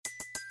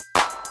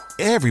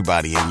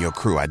Everybody in your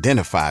crew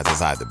identifies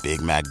as either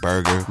Big Mac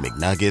Burger,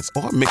 McNuggets,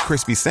 or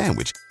McCrispy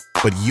Sandwich.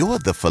 But you're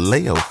the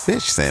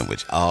Filet-O-Fish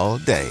Sandwich all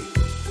day.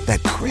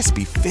 That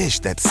crispy fish,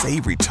 that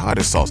savory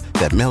tartar sauce,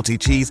 that melty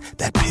cheese,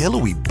 that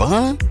pillowy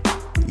bun.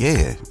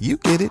 Yeah, you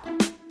get it.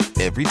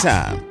 Every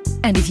time.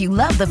 And if you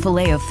love the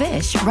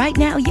Filet-O-Fish, right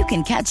now you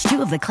can catch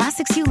two of the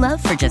classics you love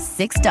for just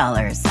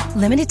 $6.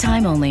 Limited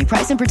time only.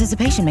 Price and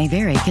participation may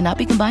vary. Cannot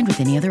be combined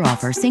with any other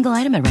offer. Single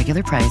item at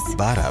regular price.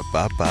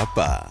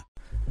 Ba-da-ba-ba-ba.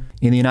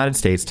 In the United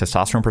States,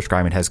 testosterone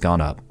prescribing has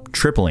gone up,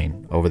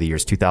 tripling over the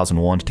years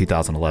 2001 to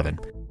 2011.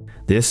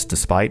 This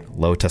despite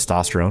low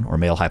testosterone or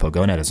male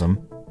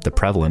hypogonadism, the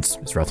prevalence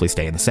is roughly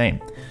staying the same.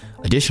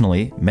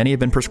 Additionally, many have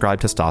been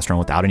prescribed testosterone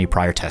without any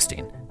prior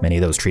testing. Many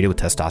of those treated with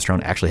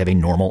testosterone actually have a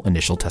normal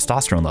initial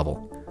testosterone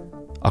level.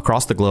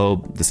 Across the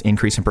globe, this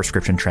increase in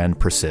prescription trend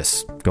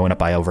persists, going up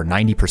by over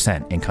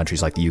 90% in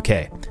countries like the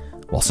UK.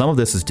 While some of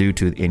this is due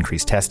to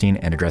increased testing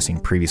and addressing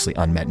previously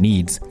unmet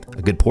needs,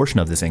 a good portion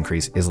of this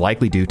increase is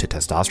likely due to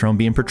testosterone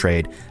being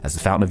portrayed as the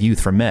fountain of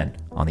youth for men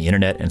on the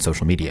internet and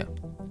social media.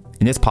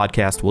 In this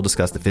podcast, we'll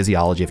discuss the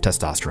physiology of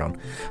testosterone,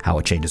 how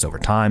it changes over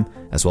time,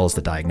 as well as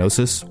the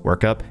diagnosis,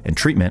 workup, and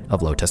treatment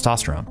of low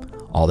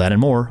testosterone. All that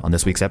and more on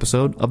this week's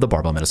episode of the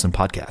Barbell Medicine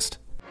Podcast.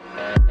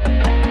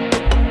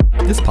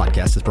 This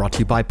podcast is brought to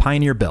you by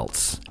Pioneer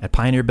Belts. At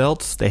Pioneer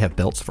Belts, they have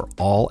belts for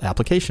all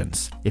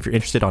applications. If you're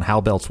interested on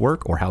how belts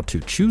work or how to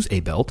choose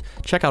a belt,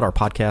 check out our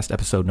podcast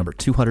episode number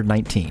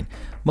 219.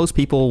 Most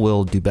people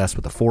will do best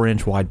with a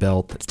 4-inch wide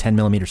belt that's 10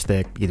 millimeters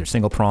thick, either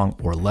single prong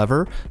or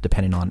lever,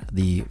 depending on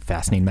the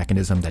fastening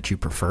mechanism that you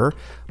prefer.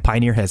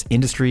 Pioneer has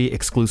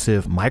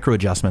industry-exclusive micro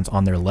adjustments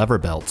on their lever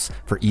belts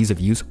for ease of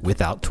use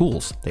without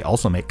tools. They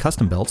also make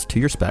custom belts to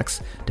your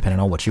specs, depending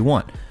on what you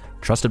want.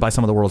 Trusted by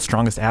some of the world's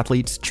strongest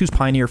athletes, choose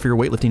Pioneer for your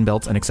weightlifting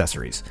belts and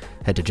accessories.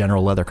 Head to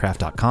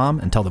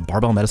generalleathercraft.com and tell them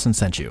Barbell Medicine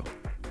sent you.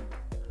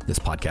 This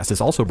podcast is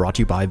also brought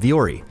to you by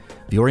Vuori.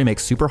 Vuori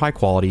makes super high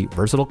quality,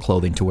 versatile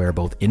clothing to wear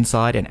both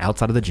inside and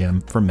outside of the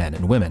gym for men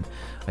and women.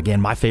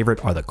 Again, my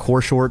favorite are the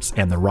core shorts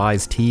and the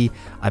Rise tee.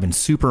 I've been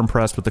super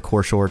impressed with the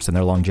core shorts and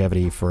their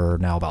longevity for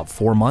now about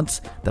 4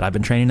 months that I've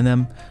been training in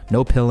them.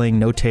 No pilling,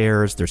 no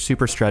tears. They're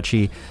super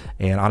stretchy.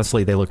 And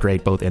honestly, they look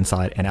great both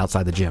inside and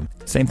outside the gym.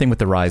 Same thing with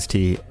the Rise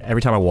tee.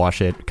 Every time I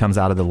wash it, it comes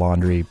out of the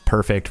laundry,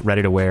 perfect,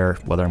 ready to wear,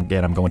 whether I'm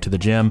going to the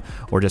gym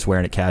or just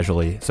wearing it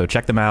casually. So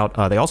check them out.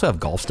 They also have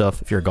golf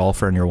stuff. If you're a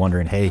golfer and you're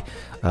wondering, hey,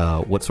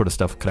 what sort of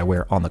stuff could I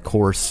wear on the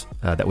course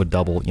that would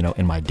double,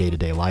 in my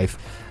day-to-day life?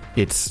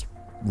 It's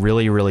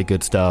really, really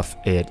good stuff.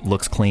 It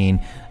looks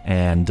clean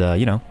and,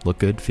 look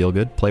good, feel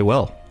good, play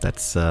well.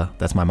 That's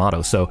my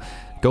motto. So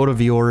go to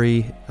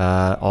Vuori.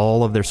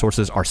 All of their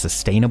sources are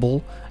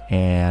sustainable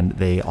and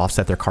they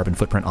offset their carbon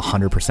footprint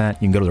 100%. You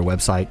can go to their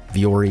website,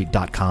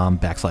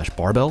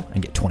 vuori.com/barbell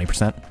and get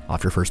 20%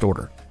 off your first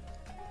order.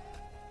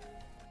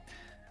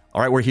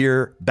 All right, we're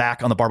here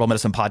back on the Barbell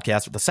Medicine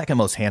Podcast with the second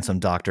most handsome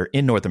doctor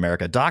in North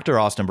America, Dr.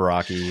 Austin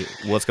Baraki.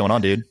 What's going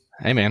on, dude?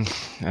 Hey, man.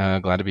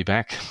 Glad to be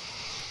back.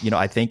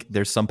 I think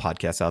there's some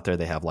podcasts out there,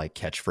 they have like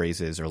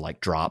catchphrases or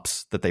like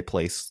drops that they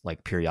place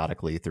like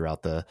periodically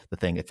throughout the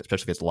thing,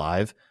 especially if it's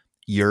live.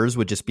 Yours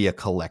would just be a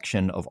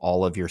collection of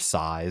all of your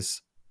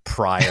sighs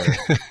prior,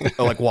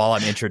 like while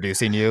I'm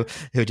introducing you.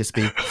 It would just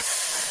be,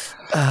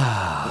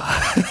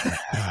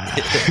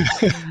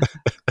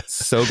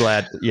 so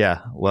glad.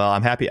 Yeah. Well,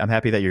 I'm happy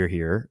that you're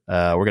here.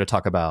 We're going to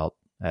talk about,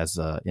 as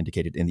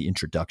indicated in the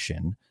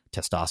introduction,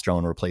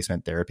 testosterone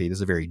replacement therapy. This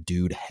is a very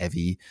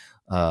dude-heavy,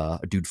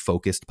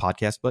 dude-focused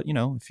podcast. But,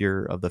 if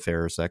you're of the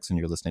fairer sex and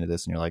you're listening to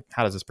this and you're like,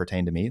 how does this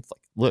pertain to me? It's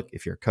like, look,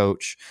 if you're a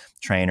coach,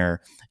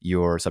 trainer,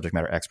 you're a subject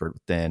matter expert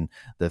within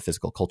the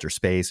physical culture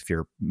space, if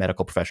you're a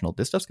medical professional,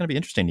 this stuff's going to be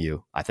interesting to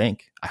you, I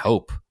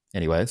hope.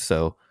 Anyway,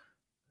 so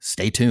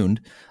stay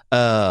tuned.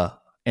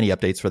 Any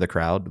updates for the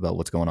crowd about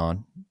what's going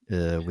on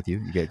with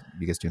you? You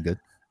guys doing good?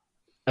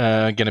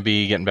 Going to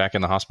be getting back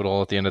in the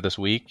hospital at the end of this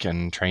week,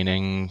 and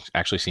training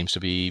actually seems to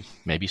be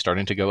maybe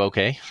starting to go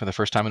okay for the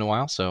first time in a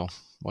while. So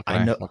what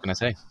can I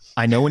say?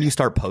 I know when you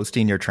start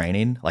posting your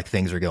training, like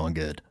things are going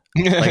good.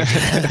 Like,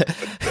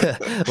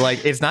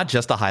 like it's not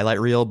just a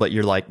highlight reel, but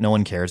you're like, no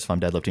one cares if I'm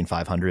deadlifting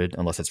 500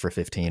 unless it's for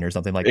 15 or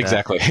something like that.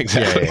 Exactly.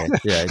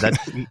 Yeah. That's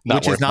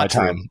which is not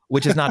true.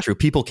 Which is not true.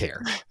 People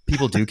care.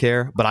 People do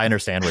care, but I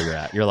understand where you're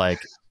at. You're like,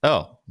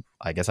 oh,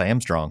 I guess I am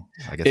strong.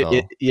 I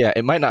guess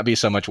it might not be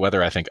so much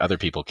whether I think other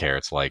people care.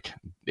 It's like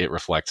it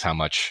reflects how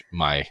much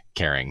my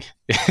caring.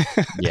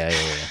 Yeah.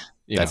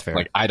 That's fair.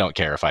 Like I don't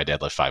care if I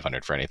deadlift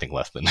 500 for anything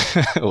less than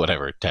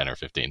whatever 10 or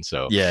 15.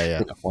 So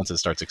yeah. Once it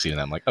starts exceeding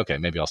that, I'm like, okay,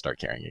 maybe I'll start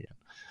caring again.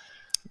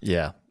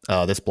 Yeah.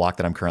 This block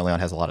that I'm currently on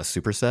has a lot of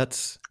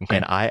supersets, okay.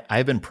 And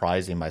I've been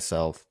priding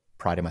myself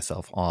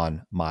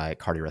on my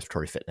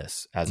cardiorespiratory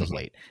fitness as of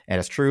late. And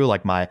it's true,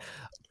 like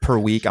per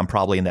week, I'm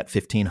probably in that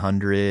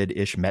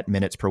 1,500-ish Met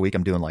minutes per week.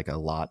 I'm doing like a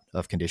lot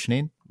of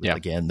conditioning. Yeah.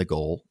 Again, the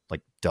goal,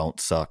 like don't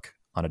suck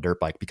on a dirt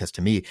bike, because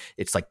to me,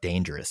 it's like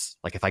dangerous.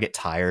 Like if I get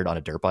tired on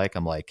a dirt bike,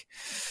 I'm like,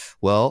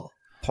 well,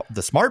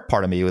 the smart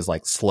part of me was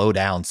like, slow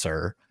down,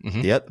 sir.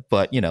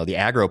 But the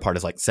aggro part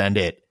is like, send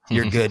it.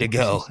 you're good to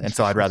go. And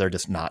so I'd rather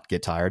just not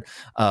get tired.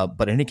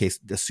 But in any case,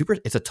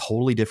 it's a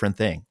totally different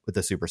thing with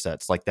the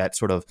supersets, like that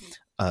sort of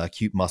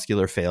acute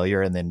muscular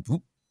failure and then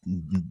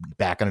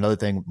back on another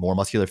thing, more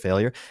muscular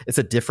failure. It's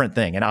a different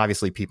thing. And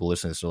obviously people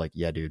listening to this are like,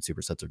 yeah, dude,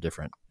 supersets are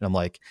different. And I'm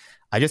like,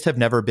 I just have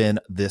never been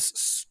this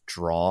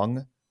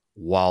strong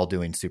while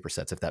doing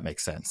supersets, if that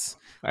makes sense.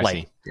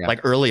 Like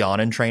early on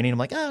in training, I'm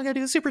like, oh, I gotta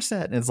do a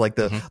superset. And it's like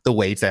the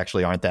weights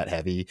actually aren't that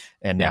heavy.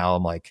 And now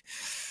I'm like,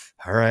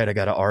 all right, I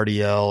got to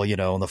RDL,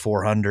 in the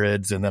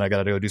 400s, and then I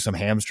got to go do some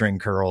hamstring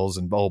curls.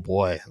 And oh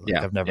boy,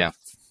 I've never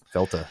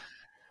felt a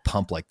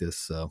pump like this.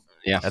 So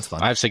that's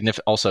fun. I've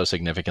also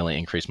significantly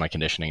increased my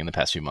conditioning in the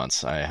past few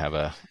months. I have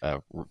a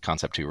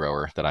Concept 2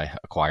 rower that I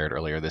acquired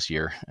earlier this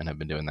year, and have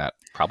been doing that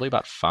probably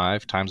about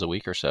 5 times a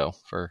week or so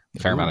for a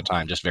fair amount of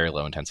time. Just very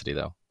low intensity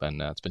though, and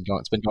it's been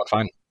going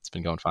fine. It's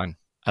been going fine.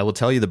 I will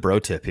tell you the bro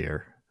tip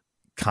here.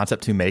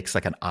 Concept 2 makes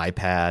like an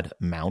iPad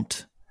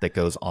mount that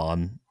goes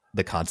on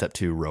the Concept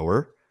 2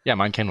 rower. Yeah,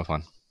 mine came with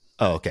one.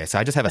 Oh, okay. So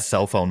I just have a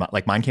cell phone mount.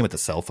 Like mine came with a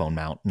cell phone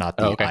mount, not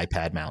the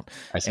iPad mount.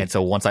 I see. And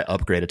so once I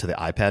upgraded to the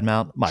iPad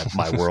mount, my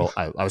world,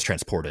 I was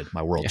transported.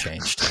 My world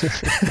changed. So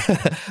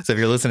if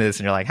you're listening to this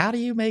and you're like, how do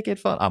you make it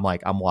fun? I'm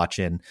like, I'm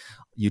watching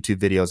YouTube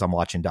videos. I'm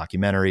watching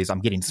documentaries.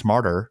 I'm getting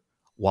smarter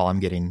while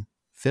I'm getting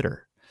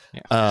fitter.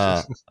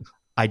 Yeah.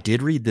 I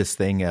did read this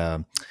thing.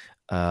 I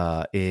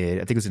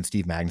think it was in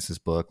Steve Magnus's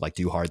book, like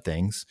Do Hard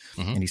Things.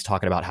 And he's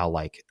talking about how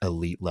like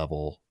elite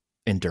level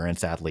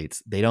endurance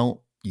athletes, they don't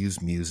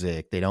use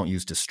music, they don't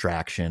use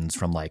distractions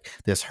from like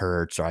this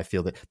hurts or I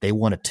feel that. They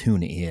want to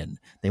tune in,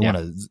 they want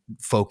to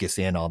focus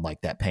in on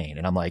like that pain.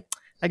 And I'm like,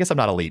 I guess I'm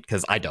not elite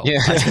because I don't.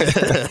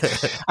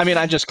 I mean,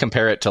 I just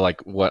compare it to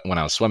like when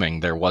I was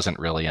swimming, there wasn't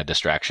really a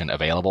distraction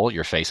available.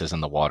 Your face is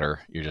in the water,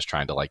 you're just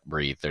trying to like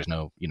breathe. There's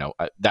no,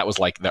 that was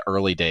like the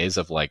early days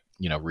of like,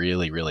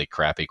 really, really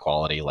crappy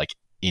quality, like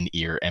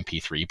in-ear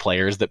MP3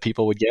 players that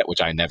people would get,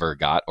 which I never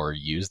got or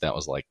used. That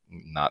was like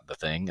not the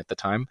thing at the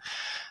time.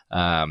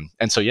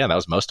 And so, that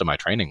was most of my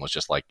training was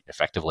just like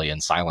effectively in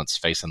silence,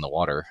 face in the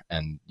water.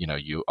 And,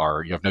 you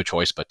have no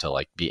choice but to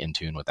like be in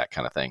tune with that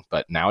kind of thing.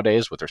 But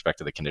nowadays, with respect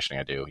to the conditioning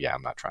I do,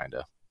 I'm not trying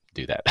to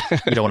do that.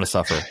 You don't want to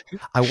suffer.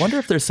 I wonder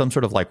if there's some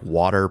sort of like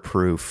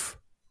waterproof,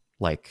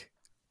 like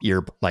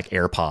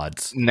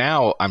AirPods.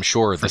 Now I'm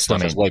sure the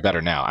stuff is way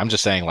better now. I'm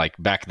just saying like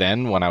back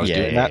then when I was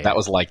doing that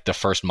was like the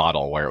first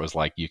model where it was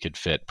like you could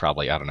fit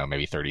probably, I don't know,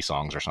 maybe 30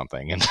 songs or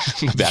something. And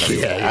the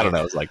battery, I don't know,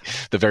 it was like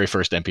the very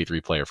first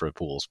MP3 player for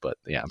pools. But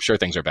I'm sure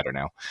things are better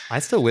now. I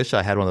still wish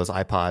I had one of those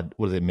iPod,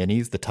 what is it,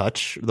 minis, the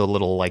touch, the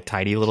little like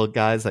tiny little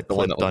guys that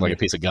clipped on like a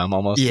piece of gum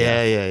almost.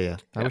 Yeah.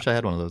 I wish I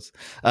had one of those.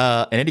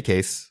 In any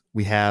case,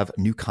 we have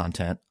new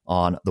content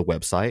on the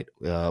website.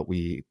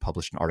 We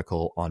published an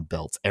article on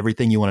belts,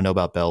 everything you want to know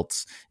about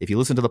belts. If you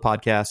listen to the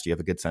podcast, you have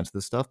a good sense of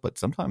this stuff, but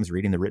sometimes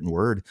reading the written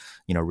word,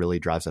 really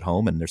drives it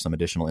home, and there's some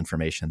additional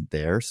information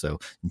there. So you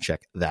can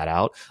check that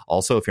out.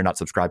 Also, if you're not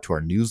subscribed to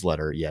our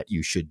newsletter yet,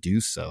 you should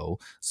do so.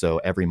 So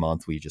every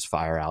month we just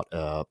fire out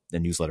a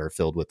newsletter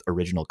filled with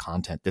original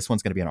content. This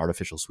one's going to be on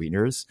artificial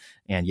sweeteners.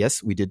 And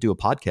yes, we did do a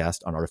podcast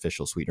on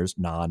artificial sweeteners,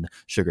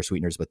 non-sugar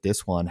sweeteners, but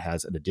this one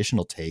has an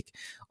additional take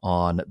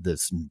on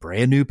this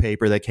brand new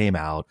paper that came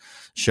out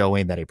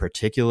showing that a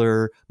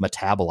particular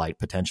metabolite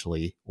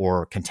potentially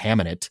or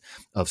contaminant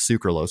of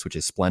sucralose, which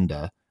is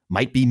Splenda,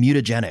 might be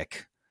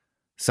mutagenic.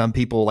 Some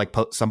people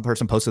some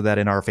person posted that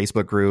in our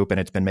Facebook group, and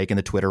it's been making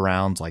the Twitter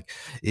rounds. Like,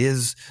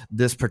 is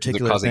this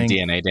particular causing thing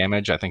DNA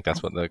damage? I think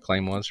that's what the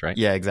claim was, right?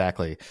 Yeah,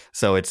 exactly.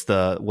 So it's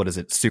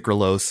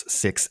sucralose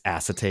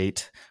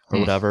 6-acetate or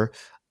whatever,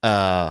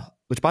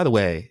 which by the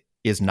way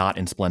is not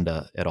in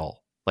Splenda at all.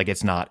 Like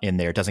it's not in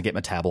there. It doesn't get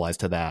metabolized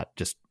to that,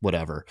 just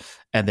whatever.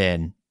 And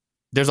then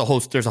there's a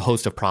host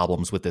of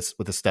problems with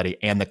the study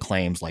and the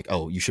claims like,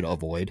 oh, you should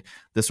avoid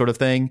this sort of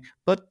thing.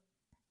 But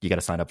you got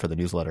to sign up for the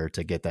newsletter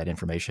to get that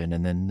information.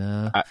 And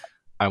then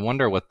I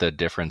wonder what the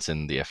difference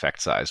in the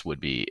effect size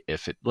would be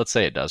if let's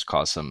say it does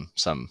cause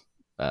some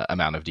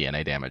amount of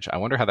DNA damage. I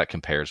wonder how that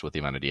compares with the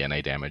amount of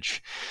DNA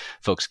damage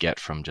folks get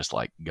from just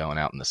like going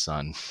out in the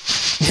sun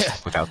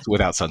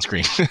without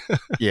sunscreen.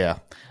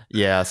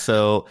 Yeah.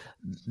 So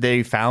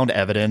they found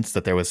evidence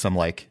that there was some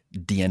like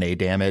DNA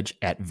damage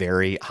at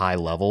very high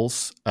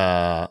levels,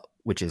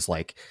 which is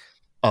like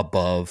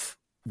above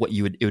what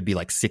it would be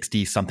like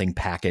 60 something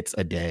packets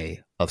a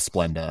day of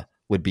Splenda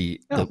would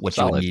be what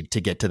you would need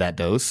to get to that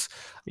dose.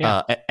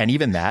 Yeah. And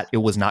even that, it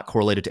was not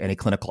correlated to any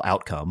clinical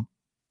outcome.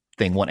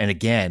 Thing one. And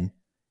again,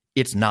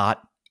 it's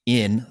not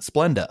in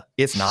Splenda.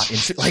 It's not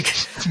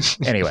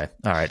in anyway.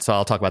 All right. So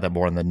I'll talk about that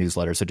more in the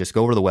newsletter. So just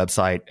go over to the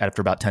website.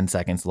 After about 10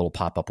 seconds, the little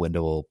pop-up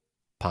window will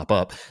pop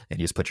up and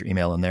you just put your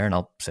email in there and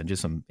I'll send you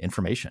some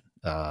information.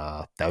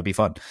 That would be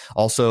fun.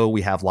 Also,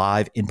 we have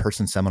live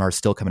in-person seminars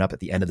still coming up at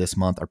the end of this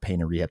month. Our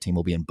pain and rehab team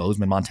will be in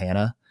Bozeman,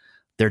 Montana.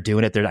 They're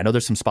doing it there. I know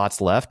there's some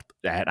spots left.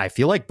 I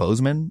feel like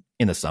Bozeman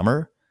in the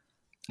summer.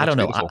 I don't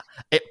know.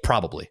 It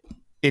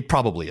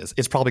probably is.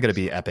 It's probably going to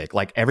be epic.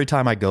 Like every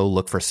time I go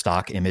look for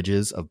stock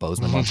images of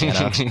Bozeman,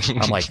 Montana,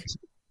 I'm like,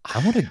 I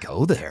want to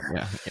go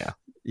there. Yeah.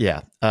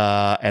 Yeah.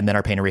 And then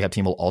our pain and rehab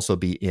team will also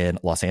be in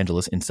Los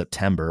Angeles in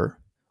September.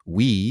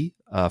 We,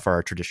 for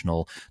our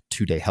traditional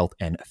 2-day health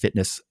and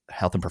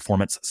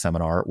performance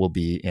seminar, will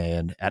be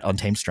at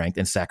Untamed Strength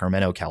in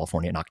Sacramento,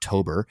 California in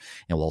October.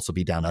 And we'll also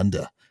be down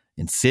under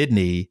in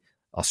Sydney,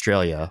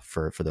 Australia,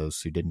 for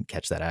those who didn't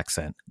catch that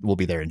accent. We'll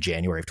be there in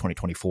January of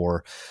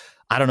 2024.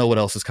 I don't know what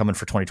else is coming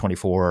for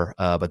 2024,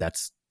 but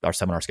that's our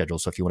seminar schedule.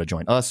 So if you want to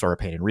join us or our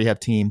pain and rehab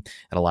team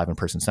at a live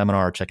in-person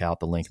seminar, check out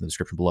the link in the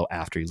description below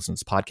after you listen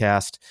to this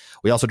podcast.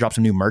 We also dropped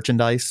some new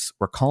merchandise.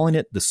 We're calling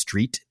it the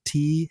Street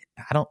Tee.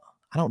 I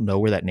don't know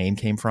where that name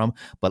came from,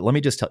 but let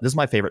me just tell, this is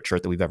my favorite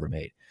shirt that we've ever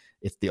made.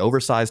 It's the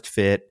oversized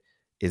fit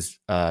is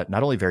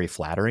not only very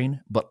flattering,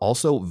 but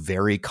also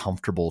very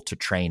comfortable to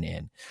train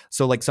in.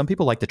 So like some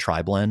people like the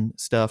tri-blend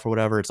stuff or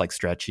whatever. It's like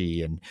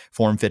stretchy and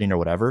form fitting or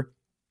whatever.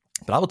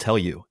 But I will tell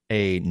you,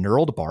 a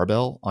knurled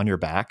barbell on your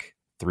back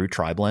through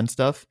tri-blend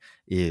stuff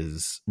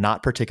is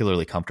not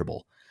particularly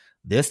comfortable.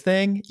 This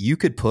thing, you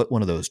could put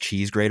one of those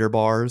cheese grater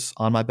bars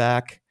on my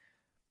back.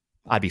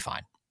 I'd be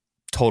fine.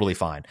 Totally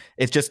fine.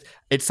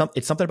 It's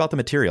something about the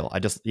material.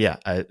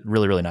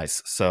 Really, really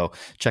nice. So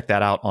check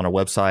that out on our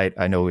website.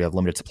 I know we have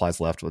limited supplies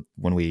left.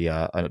 When we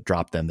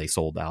dropped them, they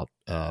sold out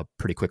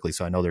pretty quickly.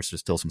 So I know there's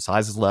still some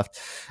sizes left.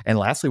 And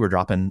lastly, we're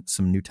dropping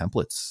some new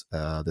templates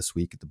this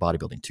week. The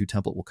Bodybuilding 2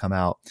 template will come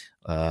out.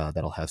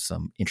 That'll have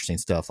some interesting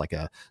stuff like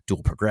a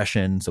dual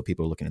progression. So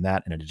people are looking at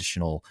that, and an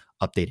additional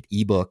updated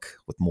ebook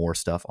with more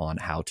stuff on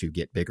how to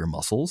get bigger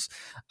muscles.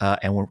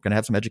 And we're going to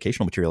have some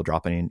educational material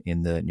dropping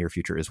in the near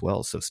future as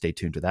well. So stay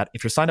tuned to that.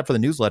 If you're signed up for the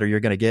newsletter,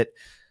 you're going to get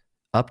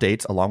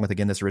updates along with,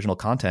 again, this original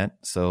content.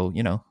 So,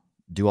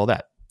 do all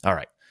that. All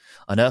right.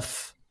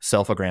 Enough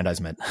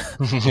self-aggrandizement.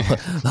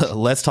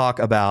 Let's talk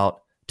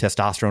about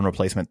testosterone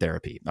replacement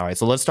therapy. All right.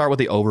 So let's start with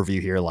the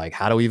overview here. Like,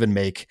 how do we even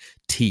make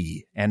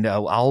T? And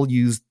I'll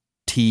use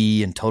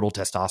T and total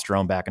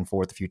testosterone back and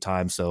forth a few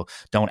times. So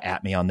don't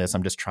at me on this.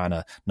 I'm just trying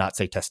to not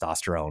say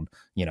testosterone,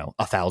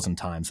 1,000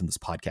 times in this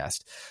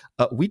podcast.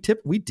 We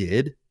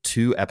did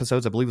 2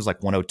 episodes. I believe it was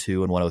like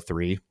 102 and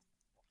 103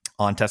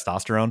 on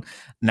testosterone.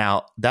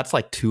 Now that's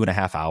like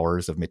 2.5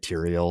 hours of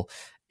material.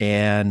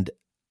 And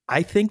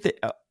I think that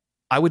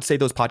I would say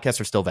those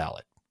podcasts are still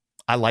valid.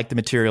 I like the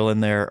material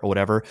in there or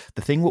whatever.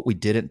 The thing what we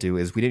didn't do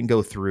is we didn't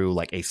go through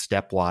like a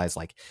stepwise,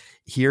 like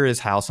here is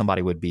how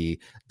somebody would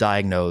be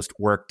diagnosed,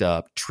 worked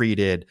up,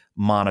 treated,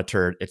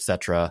 monitored,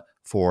 etc.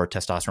 for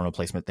testosterone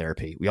replacement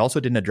therapy. We also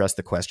didn't address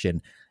the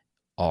question,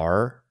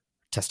 are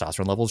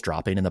testosterone levels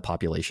dropping in the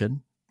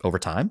population over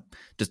time?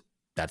 Just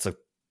that's a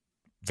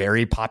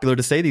very popular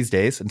to say these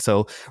days. And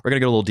so we're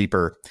going to go a little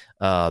deeper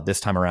this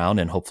time around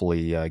and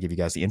hopefully give you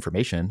guys the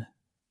information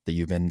that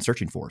you've been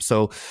searching for.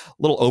 So a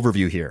little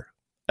overview here.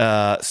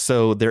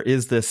 So there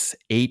is this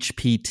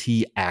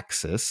HPT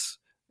axis,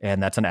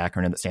 and that's an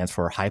acronym that stands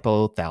for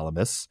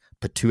hypothalamus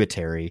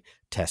pituitary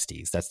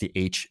testes. That's the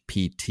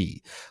HPT.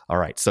 All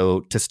right.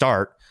 So to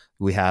start,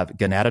 we have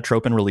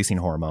gonadotropin releasing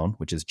hormone,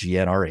 which is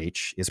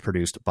GnRH, is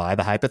produced by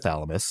the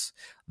hypothalamus.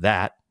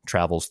 That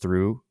travels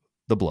through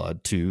the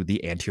blood to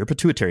the anterior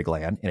pituitary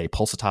gland in a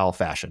pulsatile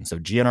fashion. So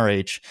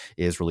GnRH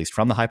is released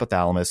from the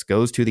hypothalamus,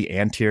 goes to the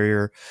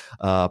anterior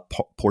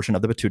portion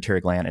of the pituitary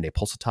gland in a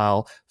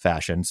pulsatile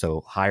fashion.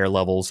 So higher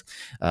levels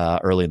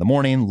early in the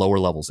morning, lower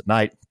levels at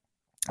night,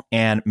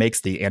 and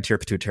makes the anterior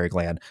pituitary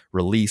gland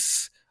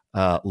release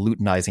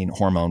luteinizing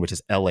hormone, which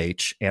is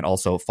LH, and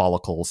also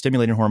follicle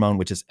stimulating hormone,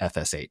 which is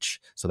FSH.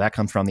 So that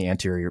comes from the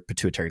anterior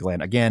pituitary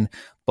gland. Again,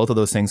 both of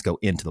those things go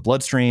into the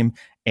bloodstream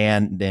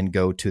and then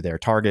go to their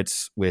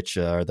targets, which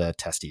are the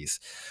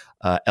testes.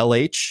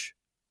 LH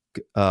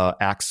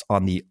acts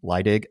on the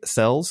Leydig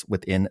cells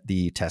within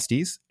the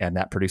testes, and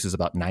that produces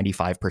about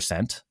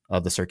 95%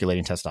 of the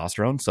circulating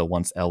testosterone. So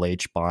once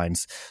LH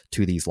binds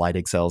to these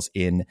Leydig cells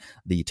in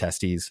the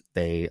testes,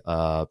 they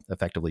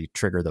effectively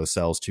trigger those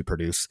cells to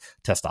produce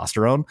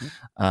testosterone.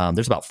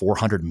 There's about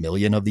 400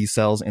 million of these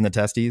cells in the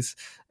testes.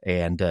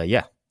 And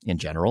in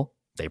general,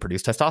 they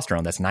produce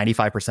testosterone. That's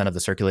 95% of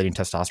the circulating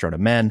testosterone of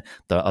men.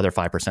 The other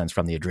 5% is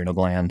from the adrenal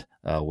gland,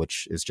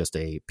 which is just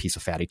a piece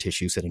of fatty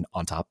tissue sitting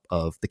on top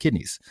of the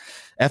kidneys.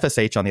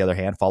 FSH, on the other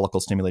hand, follicle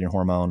stimulating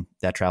hormone,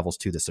 that travels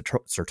to the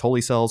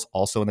Sertoli cells,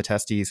 also in the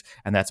testes,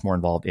 and that's more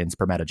involved in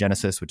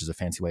spermatogenesis, which is a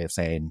fancy way of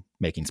saying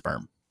making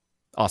sperm.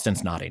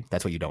 Austin's nodding.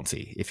 That's what you don't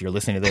see. If you're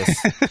listening to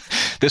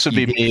this, this would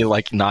be me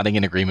like nodding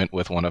in agreement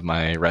with one of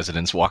my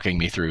residents walking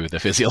me through the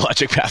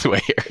physiologic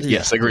pathway here.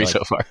 Yes, agree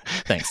so far.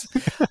 Thanks.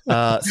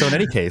 So in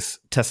any case,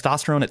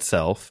 testosterone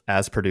itself,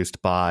 as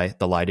produced by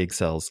the Leydig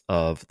cells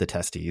of the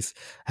testes,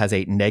 has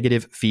a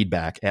negative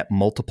feedback at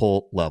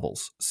multiple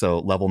levels. So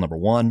level number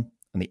 1,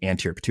 in the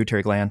anterior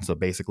pituitary gland. So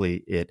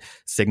basically it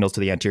signals to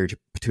the anterior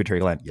pituitary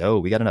gland, yo,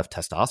 we got enough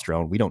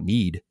testosterone. We don't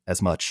need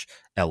as much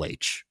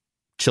LH.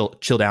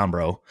 Chill down,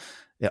 bro.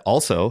 It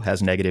also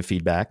has negative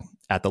feedback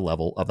at the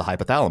level of the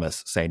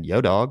hypothalamus saying,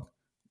 yo, dog,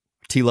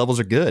 T levels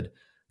are good.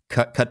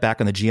 Cut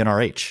back on the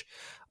GnRH.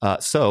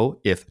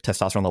 So if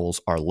testosterone levels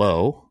are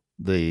low,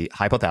 the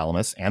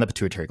hypothalamus and the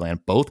pituitary gland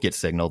both get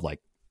signaled like,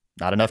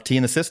 not enough T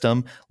in the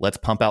system. Let's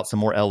pump out some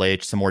more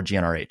LH, some more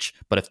GnRH.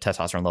 But if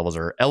testosterone levels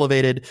are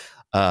elevated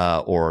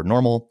or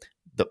normal,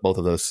 both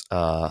of those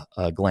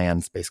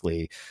glands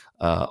basically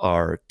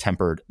are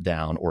tempered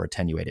down or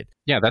attenuated.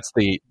 Yeah,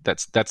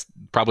 that's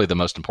probably the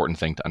most important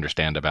thing to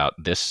understand about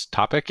this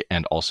topic,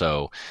 and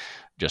also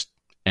just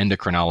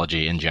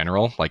endocrinology in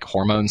general, like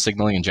hormone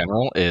signaling in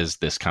general, is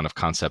this kind of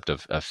concept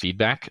of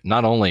feedback,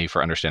 not only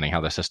for understanding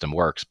how the system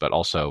works, but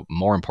also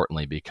more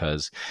importantly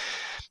because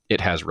it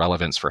has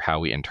relevance for how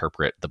we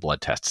interpret the blood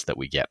tests that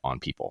we get on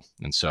people.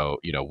 And so,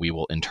 we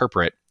will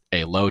interpret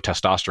a low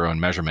testosterone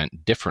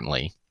measurement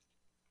differently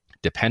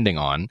depending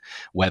on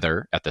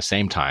whether at the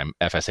same time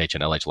FSH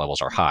and LH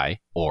levels are high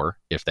or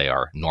if they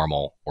are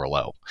normal or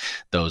low.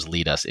 Those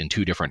lead us in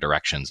two different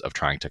directions of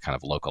trying to kind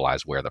of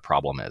localize where the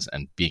problem is,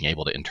 and being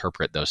able to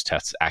interpret those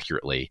tests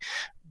accurately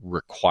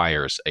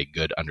requires a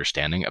good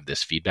understanding of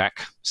this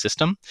feedback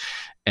system.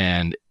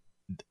 And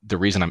the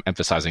reason I'm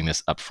emphasizing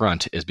this up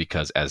front is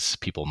because, as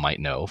people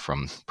might know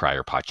from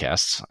prior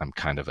podcasts, I'm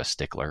kind of a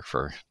stickler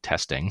for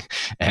testing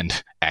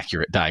and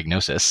accurate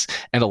diagnosis.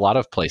 And a lot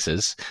of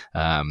places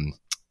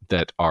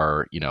that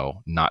are,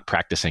 not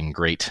practicing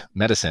great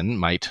medicine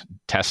might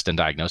test and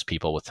diagnose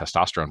people with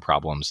testosterone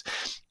problems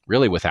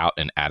really without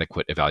an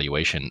adequate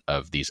evaluation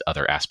of these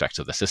other aspects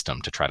of the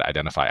system to try to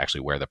identify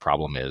actually where the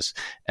problem is,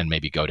 and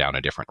maybe go down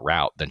a different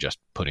route than just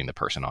putting the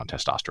person on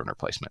testosterone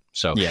replacement.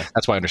 So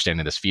that's why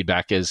understanding this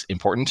feedback is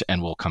important,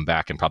 and we'll come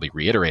back and probably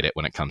reiterate it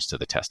when it comes to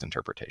the test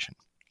interpretation.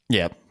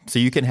 Yeah. So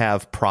you can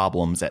have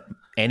problems at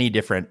any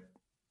different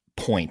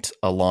point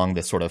along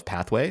this sort of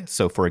pathway.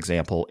 So for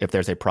example, if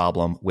there's a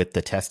problem with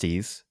the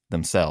testes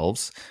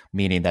themselves,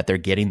 meaning that they're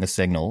getting the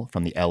signal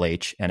from the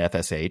LH and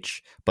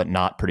FSH, but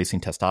not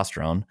producing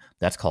testosterone,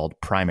 that's called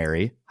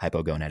primary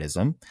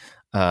hypogonadism.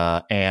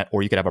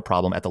 Or you could have a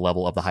problem at the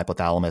level of the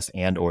hypothalamus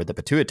and or the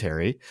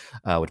pituitary,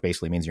 which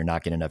basically means you're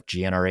not getting enough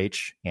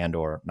GnRH and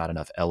or not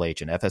enough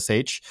LH and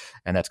FSH,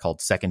 and that's called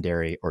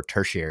secondary or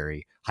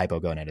tertiary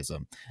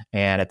hypogonadism.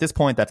 And at this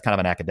point, that's kind of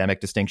an academic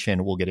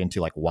distinction. We'll get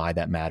into like why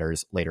that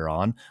matters later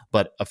on.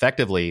 But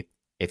effectively,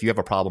 if you have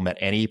a problem at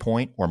any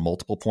point or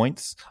multiple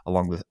points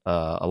along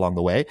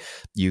the way,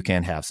 you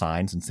can have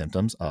signs and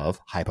symptoms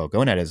of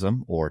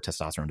hypogonadism or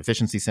testosterone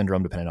deficiency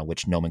syndrome, depending on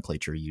which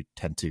nomenclature you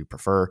tend to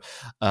prefer.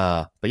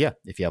 But yeah,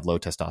 if you have low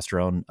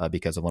testosterone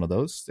because of one of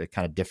those, it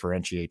kind of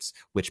differentiates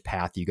which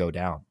path you go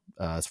down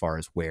as far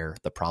as where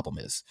the problem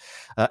is.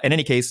 In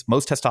any case,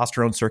 most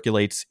testosterone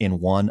circulates in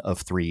one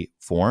of three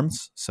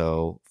forms.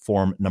 So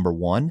form number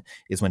one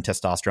is when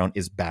testosterone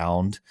is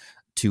bound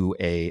to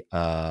a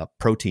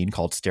protein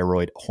called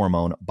steroid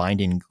hormone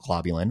binding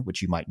globulin,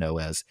 which you might know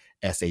as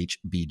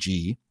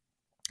SHBG.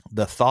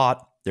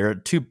 There are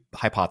two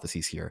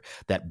hypotheses here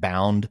that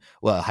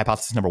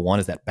hypothesis number one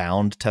is that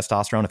bound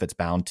testosterone, if it's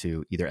bound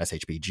to either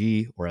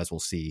SHBG or, as we'll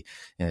see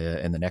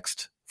in the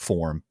next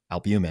form,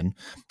 albumin,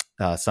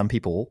 some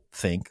people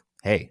think,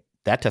 hey,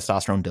 that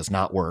testosterone does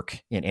not work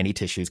in any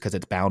tissues because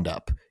it's bound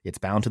up. It's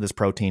bound to this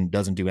protein,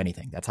 doesn't do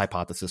anything. That's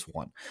hypothesis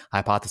one.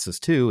 Hypothesis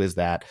two is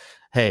that,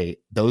 hey,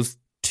 those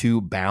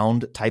two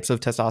bound types of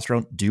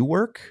testosterone do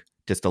work,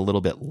 just a little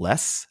bit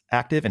less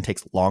active and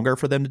takes longer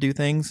for them to do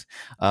things,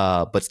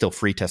 but still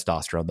free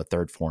testosterone, the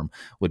third form,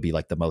 would be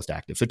like the most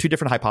active. So two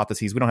different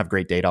hypotheses. We don't have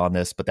great data on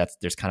this, but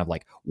there's kind of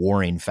like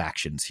warring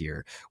factions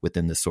here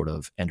within this sort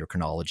of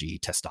endocrinology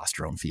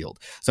testosterone field.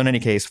 So in any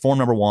case, form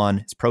number one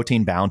is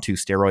protein bound to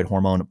steroid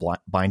hormone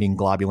binding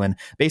globulin.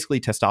 Basically,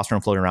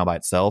 testosterone floating around by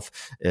itself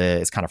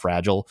is kind of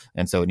fragile,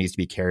 and so it needs to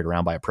be carried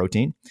around by a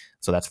protein.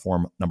 So that's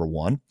form number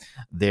one.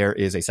 There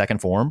is a second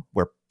form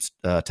where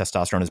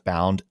testosterone is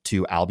bound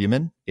to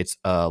albumin. It's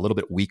a little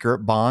bit weaker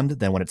bond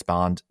than when it's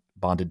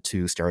bonded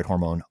to steroid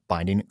hormone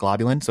binding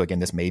globulin. So again,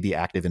 this may be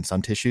active in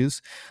some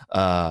tissues,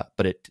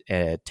 but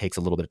it takes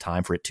a little bit of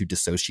time for it to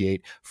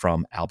dissociate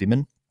from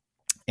albumin.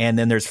 And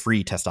then there's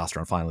free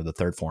testosterone, finally, the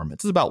third form.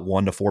 It's about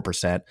 1% to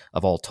 4%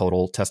 of all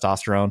total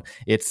testosterone.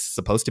 It's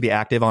supposed to be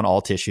active on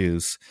all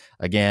tissues.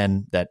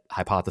 Again, that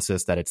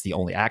hypothesis that it's the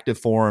only active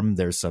form,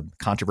 there's some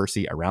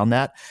controversy around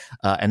that.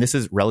 And this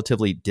is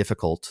relatively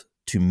difficult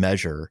to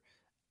measure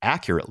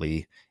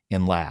accurately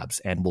in labs.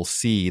 And we'll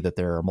see that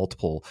there are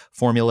multiple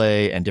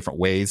formulae and different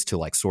ways to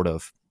like sort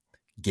of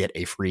get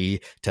a free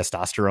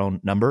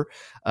testosterone number.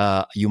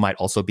 You might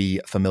also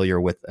be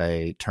familiar with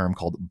a term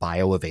called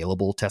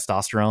bioavailable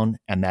testosterone,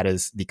 and that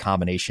is the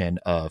combination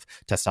of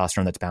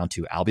testosterone that's bound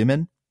to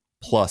albumin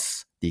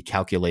plus the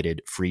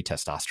calculated free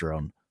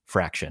testosterone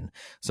fraction.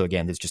 So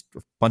again, there's just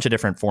a bunch of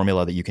different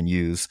formula that you can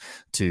use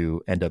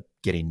to end up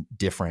getting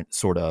different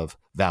sort of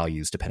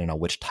values depending on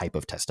which type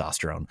of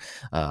testosterone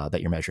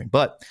that you're measuring.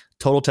 But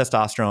total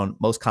testosterone,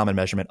 most common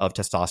measurement of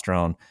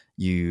testosterone,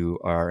 you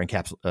are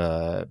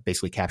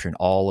basically capturing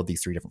all of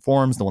these three different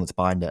forms: the one that's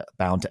bound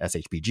to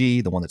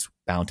SHBG, the one that's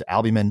bound to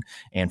albumin,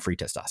 and free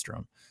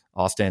testosterone.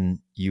 Austin,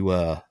 you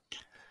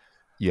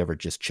You ever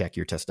just check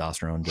your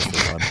testosterone just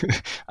for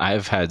fun?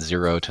 I've had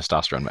 0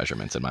 testosterone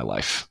measurements in my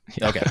life.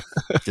 Yeah. Okay.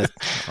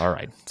 All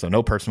right. So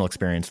no personal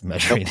experience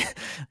measuring. Nope.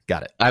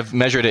 Got it. I've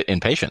measured it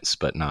in patients,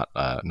 but not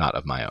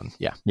of my own.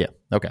 Yeah. Yeah.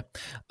 Okay.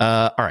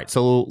 All right.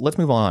 So let's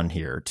move on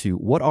here to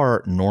what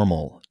are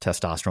normal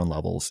testosterone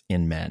levels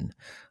in men.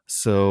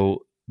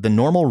 So the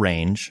normal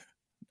range,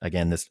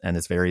 again,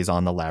 this varies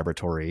on the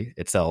laboratory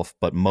itself,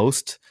 but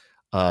most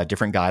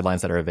different guidelines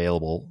that are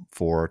available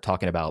for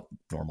talking about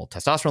normal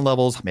testosterone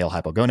levels, male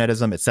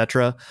hypogonadism,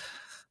 etc.,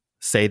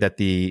 say that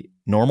the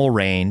normal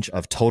range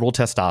of total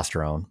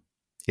testosterone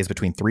is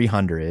between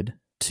 300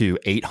 to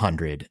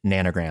 800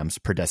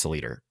 nanograms per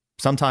deciliter.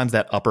 Sometimes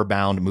that upper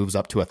bound moves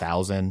up to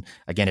 1,000.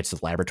 Again,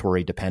 it's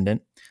laboratory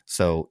dependent.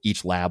 So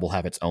each lab will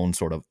have its own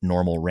sort of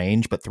normal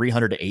range, but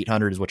 300 to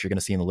 800 is what you're going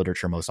to see in the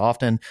literature most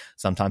often.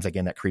 Sometimes,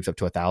 again, that creeps up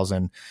to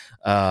 1,000.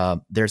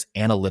 There's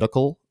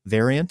analytical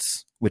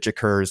variance, which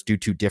occurs due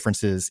to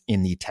differences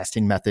in the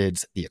testing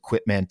methods, the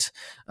equipment,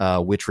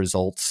 which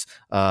results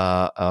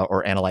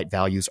or analyte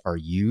values are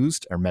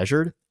used or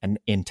measured.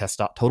 And in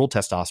total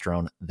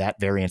testosterone, that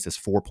variance is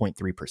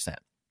 4.3%.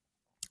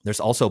 There's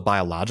also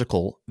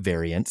biological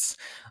variance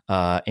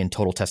in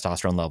total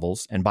testosterone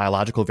levels. And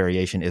biological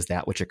variation is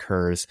that which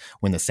occurs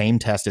when the same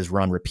test is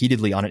run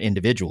repeatedly on an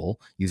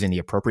individual using the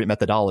appropriate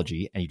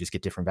methodology, and you just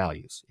get different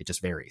values. It just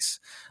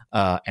varies.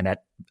 And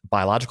that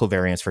biological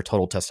variance for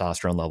total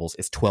testosterone levels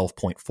is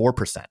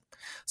 12.4%.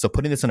 So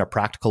putting this in a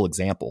practical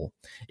example,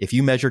 if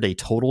you measured a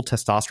total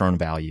testosterone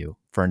value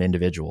for an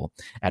individual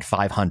at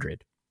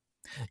 500,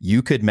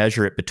 you could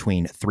measure it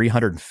between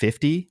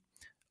 350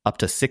 up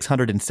to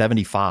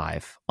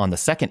 675 on the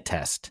second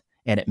test,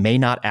 and it may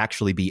not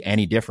actually be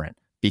any different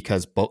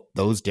because both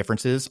those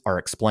differences are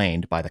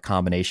explained by the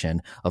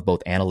combination of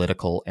both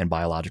analytical and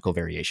biological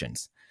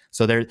variations.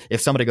 So there, if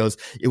somebody goes,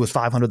 it was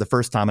 500 the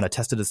first time and I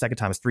tested the second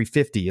time, it's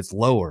 350, it's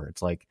lower.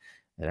 It's like,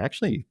 it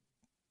actually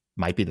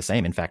might be the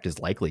same. In fact, is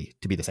likely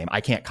to be the same. I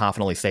can't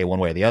confidently say one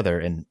way or the other,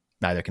 and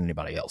neither can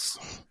anybody else.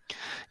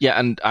 Yeah,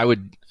 and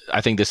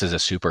I think this is a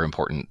super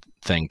important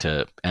thing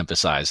to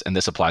emphasize, and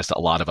this applies to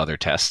a lot of other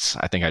tests.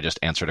 I think I just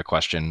answered a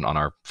question on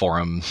our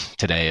forum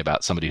today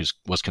about somebody who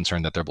was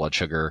concerned that their blood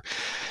sugar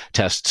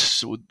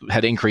tests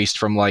had increased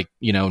from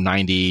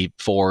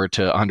 94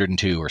 to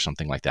 102 or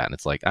something like that. And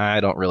it's like, I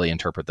don't really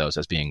interpret those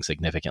as being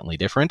significantly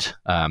different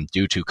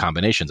due to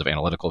combinations of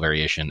analytical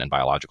variation and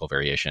biological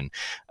variation.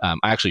 I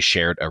actually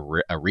shared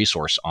a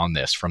resource on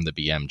this from the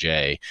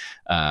BMJ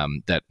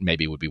that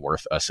maybe would be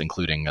worth us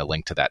including a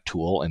link to that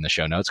tool in the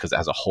show notes, because it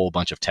has a whole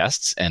bunch of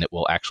tests and it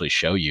will actually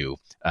show you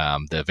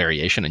the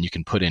variation, and you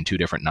can put in 2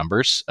 different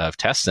numbers of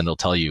tests and it'll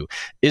tell you,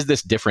 is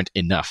this different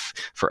enough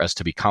for us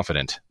to be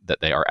confident that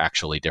they are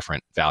actually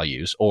different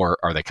values, or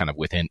are they kind of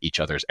within each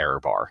other's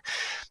error bar?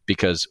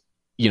 Because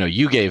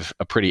you gave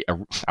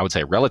I would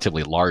say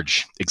relatively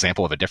large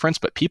example of a difference,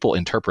 but people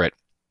interpret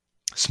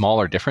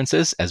smaller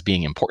differences as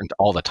being important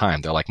all the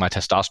time. They're like, my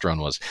testosterone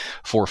was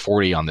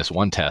 440 on this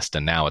one test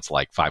and now it's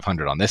like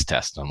 500 on this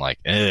test. And I'm like,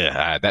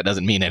 that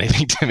doesn't mean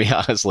anything to me,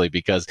 honestly,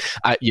 because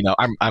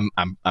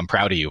I'm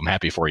proud of you. I'm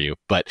happy for you.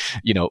 But,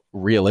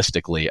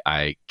 realistically,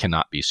 I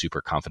cannot be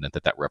super confident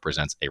that that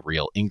represents a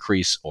real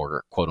increase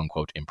or quote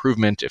unquote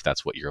improvement, if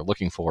that's what you're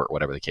looking for, or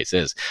whatever the case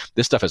is.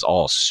 This stuff is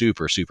all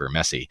super, super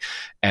messy.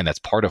 And that's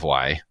part of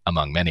why,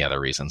 among many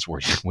other reasons,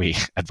 we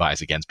advise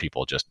against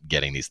people just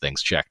getting these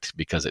things checked,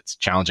 because it's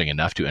challenging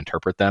enough to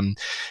interpret them,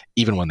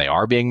 even when they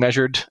are being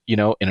measured, in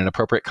an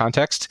appropriate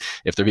context.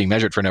 If they're being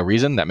measured for no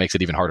reason, that makes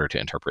it even harder to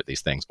interpret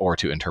these things or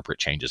to interpret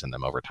changes in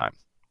them over time.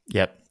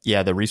 Yep.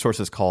 Yeah. The resource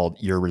is called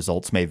Your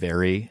Results May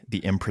Vary,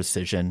 the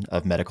Imprecision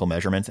of Medical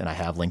Measurements. And I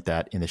have linked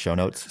that in the show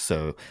notes.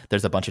 So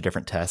there's a bunch of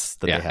different tests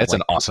that they have. It's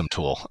an awesome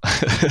tool.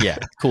 Yeah.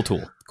 Cool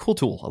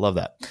tool. I love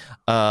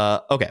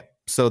that. Okay.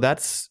 So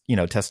that's,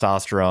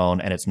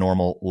 testosterone and its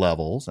normal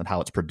levels and how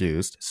it's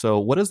produced. So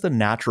what is the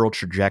natural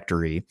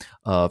trajectory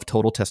of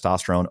total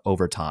testosterone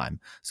over time?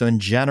 So in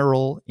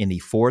general, in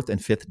the 4th and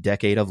 5th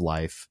decade of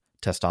life,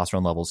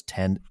 testosterone levels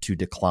tend to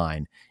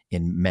decline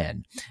in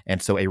men. And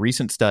so a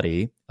recent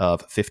study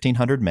of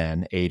 1,500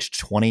 men aged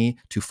 20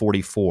 to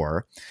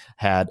 44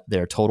 had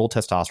their total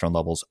testosterone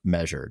levels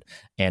measured.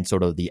 And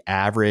sort of the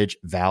average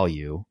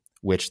value,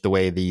 which the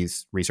way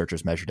these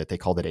researchers measured it, they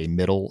called it a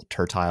middle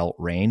tertile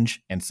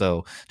range. And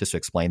so just to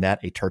explain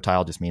that, a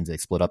tertile just means they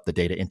split up the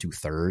data into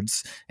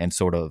thirds, and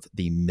sort of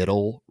the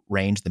middle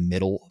range, the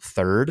middle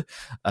third,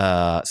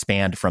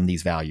 spanned from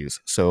these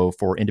values. So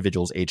for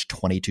individuals aged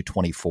 20 to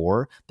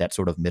 24, that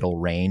sort of middle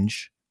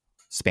range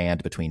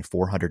spanned between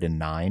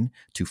 409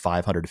 to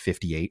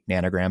 558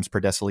 nanograms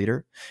per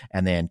deciliter.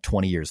 And then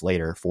 20 years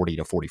later, 40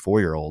 to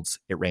 44-year-olds,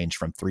 it ranged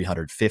from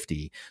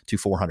 350 to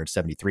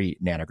 473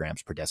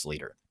 nanograms per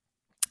deciliter.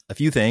 A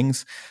few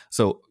things.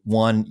 So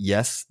one,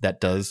 yes, that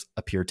does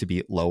appear to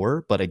be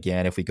lower. But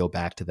again, if we go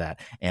back to that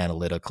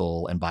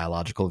analytical and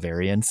biological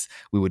variance,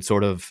 we would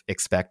sort of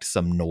expect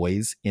some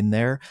noise in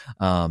there.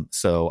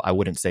 So I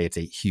wouldn't say it's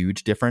a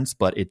huge difference,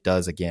 but it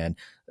does, again,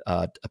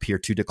 appear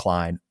to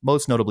decline,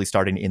 most notably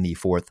starting in the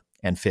 4th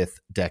and fifth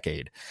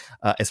decade.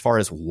 As far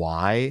as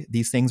why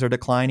these things are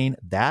declining,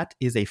 that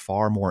is a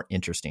far more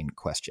interesting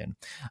question.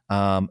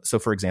 So,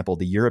 for example,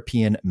 the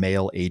European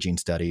Male Aging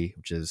Study,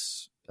 which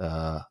is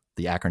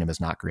the acronym is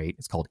not great.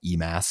 It's called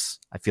EMAS.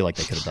 I feel like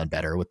they could have done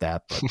better with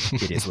that, but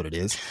it is what it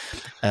is.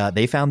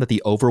 They found that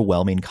the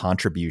overwhelming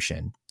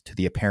contribution to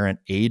the apparent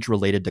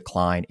age-related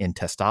decline in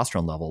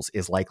testosterone levels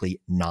is likely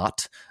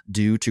not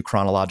due to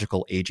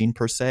chronological aging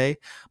per se,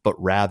 but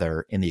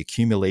rather in the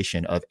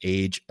accumulation of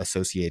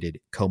age-associated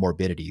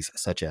comorbidities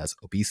such as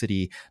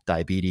obesity,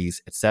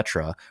 diabetes,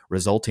 etc.,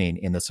 resulting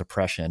in the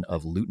suppression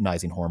of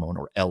luteinizing hormone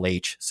or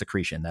LH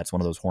secretion. That's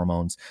one of those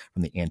hormones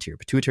from the anterior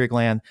pituitary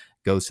gland,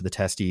 goes to the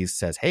testes,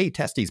 says, hey,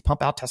 testes,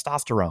 pump out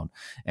testosterone.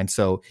 And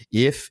so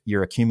if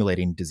you're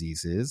accumulating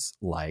diseases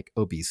like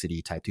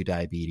obesity, type 2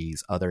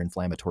 diabetes, other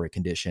inflammatory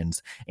conditions,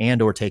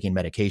 and or taking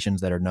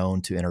medications that are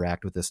known to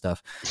interact with this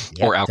stuff.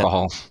 Or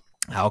alcohol.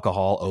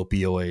 Alcohol,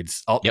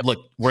 opioids. Yep. Look,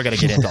 we're going to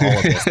get into all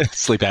of this.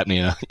 Sleep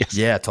apnea. Yes.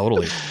 Yeah,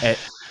 totally.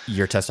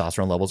 Your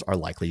testosterone levels are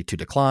likely to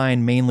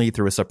decline, mainly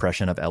through a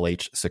suppression of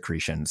LH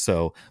secretion.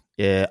 So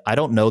I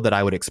don't know that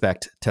I would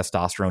expect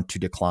testosterone to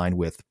decline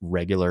with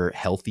regular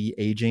healthy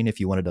aging, if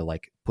you wanted to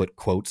like put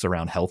quotes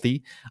around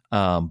healthy.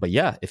 But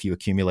yeah, if you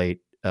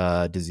accumulate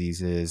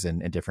diseases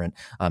and different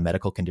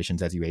medical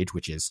conditions as you age,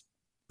 which is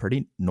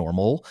pretty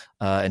normal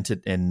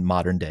in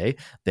modern day,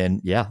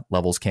 then yeah,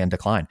 levels can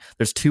decline.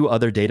 There's two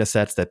other data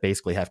sets that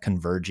basically have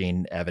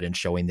converging evidence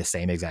showing the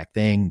same exact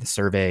thing. The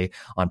survey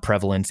on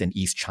prevalence in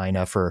East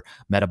China for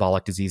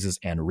metabolic diseases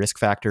and risk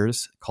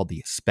factors, called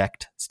the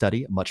SPECT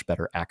study, a much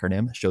better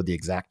acronym, showed the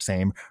exact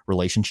same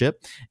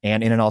relationship.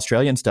 And in an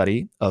Australian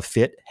study of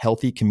fit,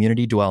 healthy,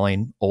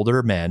 community-dwelling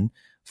older men,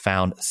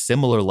 found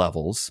similar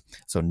levels,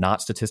 so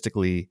not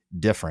statistically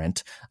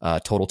different,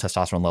 total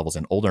testosterone levels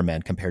in older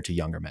men compared to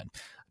younger men.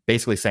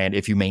 Basically saying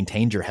if you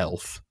maintained your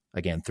health,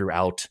 again,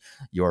 throughout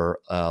your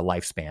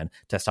lifespan,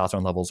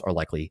 testosterone levels are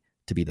likely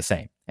to be the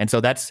same. And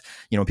so that's,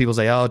 people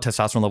say, oh,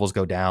 testosterone levels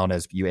go down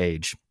as you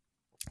age.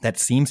 That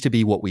seems to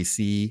be what we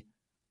see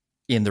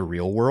in the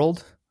real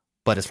world.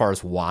 But as far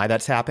as why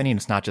that's happening,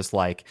 it's not just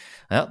like,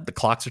 the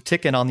clocks are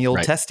ticking on the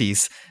old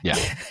testes. Yeah.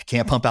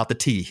 Can't pump out the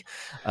T.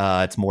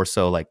 It's more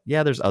so like,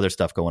 yeah, there's other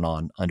stuff going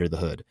on under the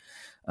hood.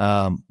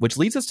 Which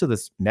leads us to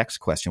this next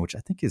question, which I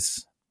think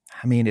is,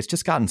 it's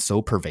just gotten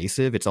so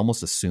pervasive, it's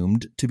almost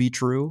assumed to be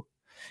true.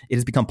 It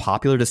has become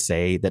popular to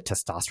say that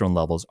testosterone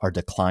levels are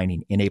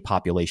declining in a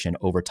population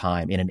over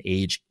time in an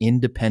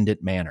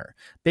age-independent manner.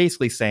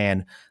 Basically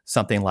saying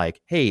something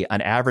like, hey,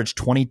 an average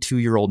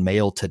 22-year-old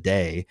male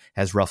today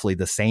has roughly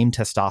the same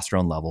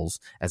testosterone levels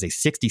as a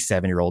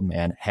 67-year-old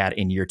man had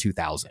in year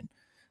 2000.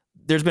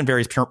 There's been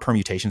various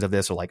permutations of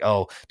this, or like,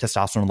 oh,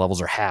 testosterone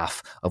levels are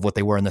half of what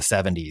they were in the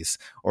 70s,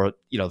 or,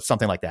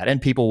 something like that.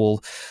 And people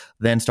will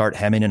then start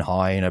hemming and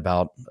hawing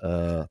about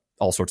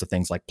all sorts of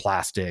things like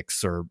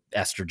plastics or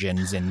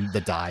estrogens in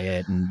the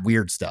diet and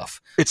weird stuff.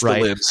 It's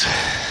right? The libs.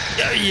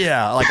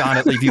 Yeah. Like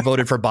honestly, if you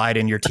voted for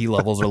Biden, your T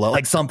levels are low,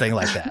 like something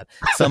like that,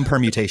 some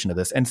permutation of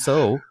this. And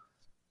so,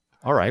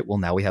 all right, well,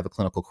 now we have a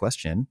clinical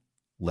question.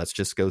 Let's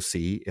just go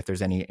see if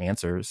there's any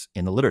answers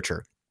in the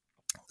literature.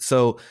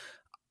 So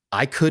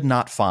I could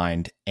not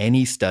find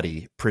any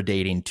study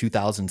predating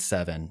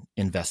 2007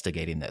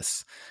 investigating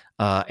this.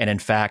 And in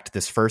fact,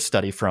 this first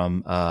study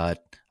from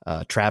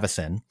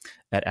Travison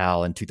et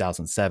al. In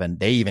 2007,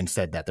 they even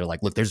said that. They're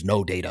like, look, there's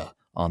no data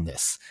on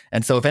this.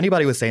 And so if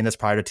anybody was saying this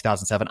prior to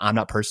 2007, I'm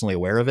not personally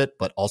aware of it,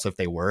 but also if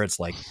they were, it's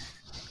like,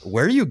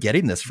 where are you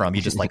getting this from?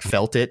 You just like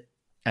felt it.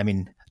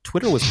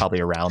 Twitter was probably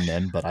around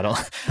then, but I don't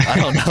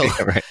know.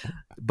 Yeah, right.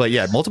 But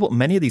yeah,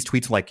 many of these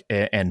tweets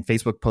and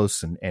Facebook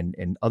posts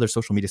and other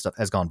social media stuff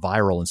has gone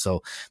viral. And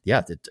so,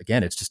 yeah,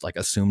 again, it's just like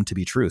assumed to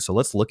be true. So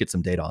let's look at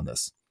some data on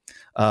this.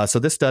 So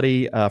this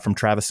study from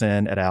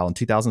Travison et al. In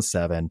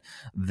 2007,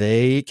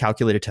 they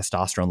calculated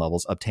testosterone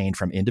levels obtained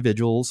from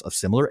individuals of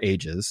similar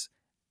ages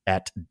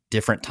at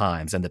different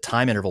times. And the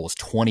time interval was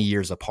 20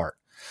 years apart.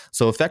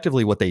 So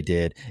effectively what they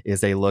did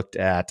is they looked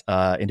at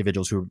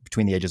individuals who were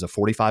between the ages of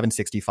 45 and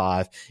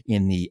 65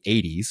 in the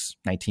 80s,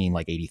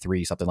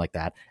 1983, something like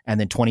that. And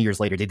then 20 years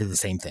later, they did the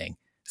same thing,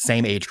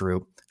 same age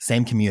group,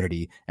 same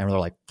community. And they're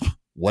like,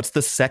 what's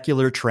the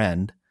secular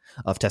trend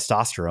of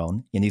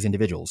testosterone in these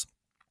individuals?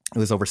 It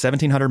was over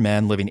 1,700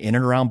 men living in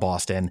and around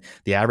Boston.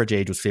 The average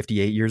age was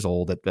 58 years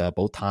old at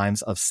both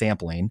times of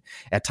sampling.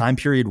 At time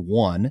period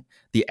 1,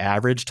 the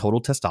average total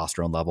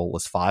testosterone level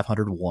was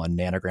 501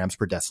 nanograms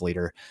per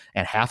deciliter,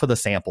 and half of the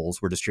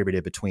samples were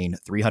distributed between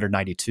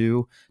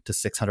 392 to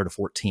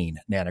 614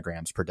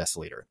 nanograms per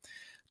deciliter.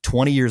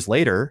 20 years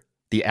later,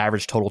 the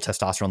average total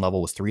testosterone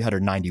level was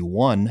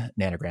 391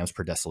 nanograms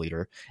per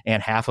deciliter,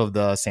 and half of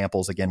the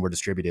samples, again, were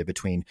distributed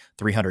between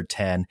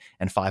 310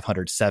 and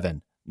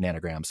 507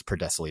 nanograms per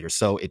deciliter.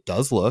 So it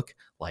does look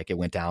like it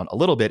went down a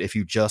little bit if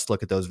you just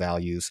look at those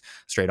values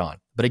straight on.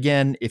 But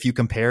again, if you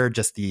compare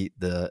just the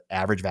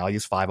average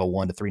values,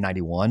 501 to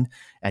 391,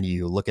 and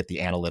you look at the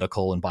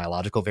analytical and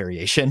biological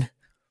variation,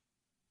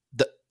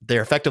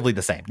 they're effectively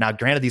the same. Now,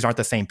 granted, these aren't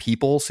the same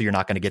people, so you're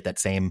not going to get that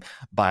same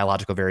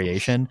biological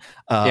variation.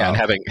 And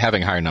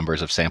having higher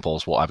numbers of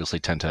samples will obviously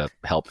tend to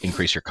help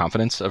increase your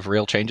confidence of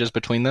real changes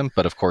between them.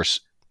 But of course,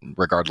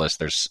 regardless,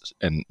 there's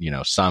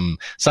some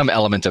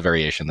element of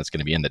variation that's going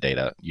to be in the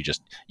data. You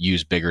just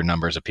use bigger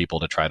numbers of people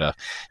to try to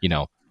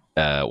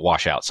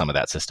wash out some of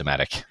that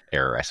systematic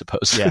error, I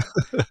suppose. Yeah,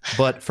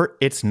 but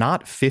it's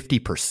not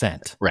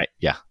 50%. Right.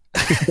 Yeah.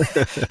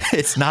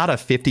 It's not a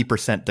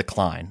 50%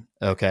 decline.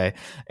 Okay.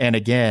 And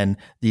again,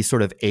 these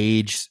sort of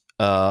age,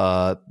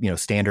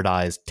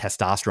 standardized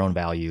testosterone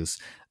values,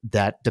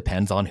 that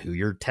depends on who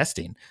you're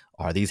testing.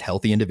 Are these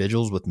healthy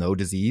individuals with no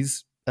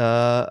disease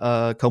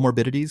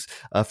comorbidities,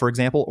 for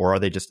example, or are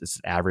they just this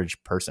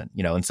average person?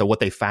 And so what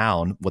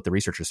the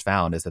researchers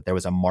found is that there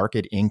was a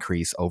marked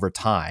increase over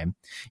time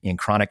in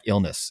chronic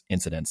illness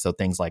incidents. So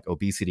things like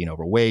obesity and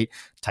overweight,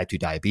 type 2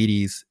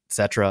 diabetes,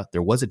 etc.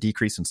 There was a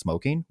decrease in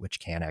smoking, which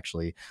can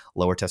actually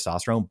lower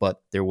testosterone,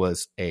 but there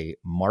was a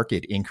marked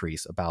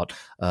increase, about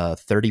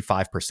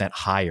 35%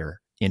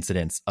 higher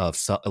incidence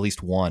of at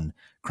least one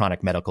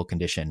chronic medical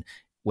condition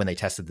when they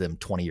tested them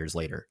 20 years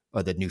later,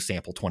 or the new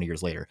sample 20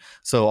 years later.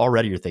 So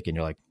already you're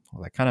like,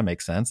 well, that kind of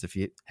makes sense. If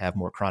you have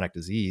more chronic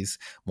disease,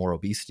 more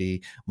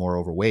obesity, more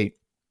overweight,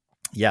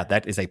 yeah,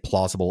 that is a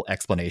plausible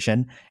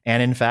explanation.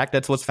 And in fact,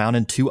 that's what's found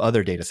in 2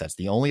 other data sets.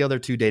 The only other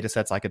 2 data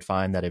sets I could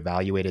find that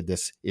evaluated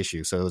this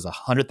issue. So it was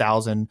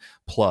 100,000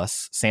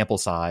 plus sample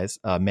size,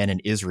 men in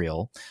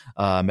Israel,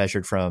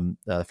 measured from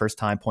the first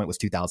time point was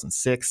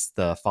 2006.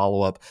 The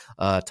follow-up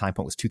time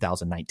point was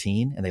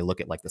 2019. And they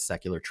look at like the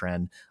secular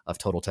trend of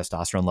total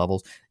testosterone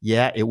levels.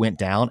 Yeah, it went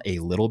down a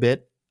little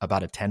bit,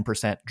 about a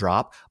 10%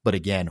 drop, but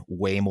again,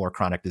 way more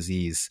chronic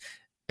disease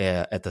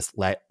at this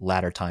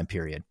latter time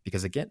period,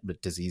 because again, the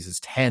diseases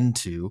tend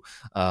to,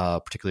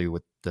 particularly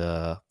with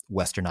the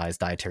westernized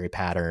dietary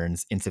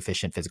patterns,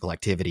 insufficient physical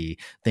activity,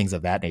 things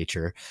of that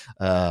nature,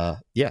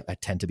 that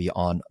tend to be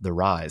on the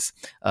rise.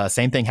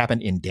 Same thing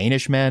happened in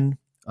Danish men.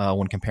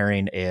 When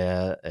comparing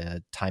a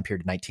time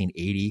period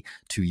 1980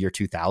 to year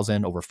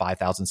 2000, over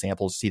 5,000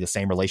 samples, see the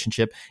same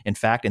relationship. In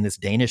fact, in this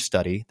Danish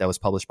study that was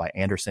published by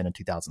Anderson in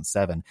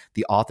 2007,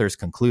 the authors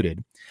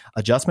concluded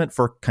adjustment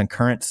for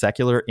concurrent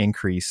secular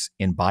increase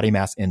in body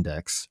mass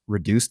index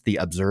reduced the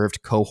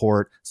observed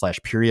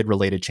cohort/period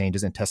related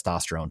changes in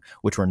testosterone,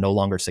 which were no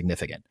longer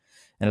significant.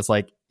 And it's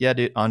like, yeah,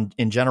 dude,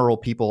 in general,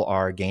 people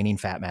are gaining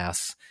fat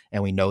mass,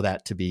 and we know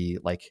that to be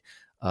like,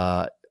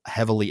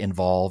 heavily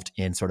involved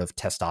in sort of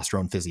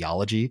testosterone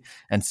physiology.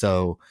 And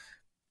so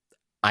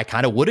I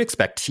kind of would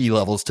expect T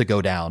levels to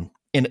go down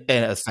in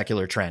a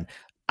secular trend.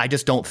 I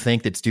just don't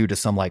think it's due to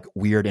some like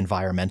weird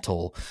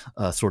environmental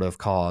sort of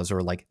cause,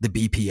 or like the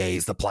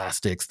BPAs, the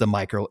plastics, the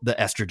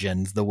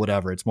estrogens, the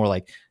whatever. It's more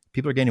like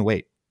people are gaining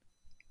weight.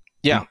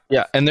 Yeah.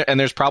 And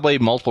there's probably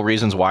multiple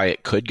reasons why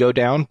it could go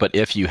down. But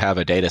if you have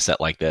a data set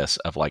like this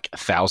of like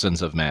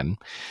thousands of men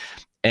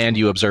and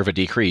you observe a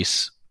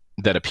decrease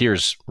that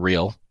appears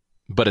real,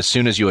 but as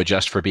soon as you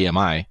adjust for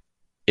BMI,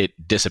 it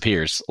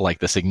disappears, like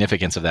the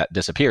significance of that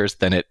disappears,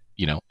 then it,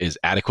 is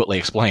adequately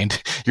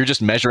explained. You're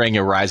just measuring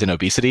a rise in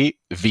obesity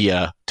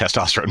via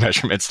testosterone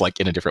measurements, like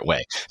in a different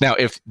way. Now,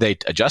 if they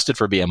adjusted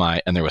for BMI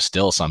and there was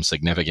still some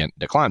significant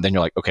decline, then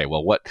you're like, okay,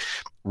 well, what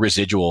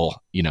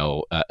residual,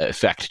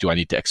 effect do I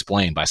need to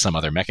explain by some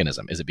other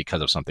mechanism? Is it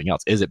because of something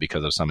else? Is it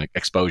because of some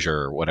exposure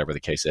or whatever the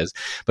case is?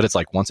 But it's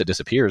like, once it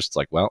disappears, it's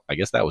like, well, I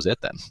guess that was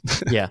it then.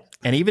 Yeah.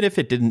 And even if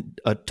it didn't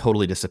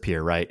totally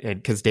disappear, right?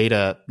 And because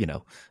data,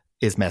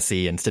 is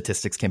messy and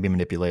statistics can be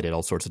manipulated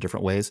all sorts of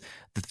different ways.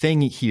 The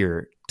thing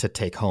here to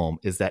take home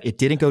is that it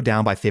didn't go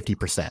down by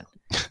 50%.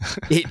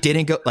 It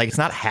didn't go, like, it's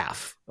not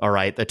half. All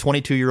right. The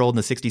 22-year-old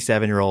and the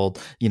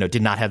 67-year-old,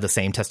 did not have the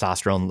same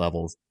testosterone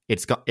levels.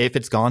 If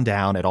it's gone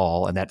down at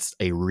all, and that's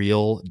a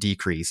real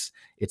decrease,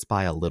 it's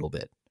by a little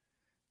bit.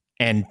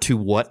 And to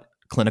what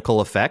clinical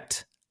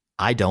effect?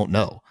 I don't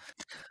know.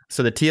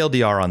 So the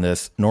TLDR on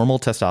this, normal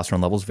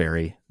testosterone levels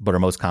vary, but are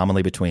most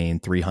commonly between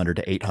 300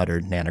 to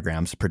 800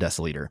 nanograms per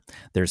deciliter.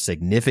 There's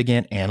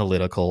significant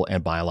analytical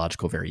and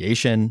biological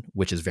variation,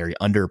 which is very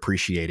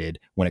underappreciated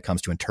when it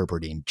comes to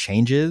interpreting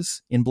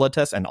changes in blood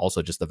tests and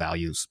also just the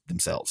values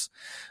themselves.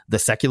 The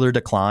secular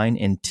decline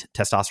in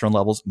testosterone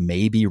levels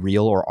may be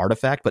real or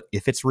artifact, but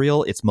if it's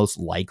real, it's most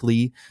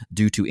likely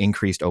due to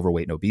increased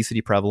overweight and obesity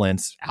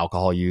prevalence,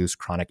 alcohol use,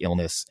 chronic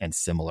illness, and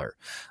similar.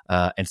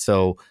 And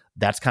so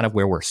that's kind of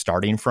where we're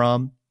starting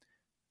from.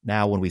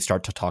 Now, when we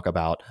start to talk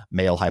about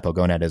male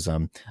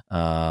hypogonadism,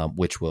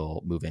 which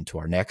we'll move into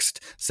our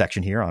next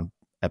section here on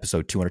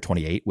episode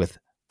 228 with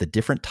the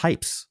different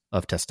types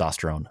of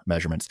testosterone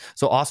measurements.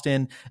 So,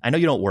 Austin, I know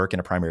you don't work in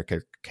a primary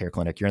care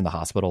clinic. You're in the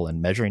hospital,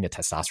 and measuring a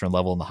testosterone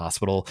level in the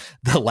hospital,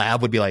 the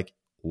lab would be like,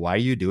 why are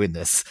you doing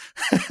this?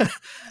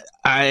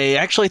 I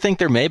actually think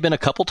there may have been a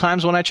couple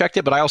times when I checked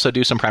it, but I also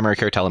do some primary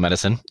care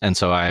telemedicine. And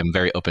so I'm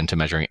very open to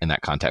measuring it in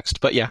that context.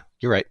 But yeah,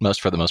 you're right.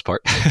 For the most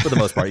part. For the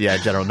most part, yeah.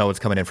 In general, no one's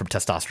coming in from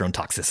testosterone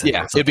toxicity.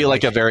 Yeah, it'd be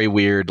like a very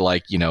weird,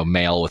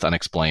 male with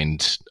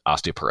unexplained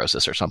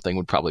osteoporosis or something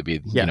would probably be,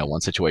 one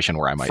situation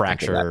where I might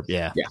fracture. Think of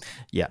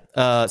that.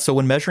 Yeah. So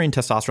when measuring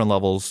testosterone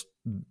levels,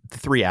 the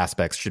three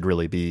aspects should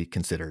really be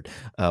considered.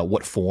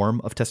 What form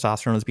of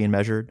testosterone is being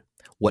measured,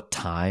 what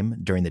time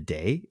during the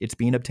day it's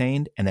being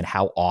obtained, and then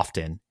how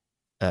often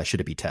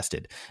should it be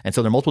tested. And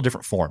so there are multiple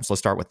different forms. Let's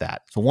start with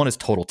that. So one is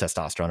total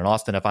testosterone. And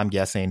Austin, if I'm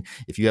guessing,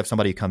 if you have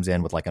somebody who comes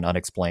in with like an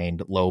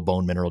unexplained low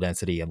bone mineral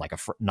density and like a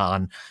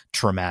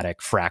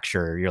non-traumatic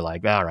fracture, you're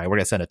like, all right, we're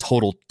going to send a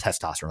total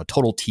testosterone, a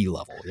total T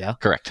level. Yeah.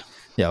 Correct.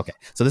 Yeah. Okay.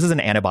 So this is an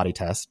antibody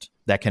test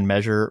that can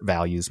measure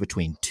values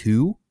between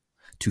 2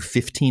 to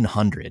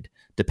 1,500,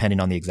 depending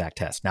on the exact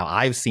test. Now,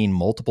 I've seen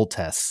multiple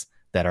tests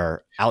that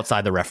are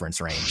outside the reference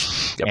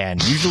range. Yep.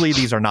 And usually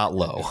these are not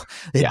low.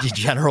 In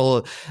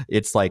general,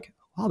 it's like,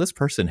 wow, this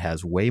person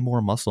has way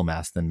more muscle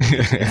mass than me.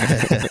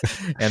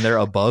 And they're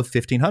above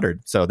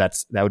 1,500. So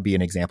that would be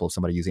an example of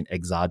somebody using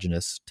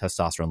exogenous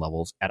testosterone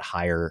levels at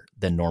higher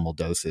than normal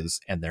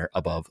doses, and they're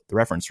above the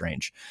reference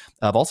range.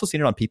 I've also seen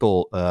it on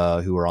people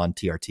who are on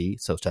TRT,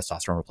 so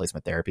testosterone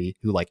replacement therapy,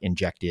 who like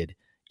injected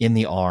in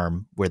the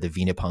arm where the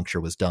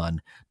venipuncture was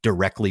done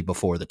directly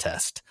before the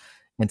test.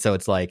 And so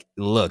it's like,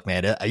 look,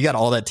 man, you got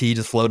all that T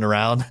just floating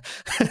around.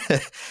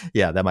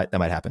 Yeah, that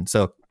might happen.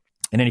 So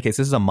in any case,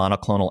 this is a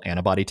monoclonal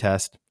antibody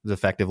test. It's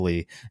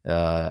effectively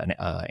an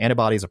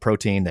antibody is a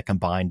protein that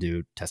combined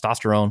to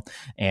testosterone,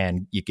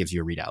 and it gives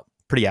you a readout.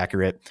 Pretty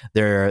accurate.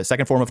 Their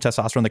second form of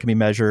testosterone that can be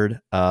measured,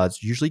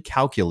 it's usually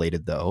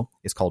calculated, though,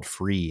 is called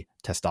free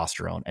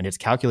testosterone. And it's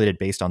calculated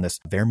based on this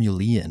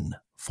Vermeulen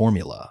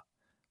formula,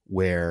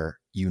 where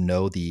you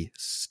know the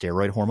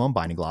steroid hormone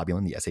binding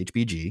globulin, the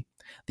SHBG,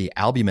 the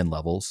albumin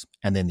levels,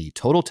 and then the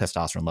total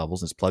testosterone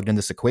levels is plugged in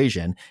this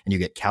equation, and you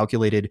get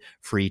calculated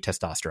free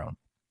testosterone.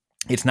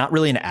 It's not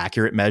really an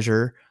accurate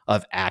measure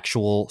of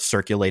actual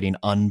circulating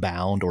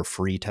unbound or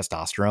free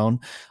testosterone,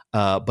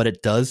 but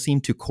it does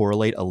seem to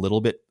correlate a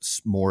little bit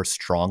more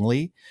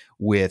strongly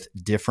with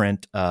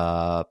different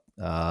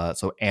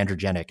so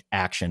androgenic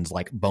actions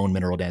like bone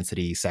mineral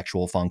density,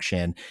 sexual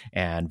function,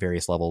 and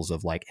various levels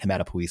of like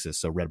hematopoiesis,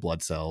 so red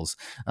blood cells,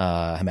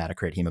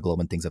 hematocrit,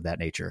 hemoglobin, things of that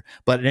nature.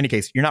 But in any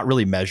case, you're not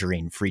really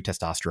measuring free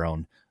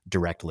testosterone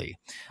directly.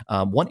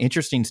 One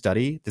interesting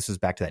study, this is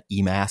back to that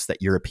EMAS,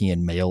 that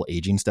European male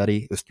aging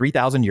study. It was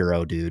 3,000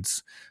 Euro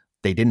dudes.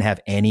 They didn't have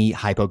any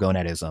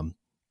hypogonadism,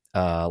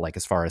 like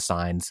as far as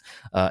signs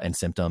and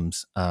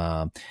symptoms,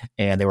 and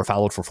they were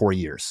followed for 4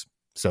 years.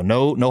 So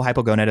no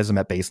hypogonadism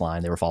at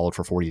baseline. They were followed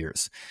for 4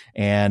 years,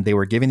 and they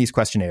were given these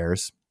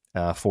questionnaires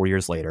 4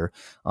 years later,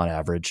 on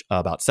average,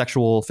 about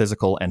sexual,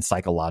 physical, and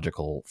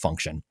psychological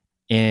function.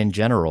 In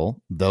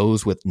general,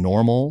 those with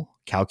normal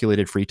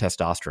calculated free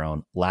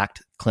testosterone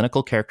lacked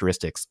clinical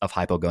characteristics of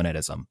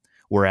hypogonadism,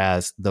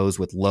 whereas those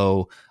with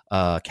low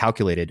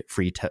calculated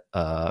free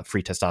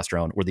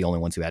testosterone were the only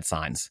ones who had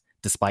signs,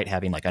 despite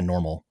having like a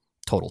normal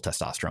total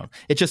testosterone.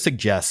 It just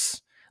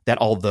suggests that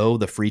although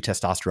the free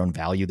testosterone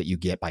value that you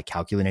get by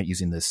calculating it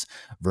using this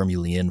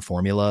Vermeulen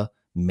formula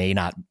may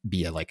not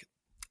be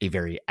a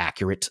very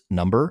accurate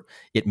number,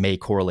 it may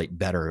correlate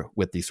better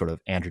with the sort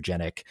of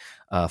androgenic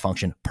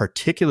function,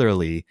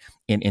 particularly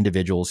in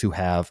individuals who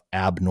have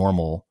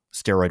abnormal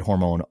steroid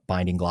hormone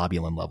binding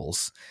globulin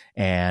levels.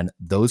 And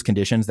those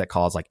conditions that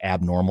cause like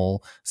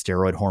abnormal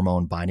steroid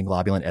hormone binding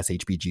globulin,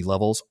 SHBG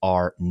levels,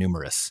 are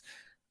numerous.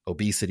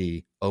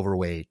 Obesity,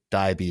 overweight,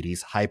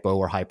 diabetes, hypo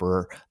or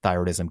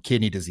hyperthyroidism,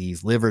 kidney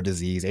disease, liver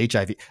disease,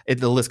 HIV,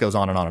 the list goes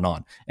on and on and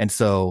on. And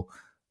so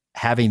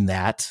having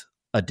that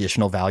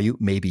additional value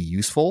may be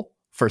useful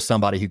for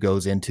somebody who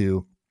goes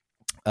into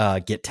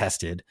get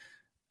tested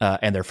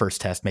and their first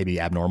test may be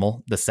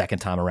abnormal. The second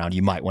time around,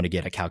 you might want to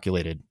get a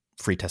calculated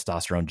free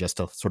testosterone just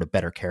to sort of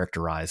better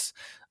characterize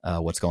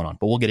what's going on.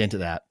 But we'll get into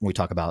that when we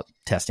talk about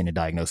testing and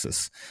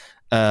diagnosis.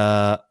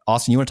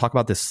 Austin, you want to talk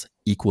about this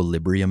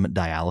equilibrium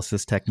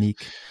dialysis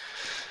technique?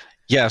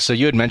 Yeah, so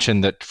you had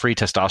mentioned that free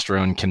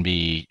testosterone can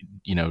be,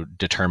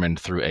 determined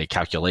through a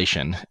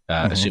calculation,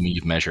 assuming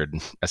you've measured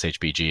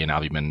SHBG and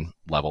albumin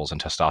levels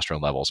and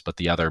testosterone levels. But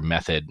the other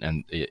method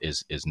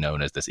is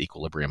known as this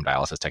equilibrium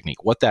dialysis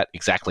technique. What that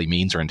exactly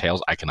means or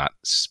entails, I cannot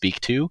speak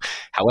to.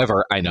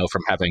 However, I know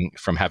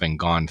from having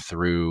gone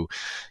through,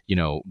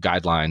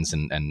 guidelines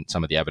and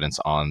some of the evidence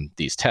on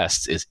these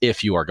tests, is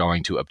if you are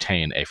going to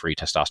obtain a free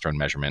testosterone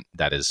measurement,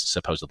 that is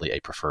supposedly a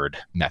preferred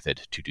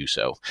method to do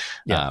so.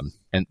 Yeah.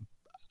 And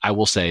I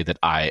will say that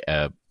I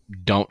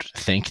don't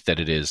think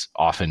that it is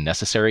often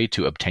necessary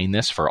to obtain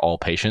this for all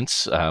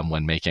patients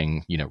when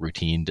making,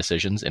 routine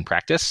decisions in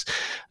practice.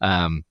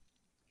 And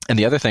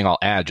the other thing I'll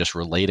add, just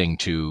relating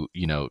to,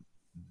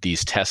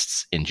 these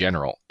tests in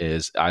general,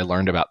 is I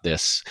learned about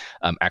this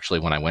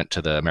actually when I went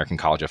to the American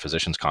College of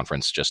Physicians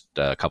conference just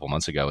a couple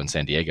months ago in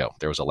San Diego.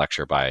 There was a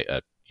lecture by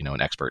a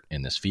an expert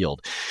in this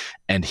field.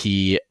 And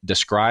he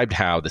described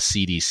how the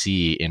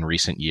CDC in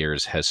recent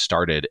years has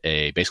started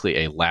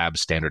basically a lab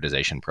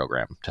standardization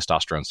program,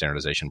 testosterone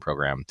standardization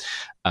program,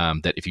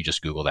 that if you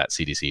just Google that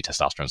CDC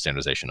testosterone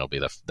standardization, it'll be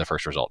the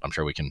first result. I'm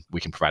sure we can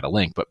provide a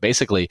link. But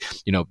basically,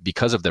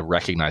 because of the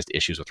recognized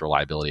issues with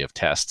reliability of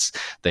tests,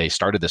 they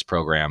started this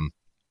program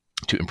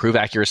to improve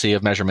accuracy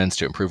of measurements,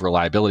 to improve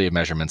reliability of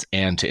measurements,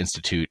 and to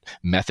institute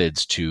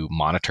methods to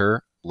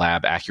monitor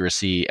lab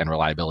accuracy and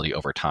reliability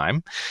over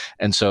time.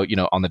 And so,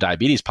 on the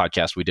diabetes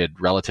podcast we did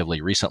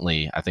relatively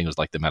recently, I think it was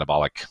like the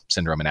metabolic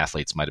syndrome in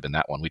athletes might have been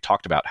that one. We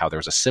talked about how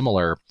there's a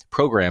similar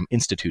program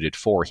instituted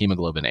for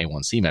hemoglobin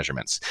A1C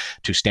measurements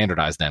to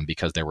standardize them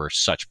because there were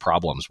such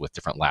problems with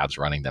different labs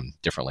running them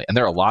differently. And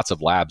there are lots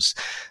of labs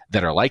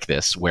that are like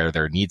this where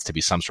there needs to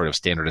be some sort of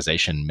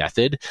standardization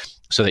method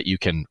so that you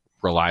can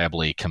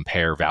reliably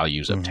compare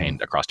values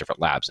obtained across different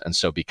labs. And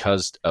so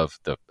because of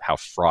how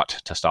fraught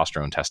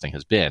testosterone testing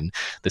has been,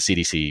 the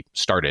CDC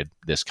started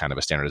this kind of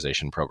a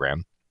standardization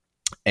program.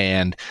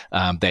 And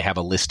they have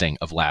a listing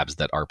of labs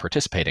that are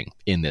participating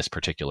in this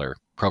particular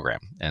program.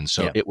 And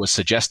so it was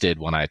suggested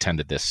when I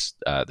attended this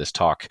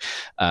talk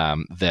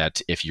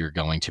that if you're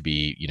going to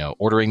be,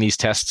 ordering these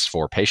tests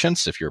for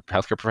patients, if you're a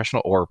healthcare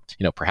professional, or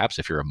perhaps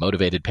if you're a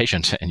motivated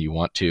patient and you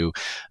want to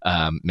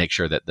make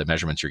sure that the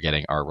measurements you're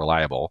getting are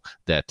reliable,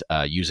 that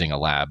using a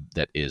lab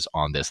that is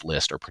on this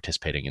list or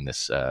participating in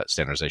this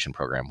standardization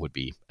program would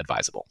be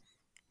advisable.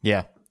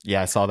 Yeah,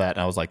 I saw that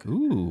and I was like,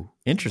 ooh,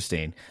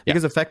 interesting.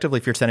 Because effectively,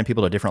 if you're sending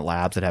people to different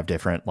labs that have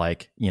different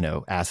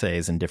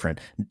assays and different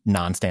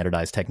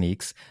non-standardized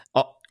techniques,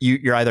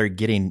 you're either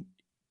getting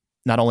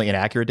not only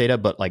inaccurate data,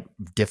 but like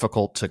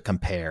difficult to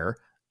compare,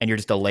 and you're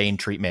just delaying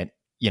treatment,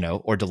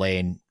 or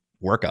delaying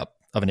workup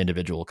of an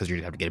individual because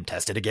you have to get them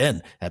tested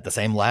again at the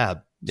same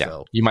lab. Yeah,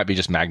 so you might be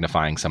just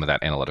magnifying some of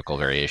that analytical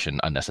variation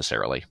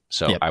unnecessarily.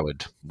 So I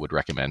would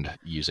recommend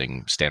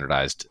using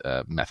standardized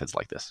methods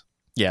like this.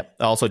 Yeah.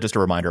 Also, just a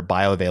reminder,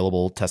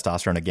 bioavailable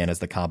testosterone, again, is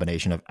the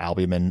combination of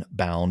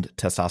albumin-bound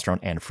testosterone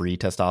and free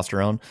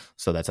testosterone.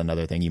 So that's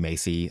another thing you may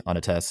see on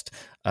a test.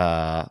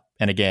 And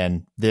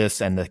again, this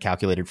and the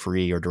calculated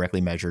free or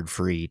directly measured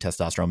free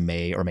testosterone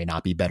may or may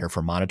not be better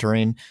for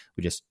monitoring.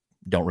 We just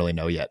don't really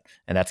know yet.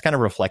 And that's kind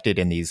of reflected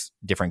in these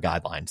different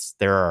guidelines.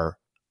 There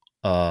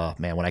are,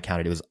 when I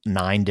counted, it was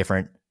 9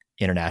 different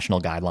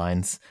international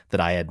guidelines that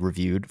I had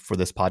reviewed for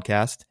this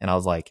podcast. And I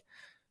was like,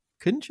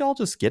 couldn't y'all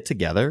just get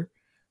together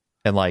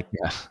and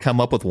come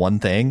up with one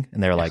thing?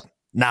 And they're like,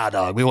 nah,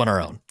 dog, we want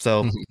our own.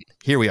 So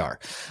here we are.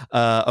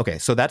 Okay,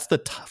 so that's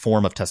the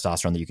form of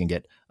testosterone that you can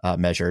get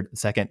measured. The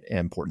second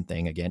important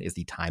thing, again, is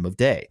the time of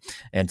day.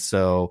 And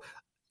so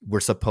we're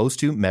supposed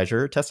to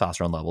measure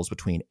testosterone levels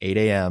between 8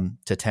 a.m.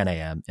 to 10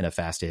 a.m. in a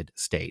fasted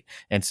state.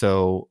 And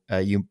so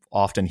you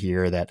often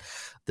hear that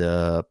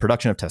the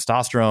production of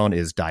testosterone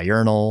is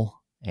diurnal,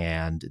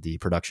 and the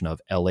production of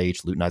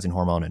LH, luteinizing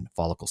hormone, and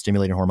follicle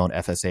stimulating hormone,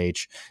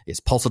 FSH, is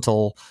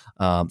pulsatile.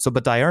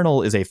 But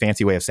diurnal is a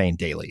fancy way of saying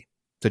daily.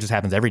 So it just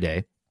happens every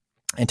day.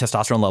 And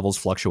testosterone levels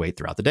fluctuate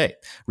throughout the day,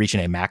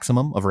 reaching a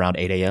maximum of around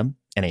 8 a.m.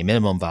 and a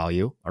minimum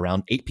value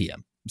around 8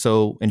 p.m.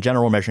 So in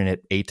general, measuring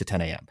it 8 to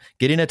 10 a.m.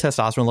 Getting a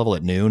testosterone level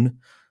at noon,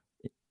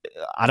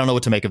 I don't know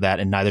what to make of that,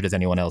 and neither does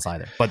anyone else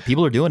either. But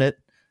people are doing it.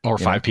 Or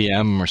 5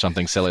 p.m. or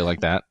something silly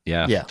like that.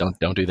 Yeah.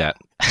 Don't do that.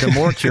 The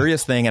more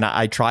curious thing, and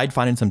I tried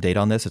finding some data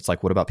on this, it's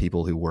like, what about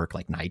people who work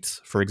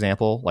nights, for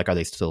example? Are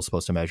they still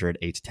supposed to measure at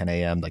 8 to 10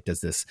 a.m.?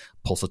 Does this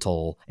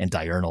pulsatile and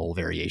diurnal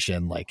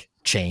variation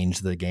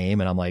change the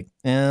game? And I'm like,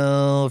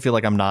 I feel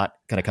like I'm not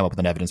going to come up with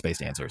an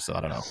evidence-based answer, so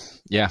I don't know.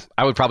 Yeah,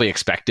 I would probably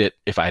expect it,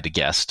 if I had to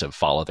guess, to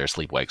follow their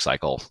sleep-wake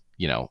cycle,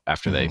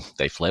 after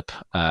they flip.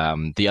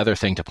 The other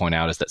thing to point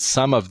out is that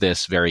some of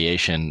this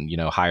variation,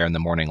 higher in the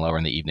morning, lower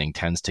in the evening,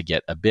 tends to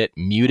get a bit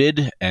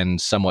muted and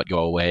somewhat go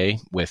away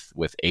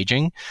with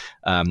aging.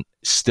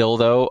 Still,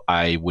 though,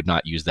 I would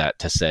not use that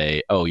to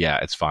say, oh, yeah,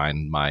 it's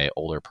fine. My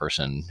older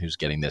person who's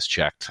getting this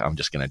checked, I'm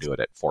just going to do it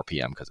at 4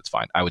 p.m. because it's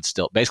fine. I would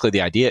still, basically,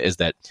 the idea is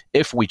that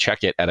if we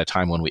check it at a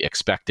time when we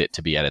expect it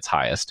to be at its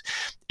highest,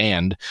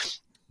 and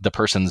the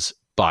person's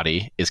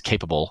body is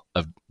capable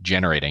of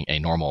generating a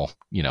normal,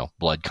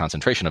 blood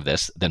concentration of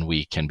this, then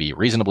we can be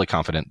reasonably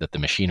confident that the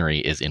machinery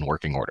is in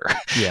working order.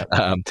 Yeah.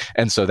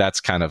 And so that's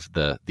kind of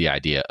the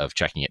idea of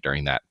checking it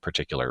during that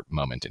particular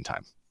moment in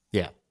time.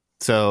 Yeah.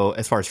 So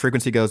as far as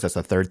frequency goes, that's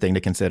the third thing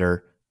to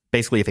consider.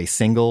 Basically, if a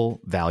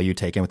single value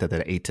taken with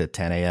that 8 to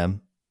 10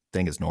 a.m.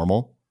 thing is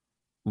normal,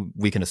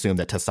 we can assume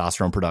that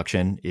testosterone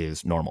production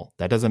is normal.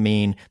 That doesn't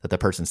mean that the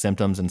person's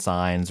symptoms and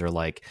signs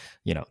are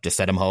just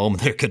send them home,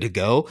 they're good to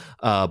go,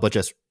 but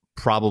just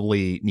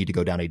probably need to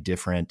go down a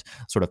different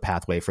sort of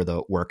pathway for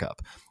the workup.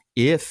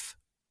 If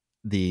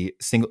the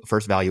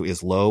first value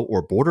is low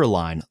or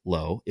borderline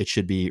low, it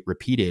should be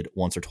repeated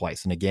once or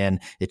twice. And again,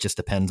 it just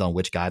depends on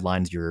which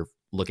guidelines you're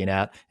looking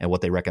at and what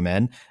they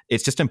recommend.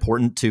 It's just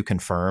important to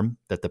confirm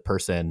that the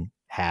person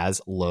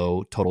has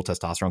low total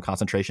testosterone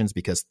concentrations,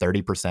 because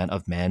 30%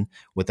 of men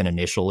with an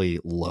initially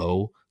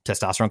low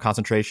testosterone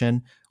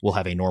concentration will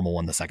have a normal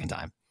one the second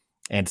time.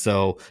 And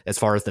so as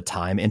far as the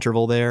time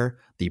interval there,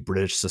 the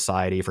British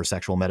Society for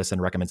Sexual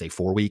Medicine recommends a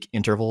 4-week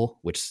interval,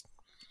 which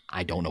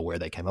I don't know where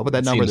they came up with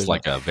that number. Seems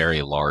like a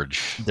very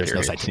large There's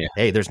no period. citation.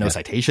 Hey, there's no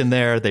citation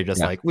there. They're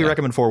just we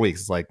recommend 4 weeks.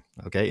 It's like,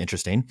 okay,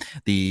 interesting.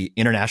 The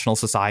International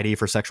Society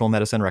for Sexual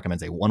Medicine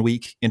recommends a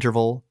 1-week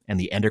interval, and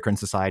the Endocrine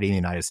Society in the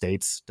United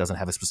States doesn't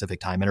have a specific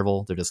time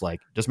interval. They're just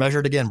like, just measure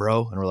it again,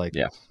 bro. And we're like,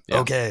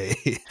 okay.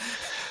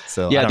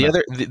 So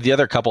the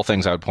other couple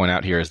things I would point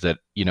out here is that,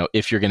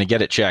 if you're going to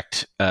get it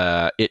checked,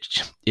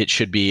 it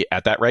should be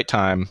at that right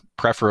time,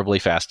 preferably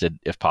fasted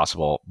if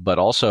possible, but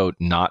also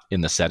not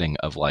in the setting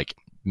of like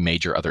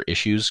major other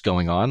issues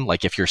going on.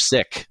 Like if you're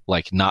sick,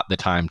 like not the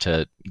time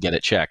to get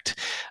it checked.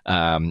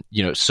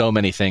 So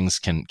many things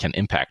can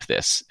impact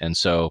this. And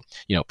so,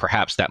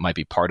 perhaps that might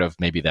be part of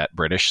maybe that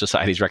British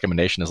Society's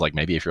recommendation is like,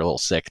 maybe if you're a little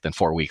sick, then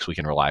 4 weeks, we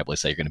can reliably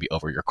say you're going to be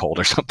over your cold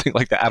or something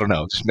like that. I don't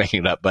know, just making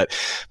it up. But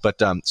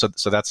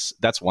so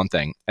that's one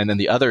thing. And then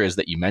the other is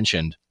that you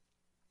mentioned,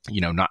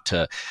 not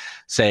to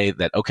say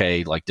that,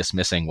 okay, like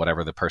dismissing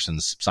whatever the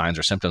person's signs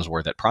or symptoms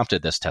were that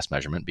prompted this test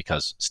measurement,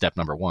 because step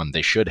number one,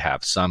 they should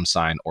have some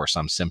sign or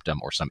some symptom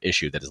or some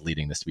issue that is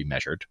leading this to be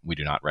measured. We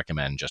do not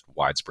recommend just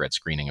widespread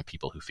screening of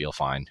people who feel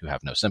fine, who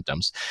have no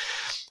symptoms.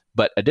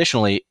 But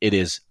additionally,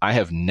 I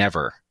have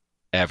never,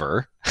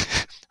 ever,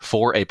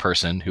 for a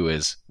person who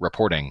is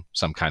reporting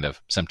some kind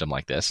of symptom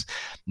like this,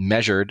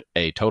 measured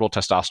a total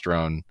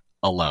testosterone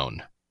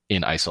alone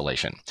in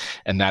isolation.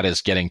 And that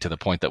is getting to the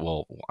point that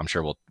I'm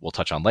sure we'll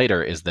touch on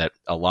later, is that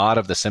a lot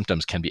of the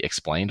symptoms can be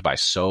explained by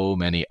so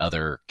many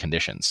other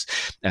conditions.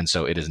 And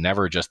so it is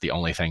never just the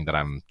only thing that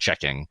I'm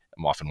checking.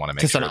 I often want to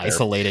make sure just an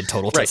isolated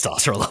total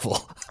testosterone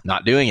level.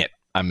 Not doing it.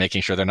 I'm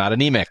making sure they're not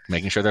anemic,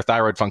 making sure their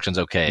thyroid function's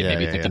okay,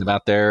 maybe thinking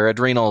about their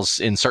adrenals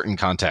in certain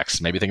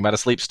contexts, maybe thinking about a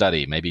sleep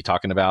study, maybe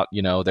talking about,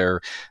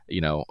 their,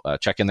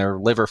 checking their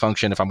liver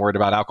function if I'm worried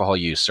about alcohol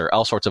use or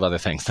all sorts of other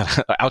things,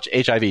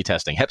 HIV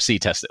testing, Hep C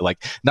testing.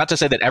 Like, not to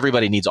say that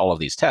everybody needs all of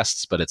these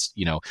tests, but it's,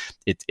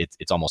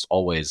 it's almost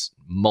always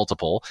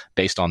multiple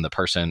based on the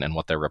person and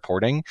what they're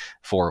reporting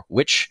for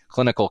which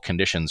clinical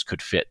conditions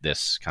could fit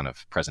this kind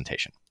of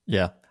presentation.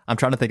 Yeah. I'm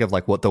trying to think of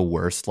like what the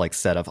worst like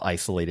set of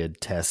isolated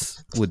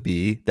tests would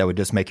be that would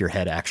just make your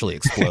head actually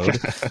explode.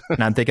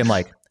 And I'm thinking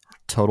like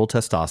total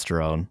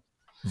testosterone,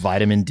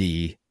 vitamin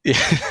D,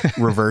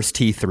 reverse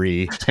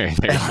T3.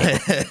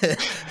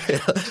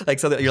 Like,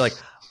 so that you're like,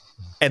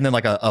 and then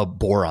like a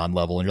boron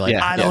level, and you're like,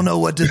 I don't know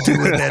what to do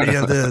with any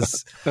of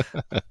this.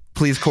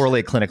 Please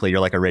correlate clinically.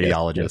 You're like a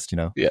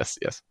radiologist, Yes.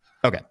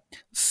 Okay.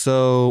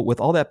 So with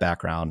all that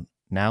background,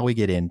 now we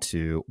get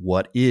into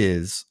what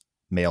is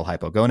male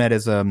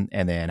hypogonadism,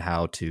 and then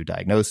how to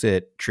diagnose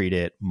it, treat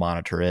it,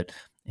 monitor it,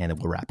 and then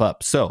we'll wrap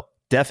up. So,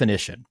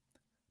 definition.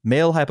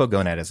 Male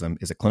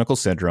hypogonadism is a clinical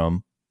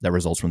syndrome that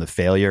results from the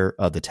failure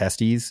of the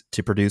testes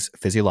to produce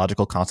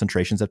physiological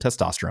concentrations of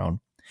testosterone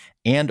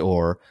and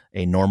or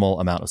a normal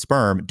amount of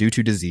sperm due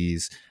to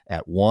disease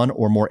at one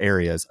or more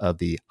areas of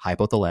the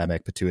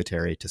hypothalamic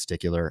pituitary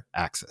testicular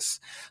axis.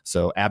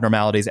 So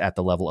abnormalities at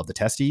the level of the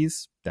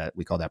testes, that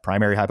we call that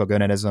primary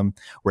hypogonadism,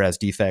 whereas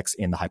defects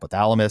in the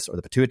hypothalamus or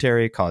the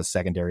pituitary cause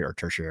secondary or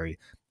tertiary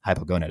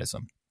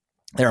hypogonadism.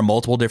 There are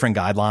multiple different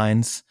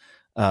guidelines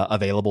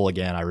available.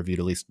 Again, I reviewed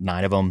at least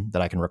 9 of them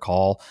that I can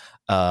recall.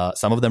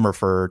 Some of them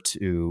refer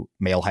to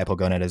male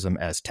hypogonadism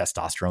as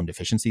testosterone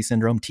deficiency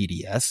syndrome,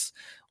 TDS,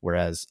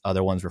 whereas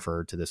other ones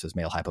refer to this as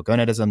male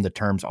hypogonadism. The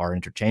terms are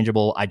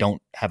interchangeable. I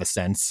don't have a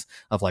sense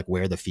of like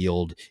where the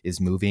field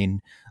is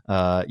moving,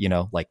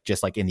 like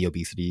just like in the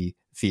obesity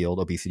field,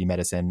 obesity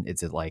medicine,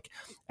 is it like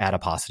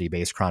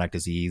adiposity-based chronic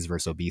disease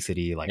versus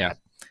obesity? Like,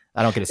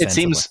 I don't get a sense. It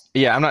seems,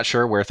 I'm not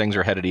sure where things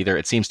are headed either.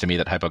 It seems to me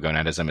that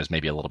hypogonadism is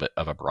maybe a little bit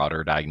of a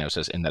broader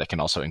diagnosis in that it can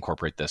also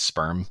incorporate the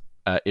sperm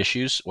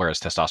issues, whereas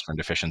testosterone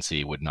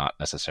deficiency would not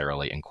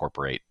necessarily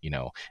incorporate,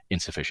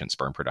 insufficient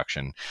sperm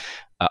production.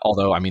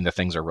 Although, I mean, the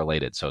things are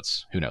related, so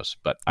it's who knows,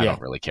 but I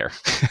don't really care.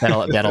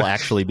 that'll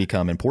actually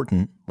become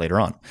important later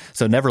on.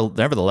 So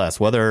nevertheless,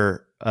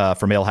 whether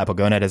for male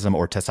hypogonadism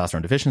or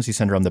testosterone deficiency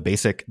syndrome, the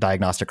basic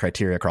diagnostic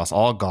criteria across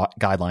all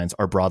guidelines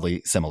are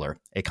broadly similar.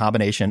 A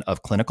combination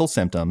of clinical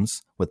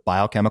symptoms with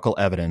biochemical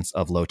evidence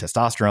of low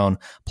testosterone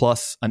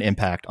plus an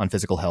impact on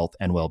physical health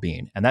and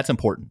well-being. And that's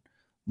important.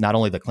 Not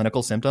only the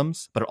clinical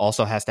symptoms, but it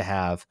also has to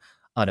have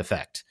an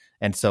effect.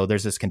 And so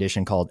there's this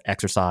condition called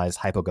exercise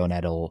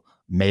hypogonadal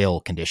male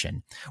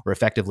condition, where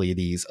effectively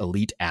these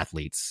elite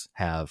athletes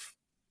have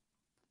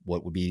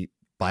what would be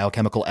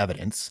biochemical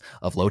evidence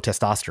of low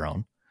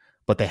testosterone,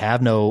 but they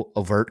have no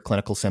overt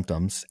clinical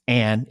symptoms,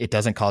 and it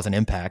doesn't cause an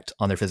impact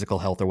on their physical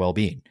health or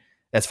well-being.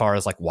 As far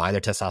as like why their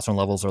testosterone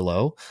levels are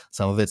low,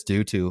 some of it's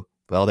due to,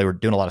 well, they were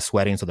doing a lot of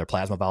sweating, so their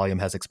plasma volume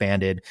has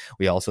expanded.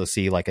 We also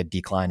see like a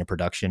decline in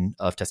production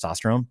of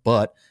testosterone,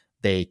 but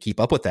they keep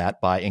up with that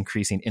by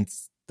increasing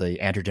the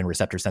androgen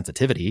receptor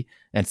sensitivity.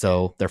 And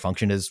so their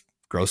function is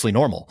grossly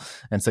normal.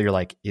 And so you're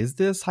like, is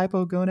this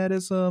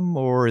hypogonadism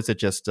or is it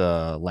just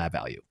a lab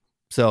value?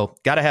 So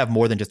got to have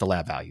more than just a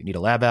lab value. You need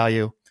a lab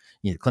value.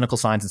 clinical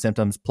signs and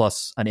symptoms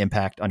plus an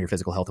impact on your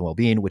physical health and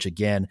well-being, which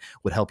again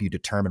would help you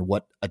determine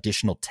what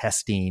additional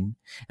testing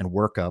and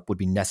workup would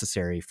be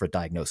necessary for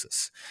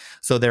diagnosis.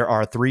 So there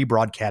are 3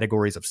 broad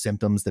categories of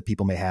symptoms that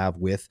people may have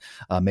with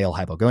male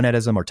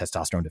hypogonadism or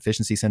testosterone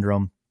deficiency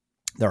syndrome.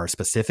 There are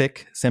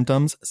specific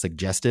symptoms,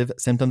 suggestive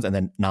symptoms, and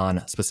then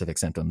non-specific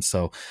symptoms.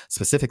 So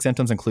specific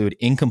symptoms include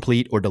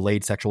incomplete or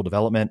delayed sexual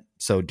development.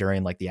 So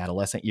during like the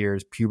adolescent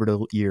years,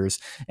 pubertal years,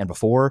 and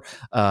before,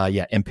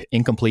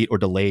 incomplete or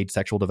delayed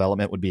sexual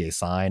development would be a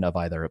sign of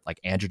either like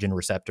androgen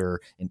receptor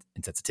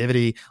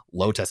insensitivity,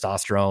 low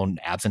testosterone,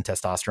 absent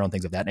testosterone,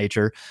 things of that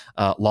nature,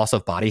 loss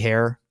of body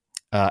hair,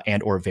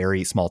 and or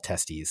very small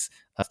testes.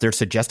 There's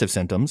suggestive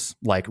symptoms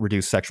like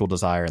reduced sexual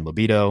desire and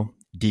libido,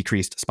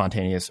 decreased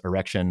spontaneous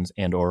erections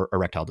and or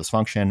erectile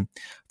dysfunction,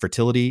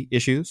 fertility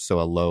issues, so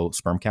a low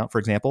sperm count, for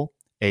example,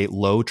 a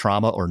low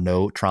trauma or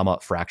no trauma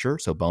fracture,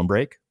 so bone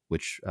break,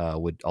 which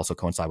would also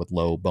coincide with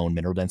low bone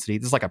mineral density.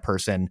 This is like a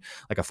person,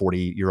 like a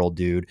 40-year-old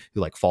dude who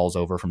like falls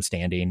over from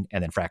standing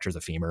and then fractures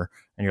a femur.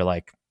 And you're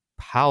like,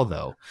 how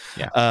though?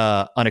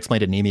 Yeah.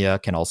 Unexplained anemia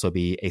can also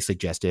be a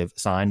suggestive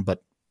sign,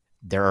 but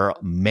there are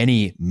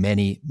many,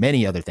 many,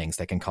 many other things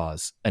that can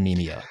cause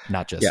anemia,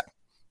 not just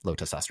low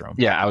testosterone.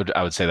 Yeah,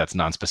 I would say that's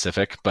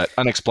non-specific, but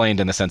unexplained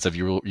in the sense of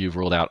you've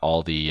ruled out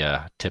all the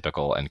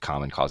typical and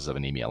common causes of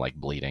anemia, like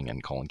bleeding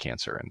and colon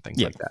cancer and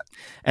things like that.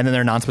 And then there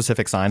are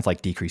non-specific signs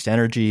like decreased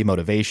energy,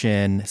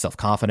 motivation,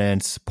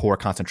 self-confidence, poor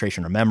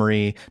concentration or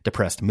memory,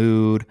 depressed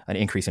mood, an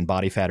increase in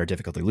body fat or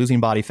difficulty losing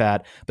body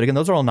fat. But again,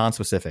 those are all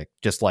non-specific,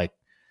 just like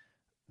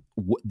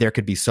there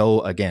could be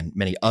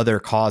many other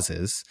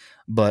causes,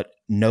 but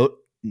note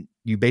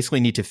you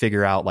basically need to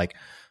figure out like,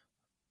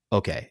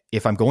 okay,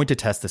 if I'm going to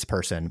test this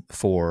person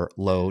for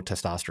low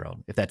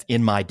testosterone, if that's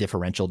in my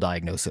differential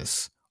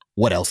diagnosis,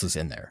 what else is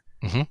in there?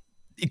 Mm-hmm.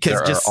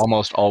 Because there are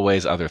almost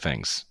always other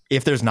things.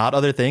 If there's not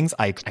other things,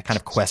 I kind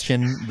of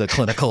question the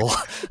clinical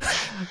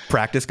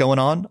practice going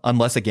on,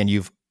 unless again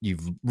you've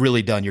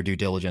really done your due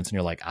diligence and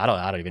you're like, I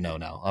don't even know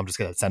now. I'm just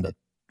going to send a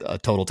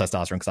total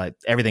testosterone because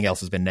everything else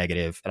has been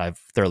negative and I've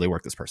thoroughly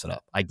worked this person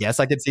up. I guess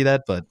I could see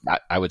that, but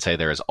I would say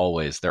there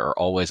are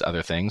always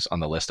other things on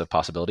the list of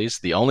possibilities.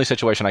 The only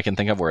situation I can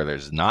think of where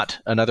there's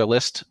not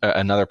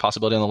another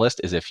possibility on the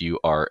list is if you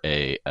are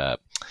a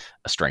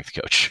strength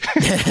coach.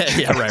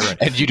 Yeah, right.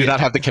 And you do not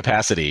have the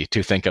capacity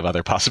to think of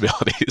other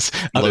possibilities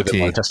other than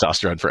low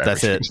testosterone for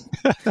everything.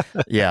 That's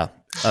it. Yeah.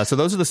 So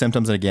those are the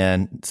symptoms, and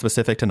again,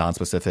 specific to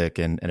non-specific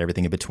and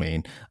everything in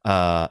between.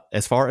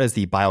 As far as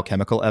the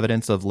biochemical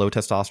evidence of low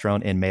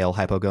testosterone in male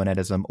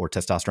hypogonadism or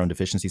testosterone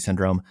deficiency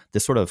syndrome,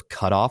 this sort of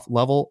cutoff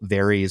level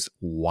varies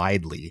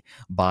widely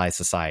by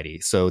society.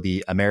 So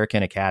the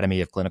American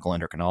Academy of Clinical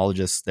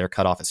Endocrinologists, their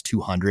cutoff is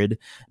 200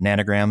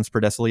 nanograms per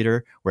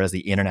deciliter, whereas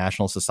the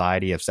International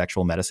Society of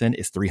Sexual Medicine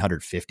is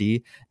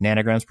 350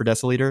 nanograms per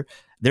deciliter.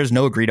 There's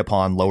no agreed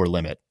upon lower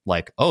limit,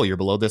 like, oh, you're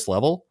below this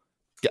level,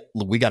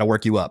 we got to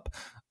work you up.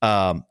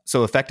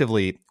 So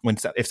effectively,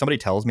 if somebody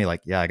tells me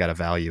like, yeah, I got a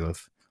value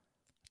of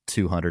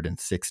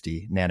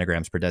 260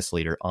 nanograms per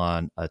deciliter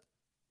on a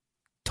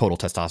total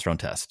testosterone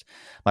test,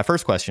 my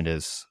first question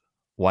is,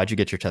 why'd you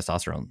get your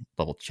testosterone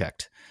level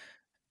checked?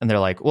 And they're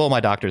like, well,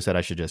 my doctor said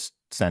I should just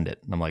send it.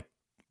 And I'm like,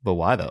 but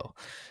why though?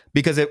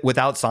 Because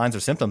without signs or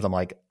symptoms, I'm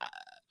like,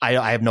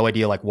 I have no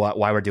idea like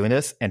why we're doing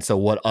this. And so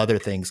what other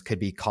things could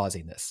be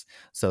causing this?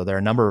 So there are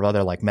a number of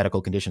other like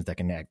medical conditions that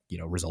can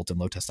result in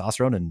low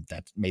testosterone, and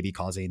that may be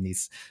causing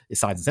these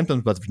signs and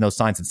symptoms. But if there's no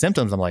signs and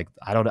symptoms, I'm like,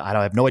 I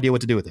have no idea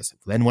what to do with this.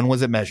 Then when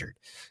was it measured?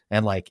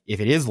 And like, if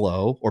it is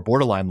low or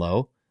borderline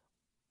low,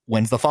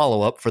 when's the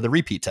follow-up for the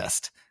repeat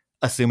test?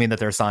 Assuming that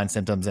there are signs,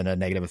 symptoms, and a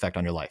negative effect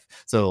on your life.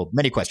 So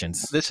many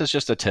questions. This is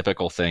just a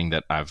typical thing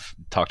that I've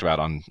talked about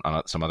on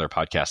some other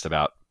podcast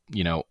about,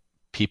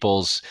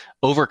 people's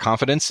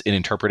overconfidence in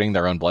interpreting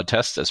their own blood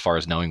tests as far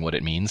as knowing what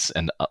it means,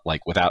 and like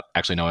without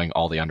actually knowing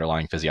all the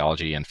underlying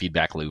physiology and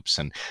feedback loops.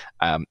 And,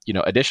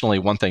 additionally,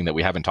 one thing that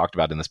we haven't talked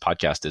about in this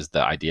podcast is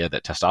the idea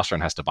that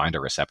testosterone has to bind a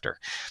receptor.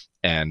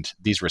 And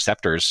these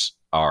receptors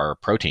are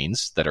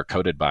proteins that are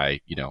coded by,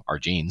 our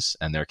genes,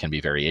 and there can be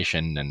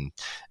variation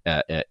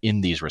in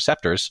these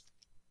receptors,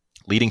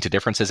 leading to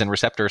differences in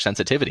receptor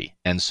sensitivity.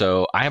 And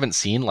so I haven't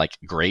seen like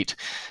great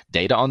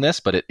data on this,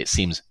 but it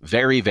seems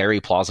very, very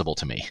plausible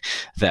to me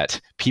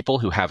that people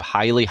who have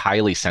highly,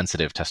 highly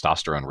sensitive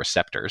testosterone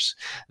receptors,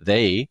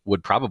 they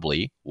would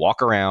probably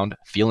walk around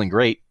feeling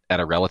great at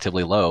a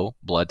relatively low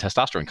blood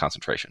testosterone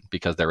concentration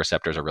because their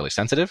receptors are really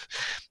sensitive.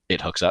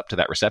 It hooks up to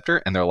that receptor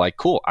and they're like,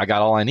 cool, I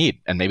got all I need.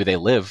 And maybe they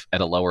live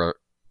at a lower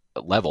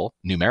level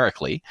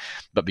numerically,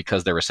 but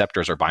because their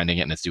receptors are binding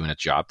it and it's doing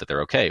its job, that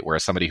they're okay.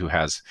 Whereas somebody who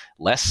has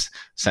less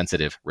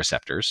sensitive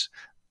receptors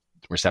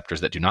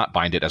that do not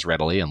bind it as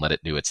readily and let it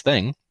do its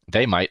thing,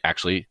 they might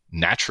actually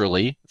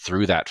naturally,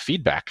 through that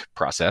feedback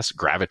process,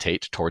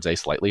 gravitate towards a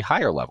slightly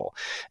higher level.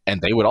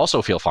 And they would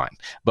also feel fine.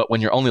 But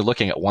when you're only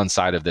looking at one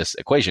side of this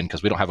equation,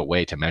 because we don't have a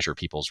way to measure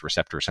people's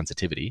receptor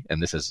sensitivity,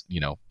 and this is,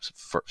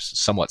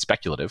 somewhat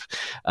speculative,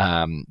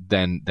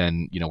 then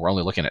we're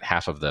only looking at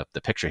half of the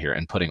picture here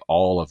and putting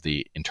all of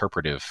the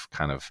interpretive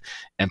kind of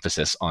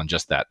emphasis on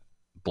just that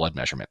blood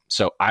measurement.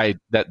 So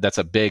that's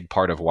a big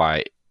part of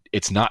why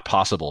it's not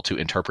possible to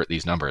interpret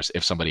these numbers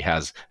if somebody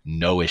has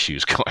no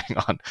issues going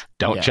on.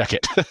 Don't check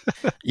it.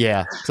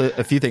 Yeah. So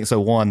a few things.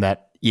 So one,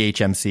 that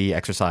EHMC,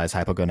 exercise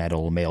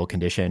hypogonadal male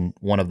condition,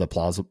 one of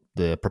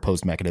the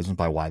proposed mechanisms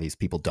by why these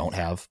people don't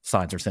have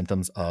signs or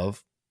symptoms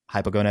of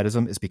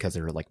hypogonadism is because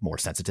they're like more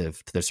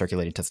sensitive to their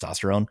circulating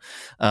testosterone.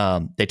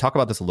 They talk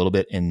about this a little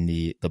bit in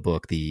the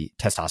book, The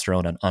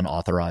Testosterone, an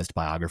Unauthorized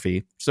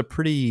Biography. It's a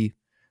pretty,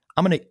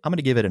 I'm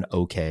gonna give it an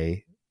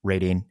okay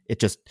rating.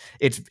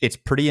 It's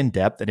pretty in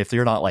depth, and if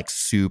you're not like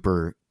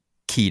super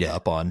keyed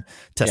up on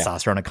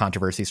testosterone and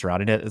controversy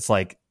surrounding it, it's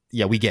like,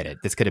 yeah, we get it.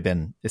 This could have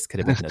been a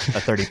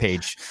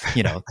 30-page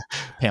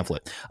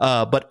pamphlet.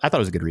 But I thought it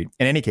was a good read.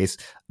 In any case,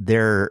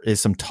 there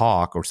is some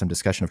talk or some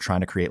discussion of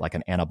trying to create like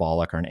an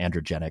anabolic or an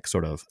androgenic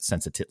sort of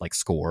sensitive like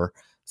score.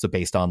 So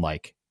based on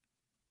like,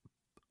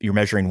 you're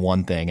measuring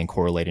one thing and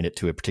correlating it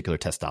to a particular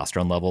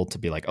testosterone level to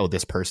be like, oh,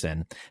 this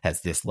person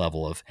has this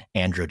level of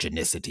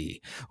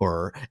androgenicity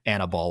or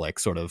anabolic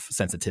sort of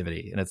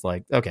sensitivity. And it's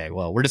like, okay,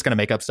 well, we're just going to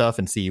make up stuff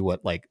and see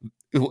what, like,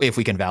 if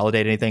we can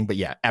validate anything. But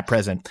yeah, at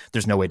present,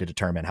 there's no way to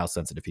determine how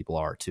sensitive people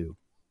are to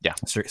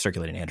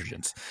circulating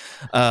androgens.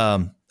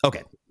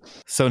 Okay.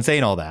 So in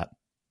saying all that,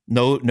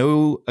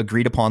 no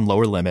agreed upon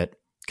lower limit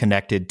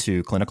connected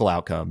to clinical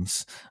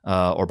outcomes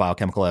or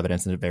biochemical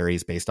evidence, and it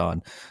varies based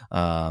on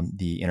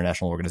the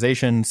international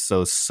organizations.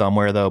 So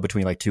somewhere though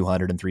between like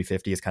 200 and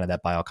 350 is kind of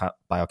that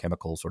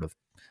biochemical sort of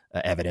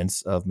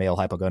evidence of male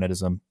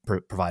hypogonadism,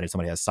 provided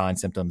somebody has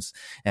signs, symptoms,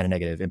 and a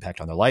negative impact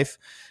on their life.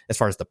 As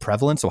far as the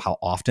prevalence, so how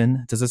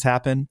often does this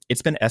happen?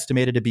 It's been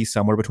estimated to be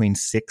somewhere between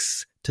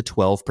 6 to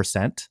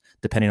 12%,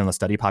 depending on the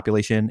study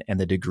population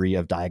and the degree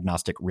of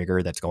diagnostic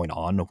rigor that's going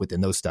on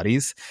within those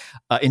studies.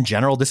 In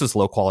general, this is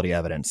low quality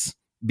evidence,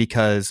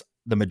 because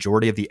the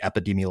majority of the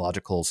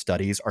epidemiological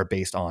studies are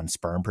based on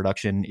sperm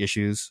production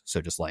issues. So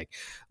just like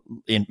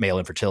male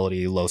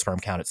infertility, low sperm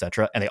count, et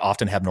cetera. And they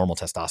often have normal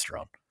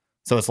testosterone.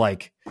 So it's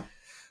like,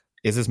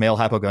 is this male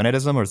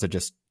hypogonadism or is it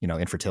just,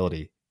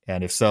 infertility?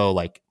 And if so,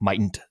 like,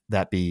 mightn't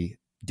that be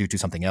due to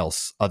something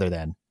else other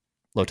than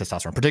low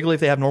testosterone, particularly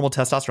if they have normal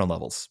testosterone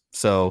levels?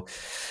 So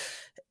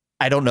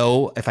I don't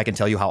know if I can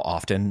tell you how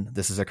often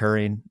this is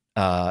occurring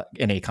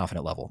in a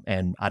confident level.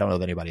 And I don't know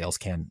that anybody else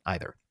can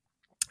either.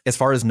 As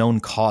far as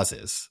known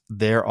causes,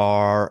 there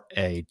are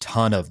a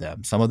ton of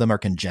them. Some of them are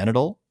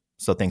congenital.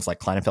 So things like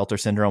Klinefelter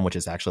syndrome, which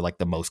is actually like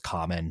the most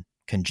common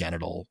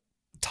congenital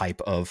type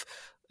of,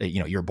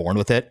 you're born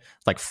with it.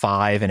 It's like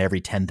 5 in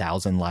every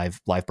 10,000 live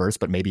births,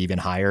 but maybe even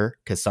higher,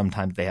 because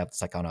sometimes they have, it's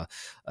like on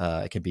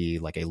it can be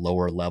like a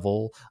lower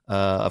level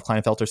of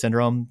Klinefelter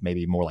syndrome,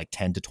 maybe more like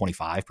 10 to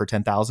 25 per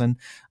 10,000.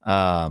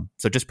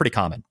 So just pretty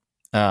common.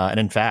 And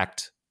in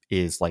fact,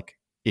 is like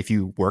if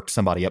you worked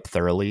somebody up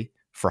thoroughly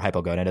for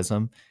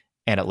hypogonadism,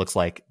 and it looks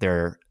like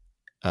their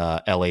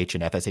LH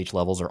and FSH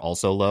levels are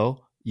also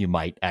low, you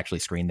might actually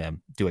screen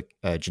them, do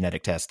a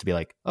genetic test to be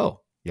like, oh,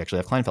 you actually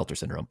have Klinefelter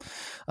syndrome.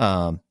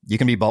 You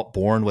can be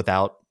born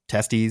without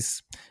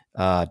testes.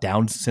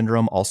 Down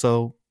syndrome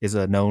also is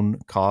a known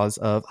cause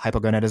of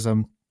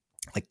hypogonadism,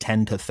 like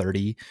 10 to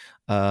 30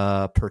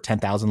 per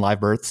 10,000 live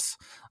births.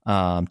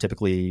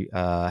 Typically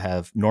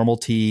have normal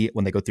T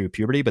when they go through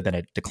puberty, but then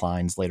it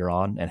declines later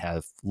on and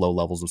have low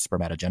levels of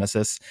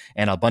spermatogenesis,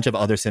 and a bunch of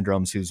other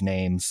syndromes whose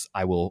names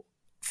I will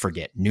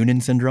forget.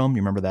 Noonan syndrome.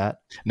 You remember that?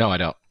 No, I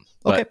don't.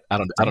 Okay.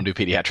 But I don't do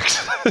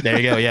pediatrics. There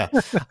you go. Yeah.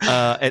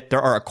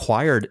 There are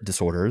acquired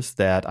disorders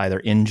that either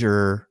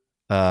injure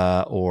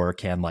or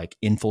can like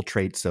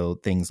infiltrate. So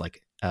things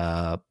like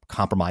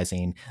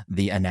compromising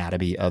the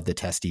anatomy of the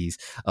testes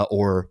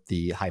or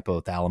the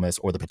hypothalamus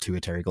or the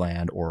pituitary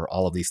gland or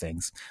all of these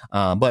things.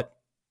 But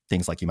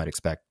things like you might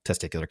expect,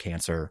 testicular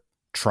cancer,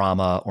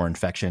 trauma or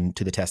infection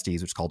to the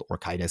testes, which is called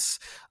orchitis.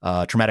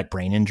 Traumatic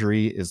brain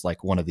injury is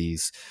like one of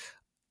these.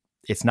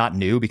 It's not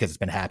new because it's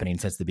been happening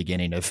since the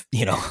beginning of,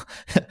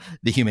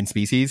 the human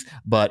species,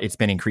 but it's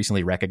been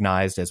increasingly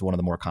recognized as one of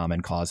the more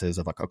common causes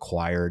of like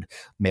acquired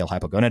male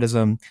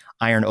hypogonadism.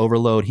 Iron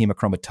overload,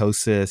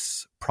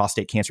 hemochromatosis,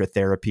 prostate cancer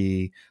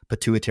therapy,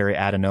 pituitary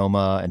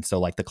adenoma. And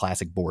so like the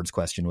classic boards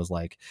question was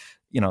like,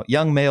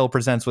 young male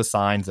presents with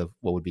signs of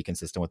what would be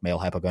consistent with male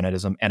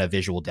hypogonadism and a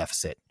visual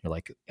deficit. You're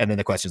like, and then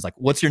the question is like,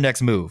 what's your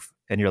next move?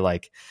 And you're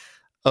like,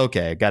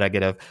 okay, got to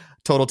get a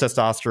total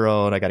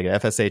testosterone, I got to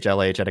get FSH,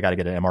 LH, and I got to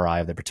get an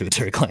MRI of the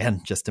pituitary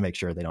gland just to make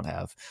sure they don't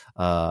have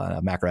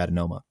a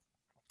macroadenoma.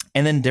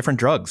 And then different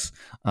drugs.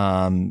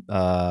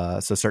 So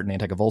certain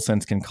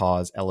anticonvulsants can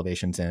cause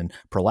elevations in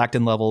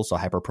prolactin levels. So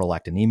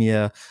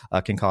hyperprolactinemia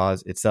can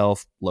cause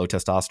itself, low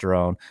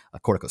testosterone,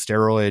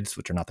 corticosteroids,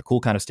 which are not the cool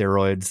kind of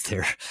steroids.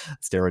 They're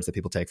steroids that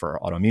people take for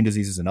autoimmune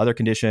diseases and other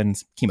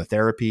conditions,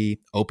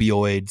 chemotherapy,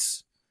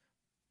 opioids,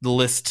 the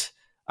list.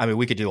 I mean,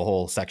 we could do a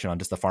whole section on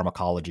just the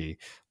pharmacology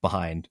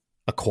behind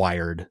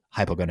acquired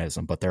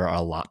hypogonadism, but there are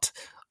a lot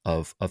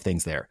of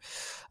things there.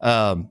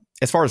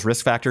 As far as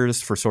risk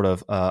factors for sort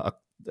of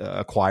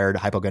acquired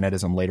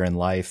hypogonadism later in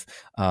life,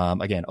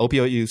 again,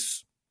 opioid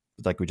use,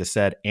 like we just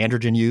said,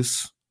 androgen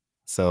use.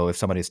 So if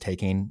somebody's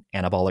taking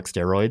anabolic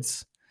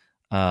steroids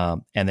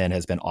and then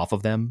has been off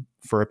of them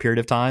for a period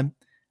of time,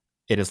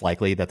 it is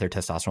likely that their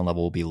testosterone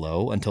level will be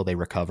low until they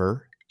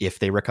recover, if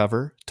they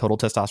recover total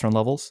testosterone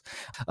levels.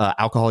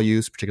 Alcohol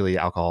use, particularly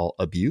alcohol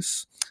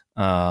abuse.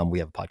 We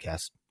have a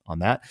podcast on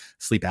that.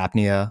 Sleep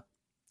apnea,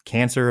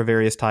 cancer of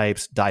various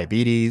types,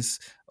 diabetes,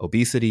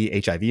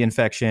 obesity, HIV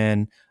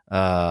infection,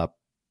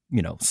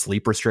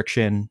 sleep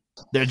restriction.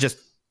 There's just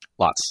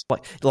lots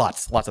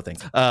of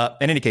things.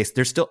 In any case,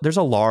 there's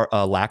a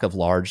lack of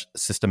large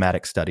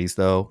systematic studies,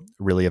 though,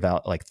 really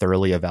about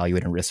thoroughly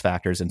evaluating risk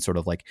factors and sort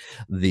of like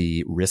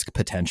the risk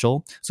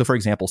potential. So, for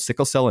example,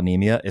 sickle cell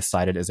anemia is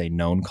cited as a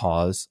known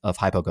cause of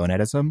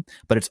hypogonadism,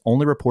 but it's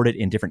only reported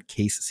in different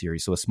case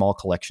series, so a small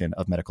collection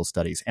of medical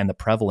studies, and the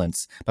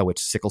prevalence by which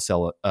sickle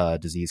cell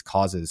disease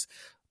causes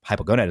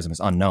hypogonadism is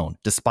unknown,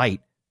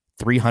 despite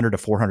 300 to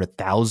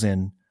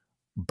 400,000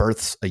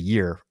 births a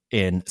year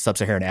in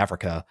sub-Saharan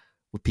Africa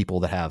with people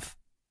that have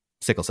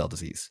sickle cell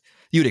disease.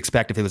 You'd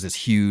expect if it was this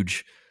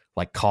huge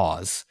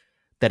cause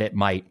that it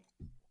might,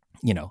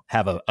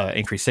 have a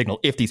increased signal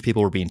if these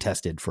people were being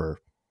tested for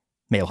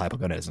male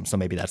hypogonadism. So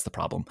maybe that's the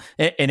problem.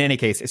 In any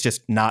case, it's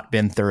just not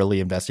been thoroughly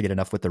investigated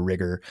enough with the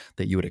rigor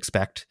that you would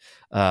expect,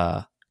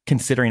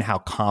 considering how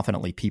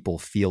confidently people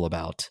feel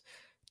about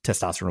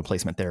testosterone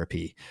replacement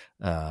therapy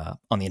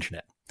on the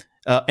internet.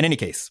 In any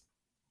case,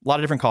 a lot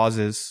of different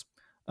causes.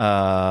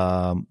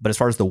 But as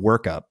far as the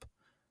workup,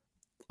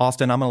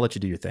 Austin, I'm going to let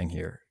you do your thing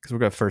here because we're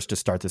going to first just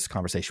start this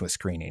conversation with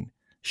screening.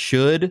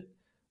 Should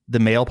the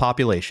male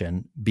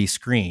population be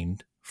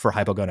screened for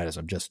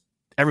hypogonadism? Just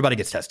everybody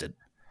gets tested.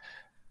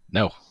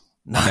 No.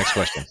 Next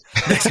question.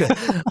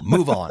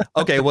 Move on.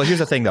 Okay, well, here's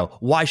the thing, though.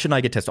 Why shouldn't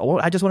I get tested? Well,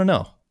 I just want to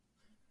know.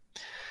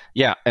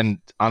 Yeah, and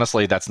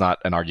honestly, that's not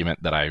an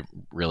argument that I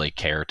really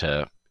care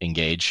to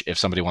engage. If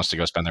somebody wants to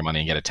go spend their money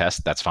and get a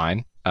test, that's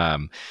fine.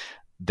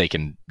 They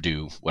can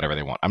do whatever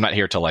they want. I'm not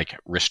here to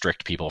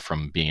restrict people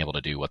from being able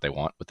to do what they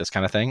want with this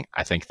kind of thing.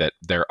 I think that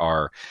there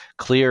are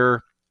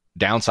clear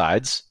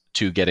downsides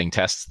to getting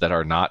tests that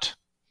are not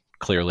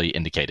clearly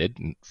indicated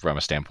from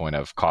a standpoint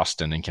of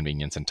cost and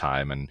inconvenience and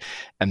time,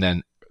 and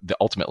then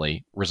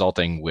ultimately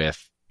resulting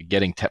with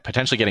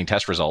potentially getting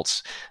test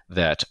results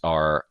that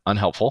are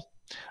unhelpful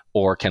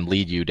or can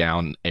lead you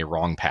down a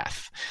wrong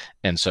path.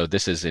 And so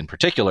this is in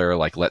particular,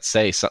 let's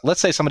say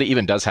somebody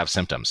even does have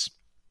symptoms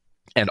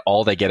and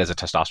all they get is a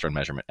testosterone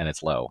measurement and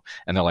it's low.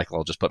 And they're like,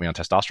 well, just put me on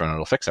testosterone and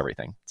it'll fix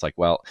everything. It's like,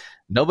 well,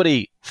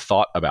 nobody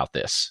thought about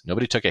this.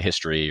 Nobody took a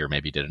history or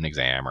maybe did an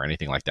exam or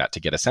anything like that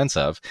to get a sense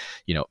of,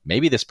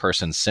 maybe this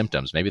person's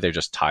symptoms, maybe they're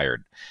just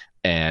tired,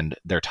 and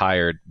they're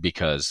tired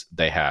because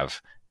they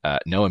have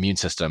no immune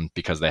system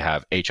because they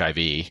have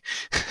HIV,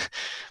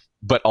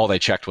 but all they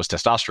checked was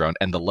testosterone.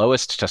 And the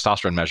lowest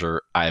testosterone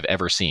measure I've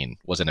ever seen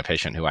was in a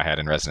patient who I had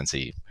in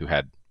residency who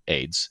had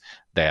AIDS.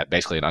 They had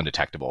basically an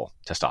undetectable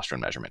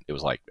testosterone measurement. It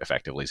was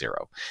effectively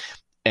zero.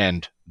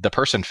 And the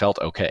person felt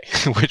okay,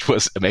 which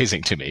was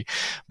amazing to me.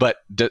 But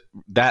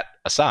that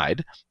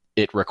aside,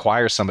 it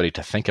requires somebody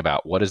to think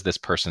about what is this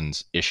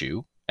person's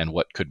issue and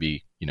what could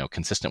be,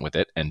 consistent with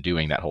it, and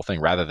doing that whole thing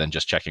rather than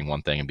just checking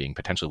one thing and being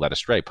potentially led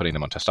astray, putting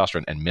them on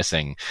testosterone and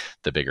missing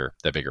the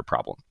bigger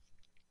problem.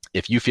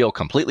 If you feel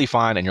completely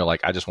fine and you're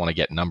like, I just want to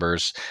get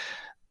numbers,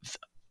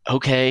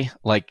 okay,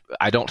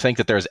 I don't think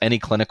that there's any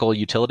clinical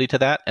utility to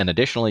that. And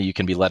additionally, you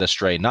can be led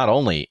astray not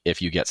only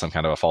if you get some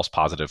kind of a false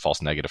positive,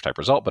 false negative type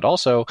result, but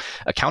also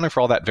accounting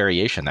for all that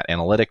variation, that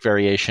analytic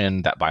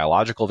variation, that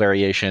biological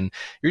variation.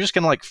 You're just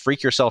going to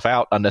freak yourself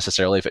out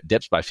unnecessarily if it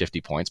dips by 50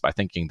 points by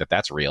thinking that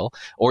that's real,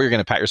 or you're going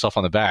to pat yourself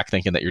on the back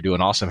thinking that you're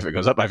doing awesome if it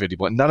goes up by 50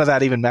 points. None of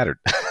that even mattered.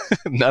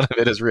 None of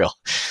it is real.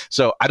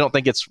 So I don't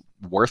think it's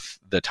worth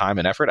the time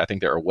and effort. I think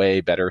there are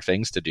way better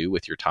things to do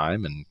with your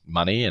time and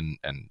money and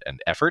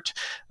effort.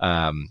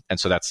 And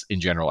so that's, in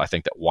general, I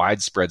think that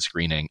widespread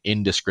screening,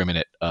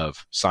 indiscriminate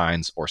of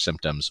signs or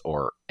symptoms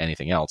or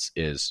anything else,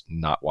 is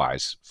not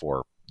wise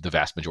for the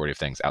vast majority of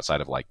things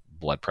outside of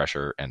blood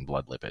pressure and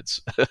blood lipids.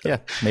 Yeah,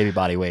 maybe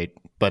body weight,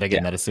 but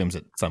again, that assumes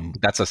that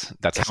that's a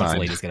sign.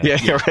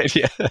 Right.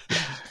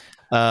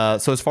 Yeah.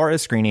 So as far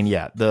as screening,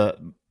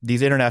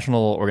 these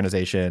international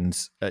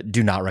organizations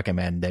do not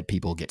recommend that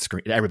people get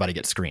screened. Everybody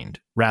gets screened.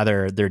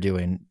 Rather, they're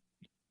doing,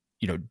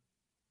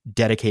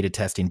 dedicated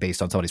testing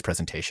based on somebody's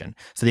presentation.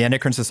 So the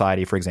Endocrine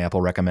Society, for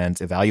example, recommends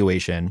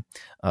evaluation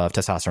of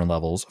testosterone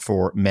levels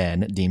for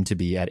men deemed to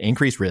be at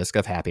increased risk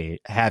of having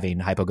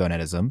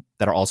hypogonadism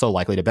that are also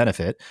likely to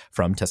benefit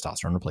from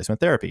testosterone replacement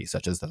therapy,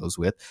 such as those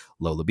with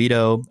low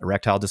libido,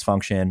 erectile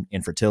dysfunction,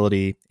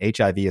 infertility,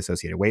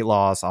 HIV-associated weight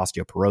loss,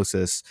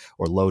 osteoporosis,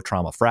 or low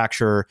trauma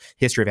fracture,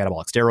 history of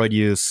anabolic steroid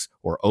use,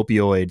 or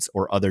opioids,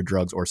 or other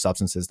drugs or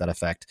substances that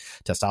affect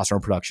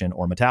testosterone production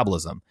or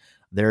metabolism.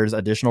 There's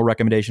additional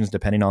recommendations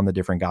depending on the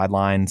different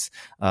guidelines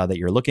that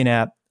you're looking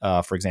at.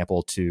 For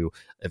example, to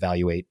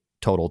evaluate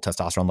total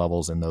testosterone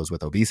levels in those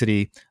with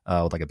obesity,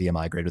 with like a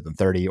BMI greater than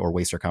 30 or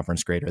waist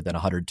circumference greater than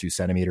 102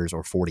 centimeters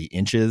or 40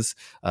 inches.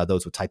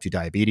 Those with type 2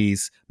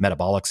 diabetes,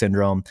 metabolic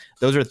syndrome.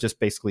 Those are just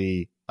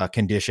basically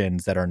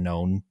conditions that are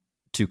known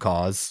to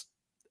cause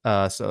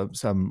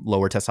some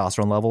lower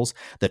testosterone levels.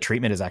 The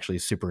treatment is actually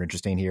super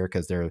interesting here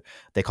because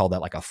they call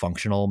that like a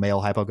functional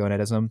male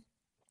hypogonadism.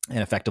 And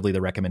effectively,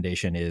 the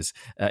recommendation is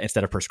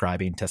instead of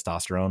prescribing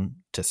testosterone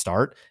to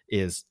start,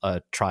 is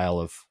a trial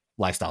of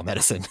lifestyle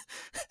medicine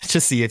to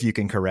see if you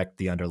can correct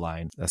the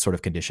underlying sort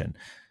of condition.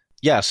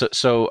 Yeah.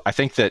 So I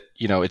think that,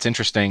 it's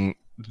interesting.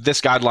 This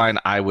guideline,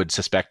 I would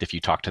suspect if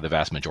you talk to the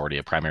vast majority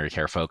of primary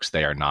care folks,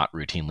 they are not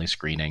routinely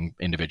screening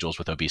individuals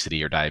with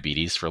obesity or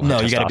diabetes for low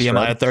testosterone. No, you got a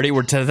BMI of 30.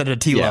 We're at a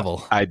T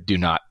level. I do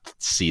not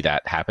see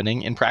that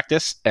happening in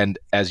practice. And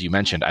as you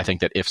mentioned, I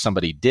think that if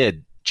somebody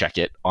did check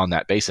it on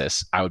that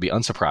basis, I would be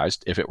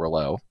unsurprised if it were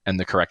low, and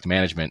the correct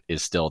management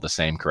is still the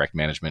same correct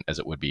management as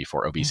it would be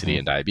for obesity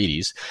and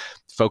diabetes,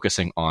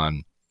 focusing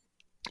on,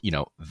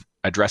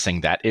 addressing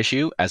that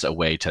issue as a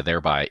way to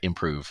thereby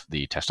improve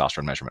the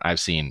testosterone measurement. I've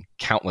seen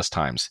countless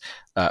times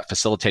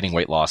facilitating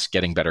weight loss,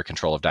 getting better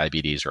control of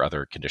diabetes or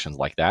other conditions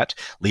like that,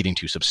 leading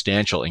to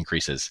substantial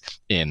increases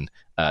in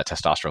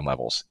testosterone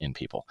levels in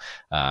people.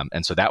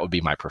 And so that would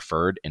be my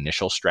preferred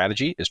initial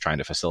strategy, is trying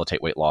to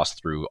facilitate weight loss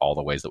through all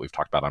the ways that we've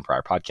talked about on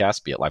prior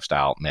podcasts, be it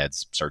lifestyle,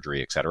 meds,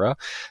 surgery, et cetera,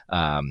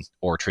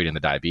 or treating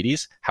the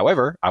diabetes.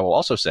 However, I will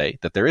also say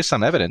that there is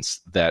some evidence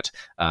that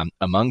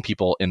among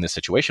people in this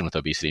situation with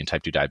obesity and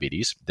type 2 diabetes,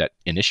 that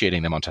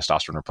initiating them on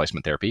testosterone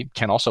replacement therapy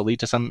can also lead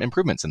to some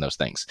improvements in those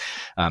things.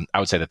 I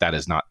would say that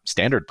is not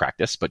standard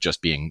practice, but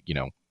just being,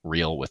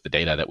 real with the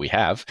data that we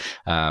have.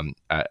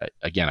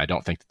 Again, I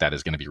don't think that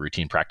is going to be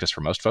routine practice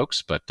for most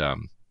folks, but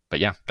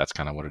yeah, that's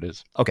kind of what it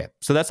is. Okay.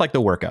 So that's like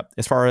the workup.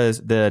 As far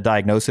as the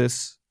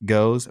diagnosis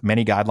goes,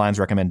 many guidelines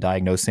recommend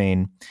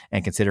diagnosing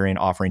and considering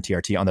offering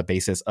TRT on the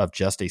basis of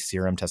just a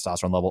serum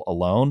testosterone level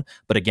alone.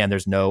 But again,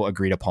 there's no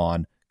agreed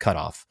upon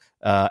cutoff.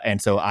 And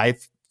so I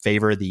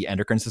favor the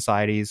Endocrine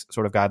Society's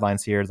sort of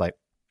guidelines here, like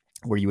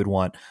where you would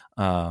want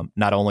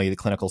not only the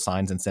clinical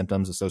signs and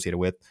symptoms associated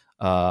with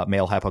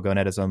male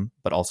hypogonadism,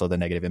 but also the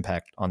negative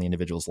impact on the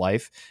individual's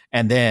life.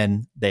 And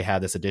then they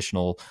have this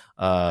additional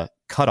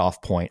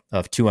cutoff point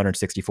of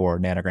 264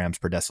 nanograms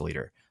per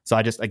deciliter. So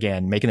I just,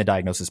 again, making the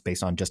diagnosis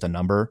based on just a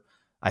number,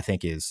 I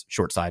think is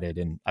short-sighted,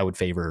 and I would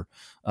favor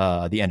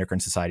the Endocrine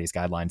Society's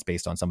guidelines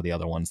based on some of the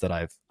other ones that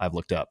I've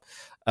looked up.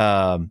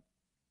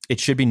 It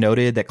should be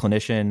noted that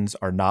clinicians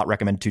are not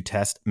recommended to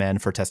test men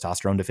for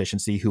testosterone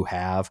deficiency who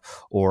have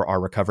or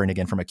are recovering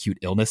again from acute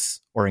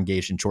illness or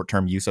engaged in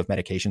short-term use of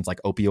medications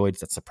like opioids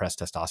that suppress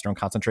testosterone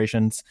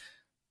concentrations.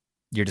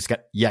 You're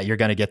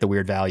going to get the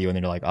weird value, and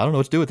then you're like, I don't know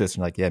what to do with this. And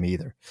you're like, yeah, me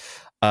either.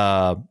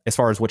 As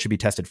far as what should be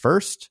tested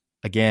first,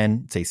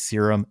 again, it's a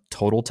serum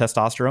total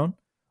testosterone,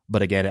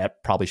 but again, it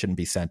probably shouldn't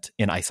be sent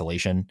in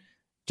isolation.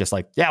 Just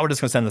like, yeah, we're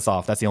just going to send this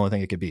off. That's the only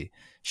thing it could be.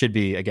 Should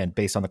be, again,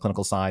 based on the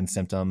clinical signs,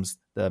 symptoms,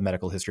 the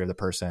medical history of the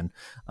person.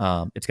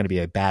 It's going to be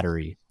a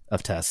battery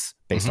of tests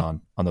based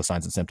on those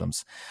signs and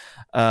symptoms.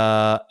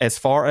 As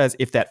far as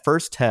if that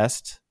first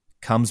test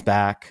comes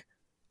back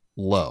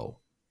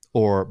low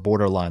or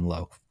borderline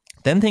low,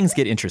 then things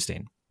get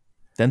interesting.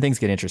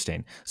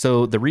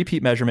 So the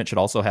repeat measurement should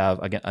also have,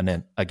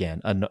 again,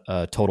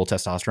 a total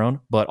testosterone,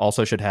 but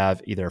also should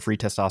have either a free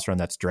testosterone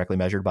that's directly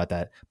measured by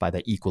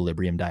the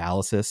equilibrium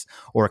dialysis,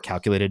 or a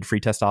calculated free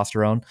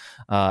testosterone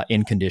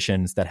in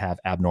conditions that have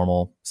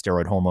abnormal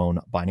steroid hormone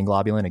binding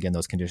globulin. Again,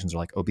 those conditions are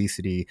like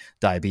obesity,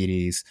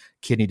 diabetes,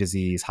 kidney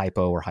disease,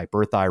 hypo or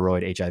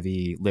hyperthyroid,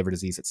 HIV, liver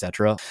disease,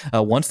 etc.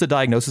 Once the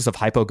diagnosis of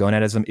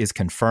hypogonadism is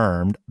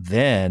confirmed,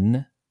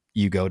 then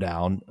you go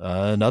down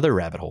another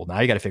rabbit hole. Now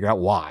you got to figure out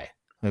why.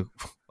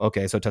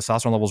 Okay, so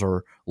testosterone levels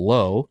are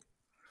low.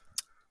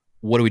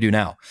 What do we do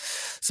now?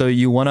 So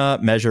you want to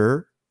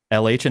measure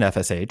LH and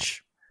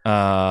FSH,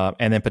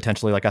 and then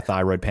potentially like a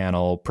thyroid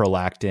panel,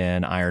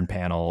 prolactin, iron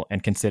panel,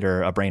 and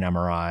consider a brain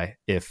MRI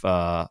if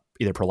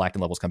either prolactin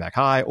levels come back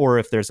high, or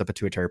if there's a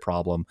pituitary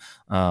problem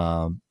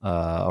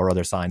or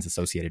other signs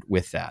associated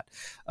with that.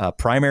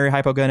 Primary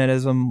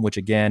hypogonadism, which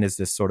again is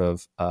this sort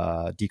of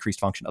decreased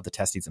function of the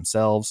testes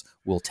themselves,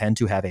 will tend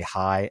to have a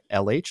high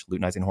LH,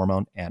 luteinizing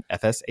hormone, and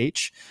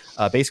FSH.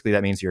 Basically,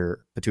 that means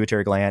your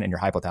pituitary gland and your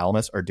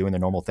hypothalamus are doing the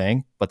normal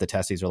thing, but the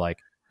testes are like,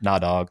 nah,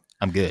 dog,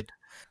 I'm good.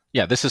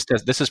 Yeah, this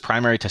is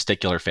primary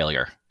testicular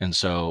failure. And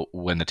so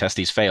when the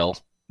testes fail,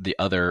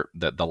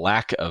 the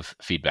lack of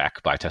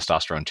feedback by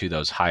testosterone to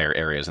those higher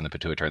areas in the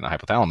pituitary and the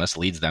hypothalamus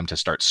leads them to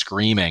start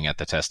screaming at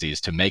the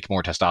testes to make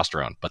more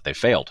testosterone, but they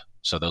failed.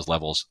 So those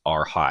levels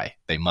are high.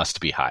 They must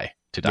be high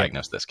to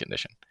diagnose this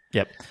condition.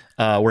 Yep.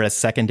 Whereas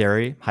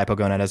secondary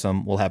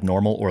hypogonadism will have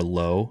normal or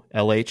low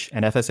LH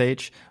and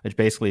FSH, which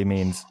basically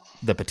means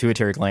the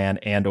pituitary gland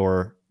and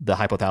or the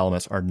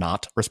hypothalamus are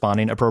not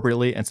responding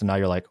appropriately. And so now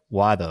you're like,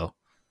 why though?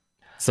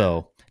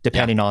 So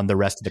depending on the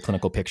rest of the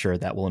clinical picture,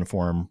 that will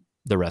inform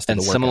the rest of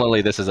the workup. And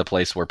similarly, this is a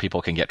place where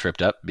people can get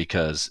tripped up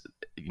because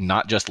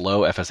not just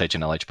low FSH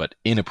and LH, but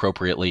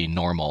inappropriately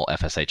normal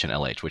FSH and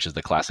LH, which is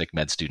the classic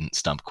med student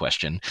stump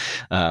question.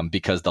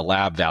 Because the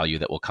lab value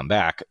that will come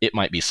back, it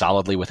might be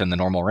solidly within the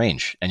normal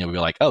range. And you'll be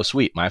like, oh,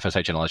 sweet, my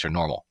FSH and LH are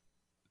normal.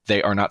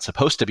 They are not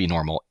supposed to be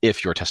normal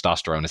if your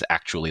testosterone is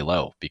actually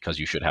low, because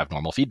you should have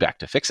normal feedback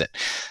to fix it.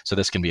 So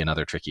this can be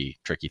another tricky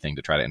thing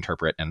to try to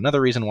interpret, and another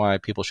reason why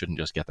people shouldn't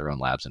just get their own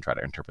labs and try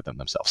to interpret them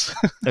themselves.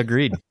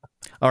 Agreed.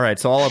 All right.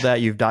 So all of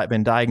that, you've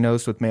been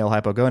diagnosed with male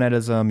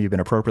hypogonadism, you've been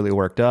appropriately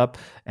worked up,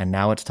 and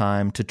now it's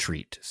time to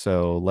treat.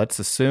 So let's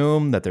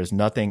assume that there's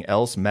nothing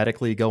else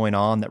medically going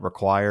on that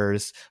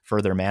requires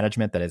further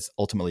management that is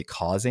ultimately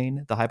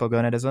causing the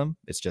hypogonadism.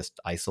 It's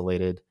just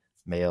isolated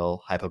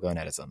male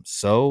hypogonadism.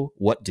 So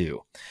what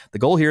do? The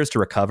goal here is to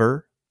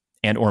recover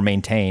and or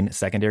maintain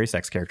secondary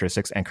sex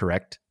characteristics and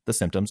correct the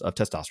symptoms of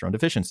testosterone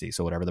deficiency.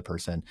 So whatever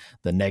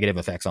the negative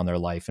effects on their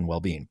life and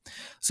well-being.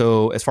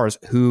 So as far as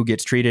who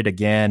gets treated,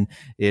 again,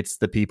 it's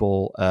the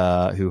people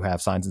who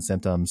have signs and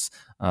symptoms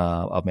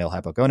of male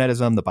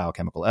hypogonadism, the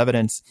biochemical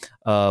evidence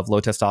of low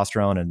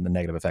testosterone and the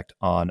negative effect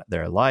on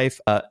their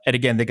life. And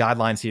again, the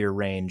guidelines here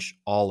range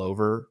all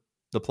over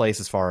the place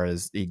as far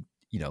as the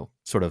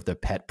sort of the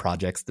pet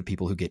projects, the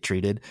people who get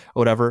treated or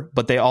whatever,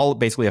 but they all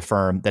basically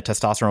affirm that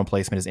testosterone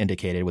placement is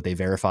indicated with a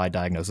verified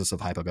diagnosis of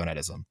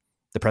hypogonadism.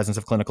 The presence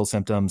of clinical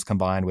symptoms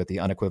combined with the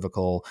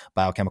unequivocal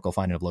biochemical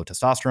finding of low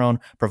testosterone,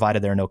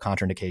 provided there are no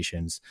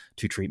contraindications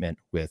to treatment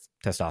with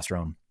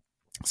testosterone.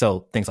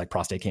 So things like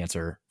prostate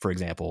cancer, for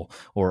example,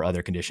 or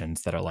other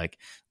conditions that are like,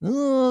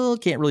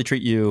 can't really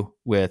treat you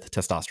with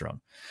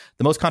testosterone.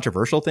 The most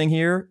controversial thing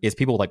here is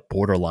people with like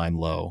borderline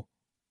low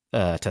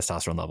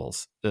testosterone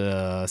levels.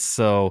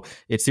 So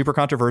it's super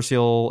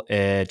controversial.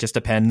 It just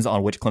depends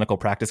on which clinical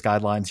practice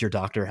guidelines your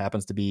doctor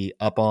happens to be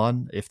up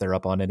on, if they're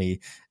up on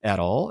any at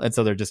all. And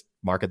so they're just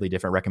markedly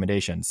different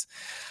recommendations.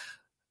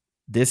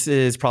 This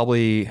is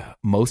probably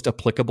most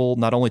applicable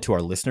not only to our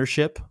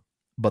listenership,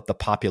 but the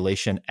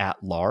population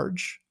at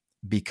large,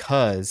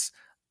 because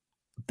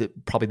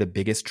probably the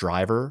biggest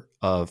driver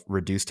of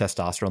reduced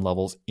testosterone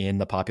levels in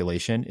the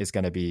population is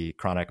going to be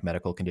chronic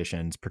medical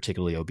conditions,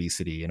 particularly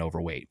obesity and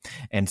overweight.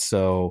 And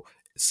so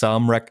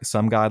some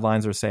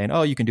guidelines are saying,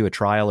 oh, you can do a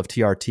trial of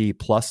TRT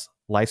plus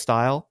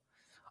lifestyle.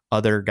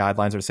 Other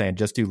guidelines are saying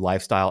just do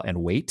lifestyle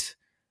and weight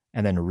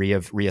and then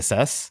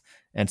reassess.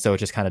 And so it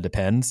just kind of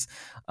depends.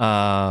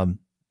 But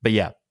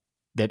yeah,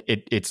 that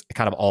it's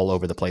kind of all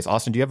over the place.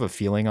 Austin, do you have a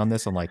feeling on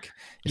this? On like,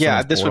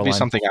 yeah, this would be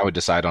something I would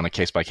decide on a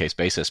case by case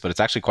basis, but it's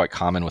actually quite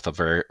common with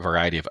a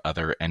variety of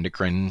other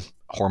endocrine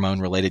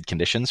hormone related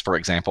conditions. For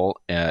example,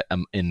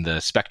 in the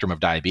spectrum of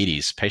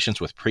diabetes,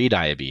 patients with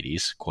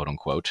pre-diabetes, quote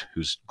unquote,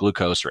 whose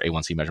glucose or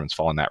A1C measurements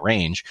fall in that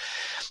range,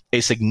 a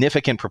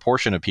significant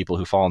proportion of people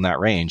who fall in that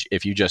range,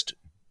 if you just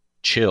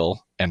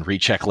chill and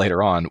recheck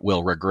later on,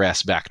 will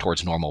regress back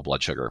towards normal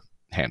blood sugar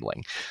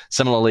handling.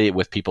 Similarly,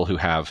 with people who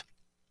have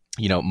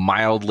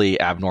mildly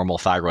abnormal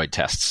thyroid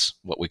tests,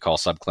 what we call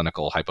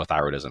subclinical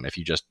hypothyroidism. If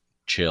you just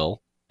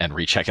chill and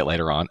recheck it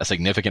later on, a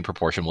significant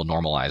proportion will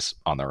normalize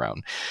on their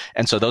own.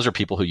 And so those are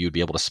people who you'd be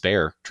able to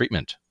spare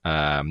treatment,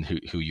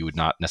 who you would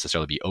not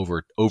necessarily be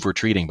over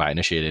treating by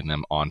initiating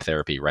them on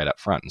therapy right up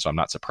front. And so I'm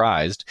not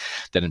surprised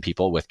that in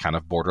people with kind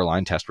of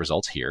borderline test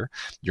results here,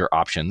 your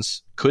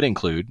options could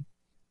include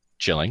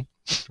chilling,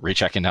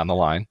 rechecking down the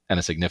line, and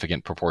a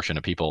significant proportion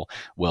of people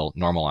will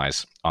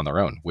normalize on their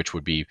own, which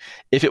would be,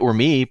 if it were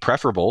me,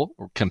 preferable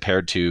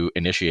compared to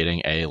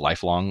initiating a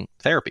lifelong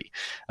therapy.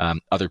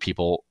 Other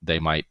people, they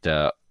might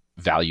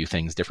value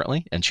things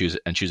differently and choose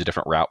a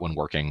different route when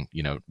working,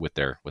 with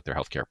their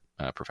healthcare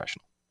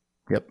professional.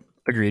 Yep,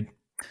 agreed.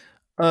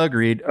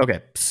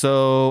 Okay,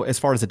 so as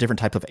far as the different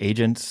type of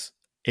agents,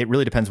 it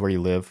really depends where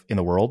you live in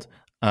the world.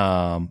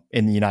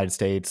 In the United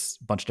States,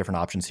 a bunch of different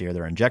options here.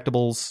 There are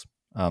injectables.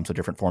 So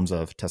different forms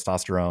of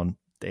testosterone.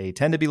 They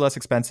tend to be less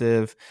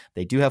expensive.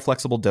 They do have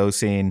flexible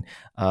dosing.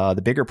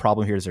 The bigger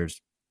problem here is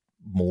there's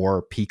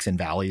more peaks and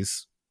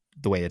valleys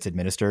the way it's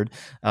administered,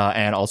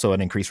 and also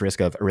an increased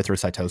risk of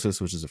erythrocytosis,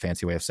 which is a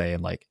fancy way of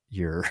saying like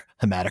your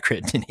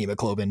hematocrit and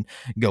hemoglobin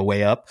go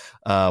way up,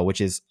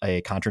 which is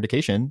a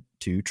contraindication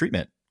to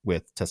treatment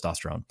with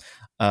testosterone.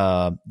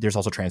 There's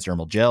also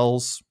transdermal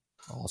gels.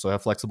 Also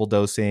have flexible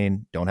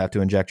dosing, don't have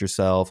to inject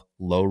yourself,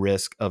 low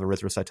risk of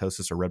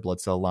erythrocytosis or red blood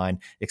cell line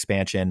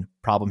expansion.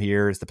 Problem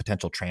here is the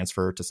potential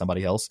transfer to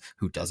somebody else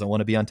who doesn't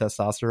want to be on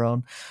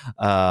testosterone,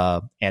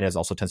 and it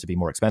also tends to be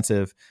more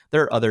expensive.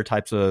 There are other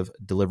types of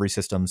delivery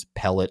systems,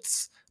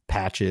 pellets,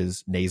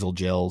 patches, nasal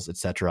gels,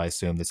 etc. I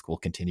assume this will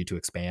continue to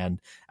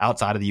expand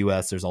outside of the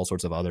US. There's all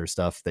sorts of other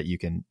stuff that you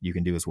can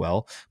do as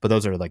well, but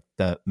those are like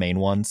the main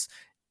ones.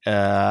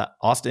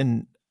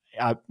 Austin,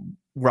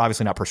 we're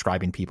obviously not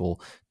prescribing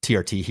people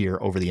TRT here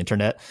over the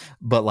internet,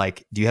 but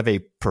like, do you have a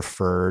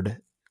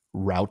preferred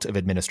route of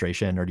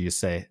administration, or do you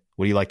say,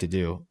 what do you like to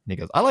do? And he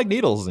goes, I like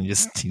needles, and you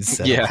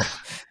set yeah.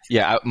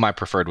 Yeah, my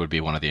preferred would be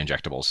one of the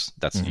injectables.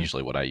 That's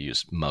usually what I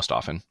use most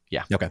often.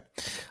 Yeah. Okay.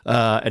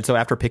 And so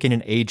after picking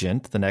an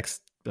agent, the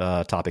next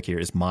topic here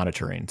is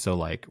monitoring. So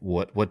like,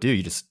 what do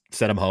you just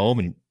set them home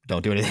and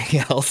don't do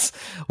anything else?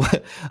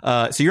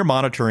 So you're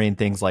monitoring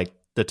things like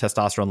the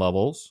testosterone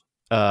levels,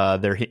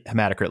 their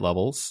hematocrit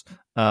levels.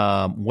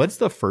 What's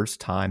the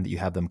first time that you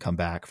have them come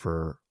back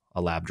for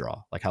a lab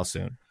draw? Like how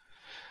soon?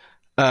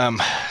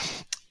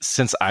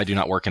 Since I do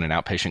not work in an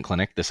outpatient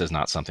clinic, this is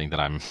not something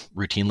that I'm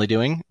routinely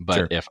doing. But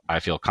Sure. If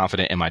I feel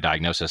confident in my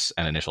diagnosis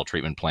and initial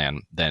treatment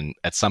plan, then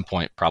at some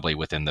point, probably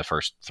within the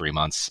first 3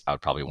 months, I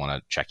would probably want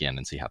to check in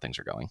and see how things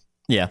are going.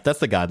 Yeah, that's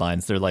the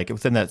guidelines. They're like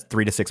within that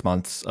 3 to 6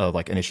 months of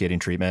like initiating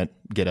treatment,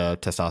 get a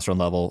testosterone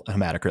level, a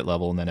hematocrit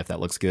level, and then if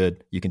that looks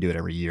good, you can do it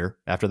every year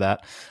after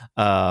that.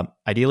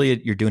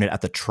 Ideally, you're doing it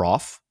at the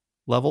trough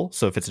level.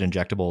 So if it's an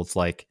injectable, it's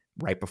like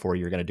right before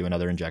you're going to do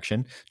another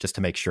injection, just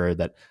to make sure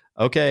that,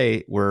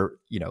 okay, we're,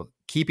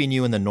 keeping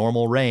you in the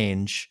normal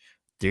range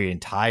the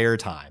entire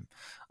time.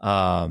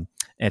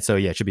 And so,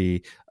 yeah, it should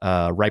be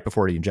right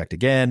before you inject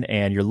again.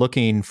 And you're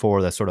looking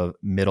for the sort of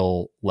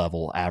middle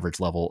level, average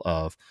level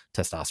of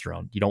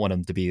testosterone. You don't want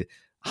them to be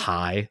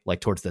high,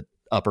 like towards the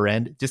upper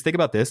end. Just think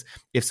about this.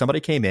 If somebody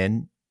came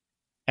in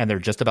and they're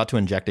just about to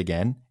inject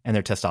again and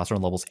their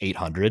testosterone level's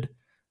 800,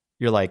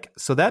 you're like,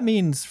 so that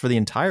means for the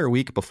entire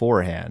week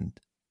beforehand,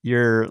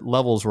 your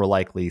levels were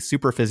likely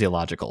super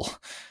physiological.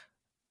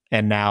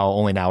 And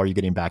only now are you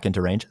getting back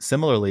into range.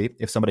 Similarly,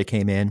 if somebody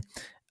came in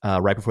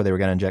right before they were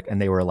going to inject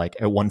and they were like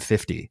at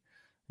 150,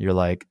 you're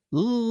like,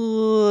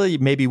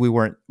 maybe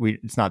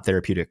it's not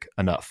therapeutic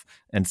enough.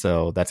 And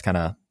so that's kind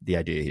of the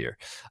idea here.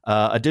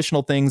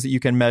 Additional things that you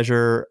can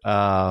measure,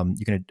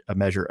 you can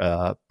measure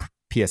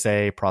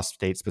PSA,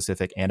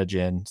 prostate-specific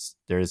antigens.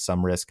 There is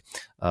some risk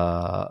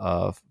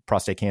of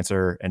prostate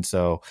cancer. And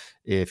so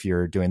if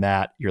you're doing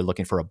that, you're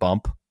looking for a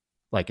bump.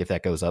 Like if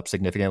that goes up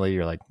significantly,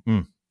 you're like,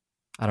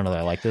 I don't know that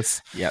I like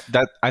this. Yeah,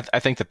 I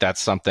think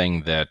that's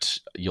something that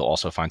you'll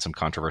also find some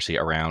controversy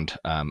around.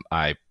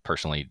 I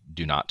personally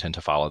do not tend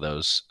to follow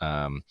those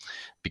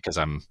because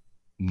I'm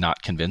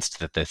not convinced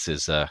that this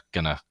is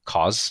going to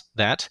cause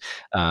that.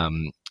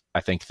 I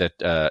think that,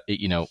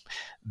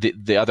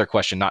 the other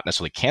question, not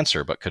necessarily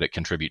cancer, but could it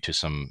contribute to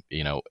some,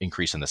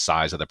 increase in the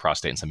size of the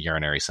prostate and some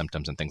urinary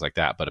symptoms and things like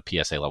that? But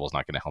a PSA level is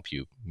not going to help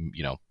you,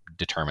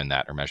 determine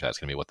that or measure that. It's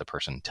going to be what the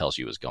person tells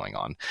you is going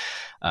on.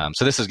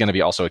 So this is going to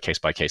be also a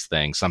case-by-case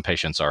thing. Some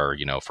patients are,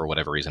 for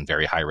whatever reason,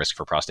 very high risk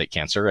for prostate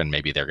cancer, and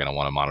maybe they're going to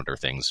want to monitor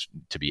things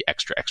to be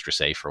extra, extra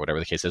safe or whatever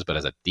the case is. But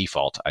as a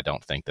default, I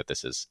don't think that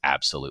this is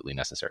absolutely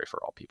necessary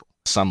for all people.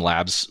 Some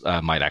labs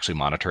might actually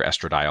monitor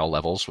estradiol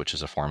levels, which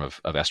is a form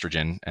of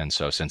estrogen. And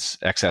so since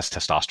excess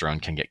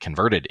testosterone can get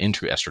converted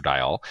into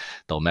estradiol,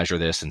 they'll measure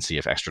this and see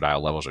if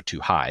estradiol levels are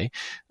too high.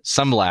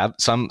 Some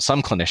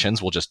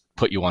clinicians will just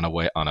put you on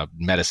a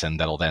medicine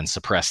that'll then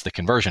suppress the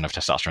conversion of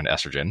testosterone to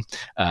estrogen.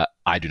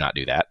 I do not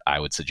do that. I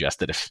would suggest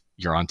that if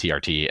you're on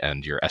TRT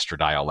and your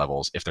estradiol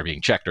levels, if they're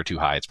being checked, are too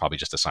high, it's probably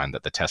just a sign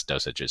that the test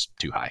dosage is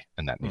too high,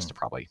 and that needs to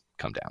probably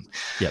come down.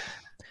 Yep.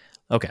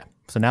 Okay.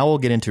 So now we'll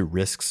get into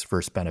risks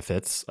versus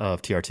benefits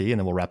of TRT, and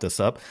then we'll wrap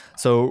this up.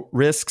 So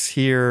risks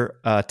here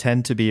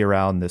tend to be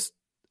around this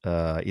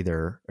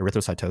either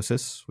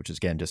erythrocytosis, which is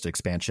again just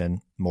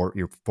expansion,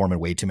 you're forming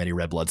way too many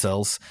red blood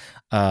cells,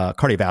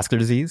 cardiovascular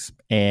disease,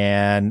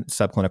 and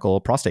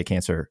subclinical prostate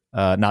cancer,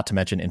 not to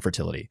mention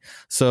infertility.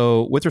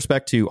 So with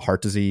respect to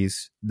heart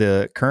disease,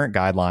 the current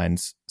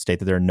guidelines state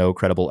that there are no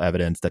credible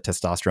evidence that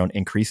testosterone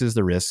increases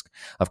the risk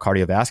of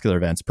cardiovascular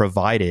events,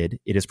 provided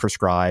it is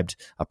prescribed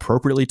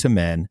appropriately to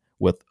men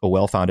with a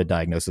well-founded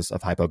diagnosis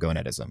of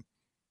hypogonadism.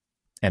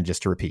 And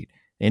just to repeat,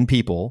 in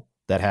people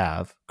that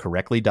have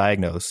correctly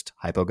diagnosed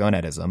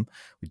hypogonadism,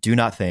 we do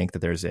not think that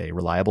there's a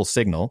reliable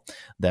signal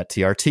that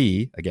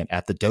TRT, again,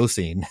 at the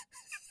dosing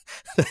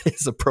that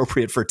is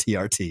appropriate for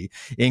TRT,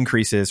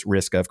 increases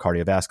risk of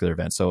cardiovascular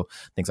events. So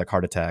things like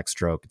heart attack,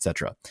 stroke,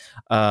 etc.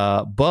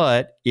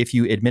 But if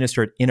you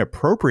administer it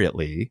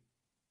inappropriately,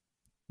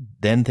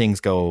 then things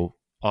go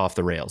off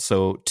the rails.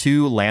 So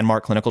 2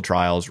 landmark clinical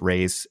trials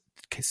raise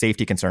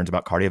safety concerns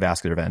about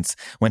cardiovascular events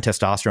when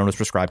testosterone was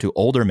prescribed to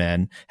older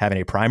men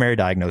having a primary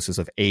diagnosis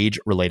of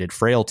age-related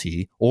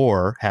frailty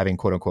or having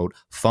quote-unquote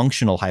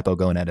functional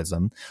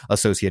hypogonadism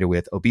associated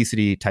with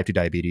obesity, type 2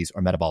 diabetes,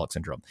 or metabolic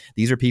syndrome.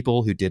 These are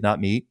people who did not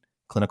meet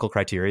clinical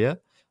criteria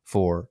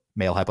for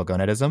male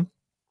hypogonadism,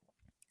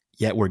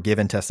 yet were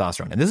given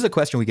testosterone. And this is a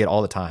question we get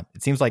all the time.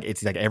 It seems like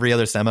it's like every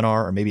other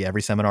seminar or maybe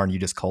every seminar and you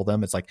just call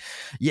them. It's like,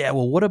 yeah,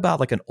 well, what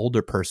about like an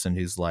older person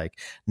who's like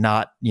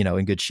not,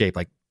 in good shape?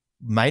 Like,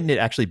 mightn't it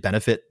actually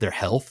benefit their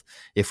health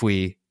if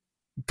we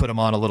put them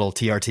on a little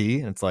TRT?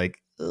 And it's like,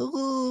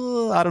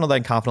 Well, I don't know that I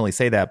can confidently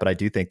say that, but I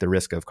do think the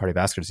risk of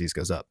cardiovascular disease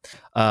goes up.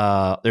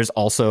 There's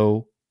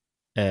also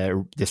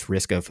this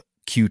risk of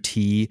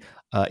QT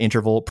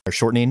interval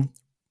shortening,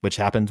 which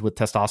happens with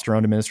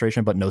testosterone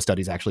administration, but no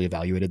studies actually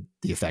evaluated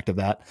the effect of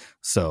that.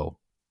 So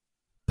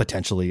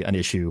potentially an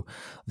issue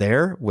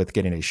there with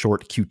getting a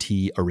short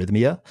QT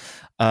arrhythmia.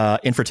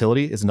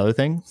 Infertility is another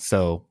thing.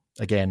 So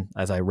again,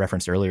 as I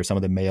referenced earlier, some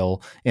of the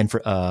male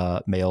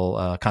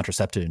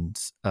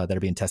contraceptives that are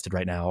being tested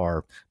right now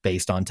are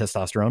based on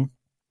testosterone.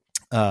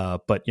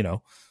 But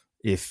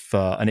if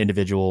an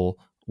individual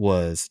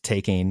was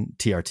taking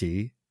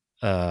TRT,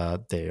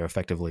 they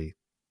effectively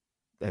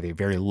have a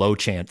very low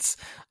chance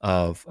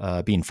of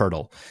being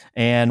fertile.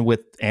 And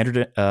with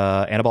anabolic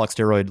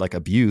steroid like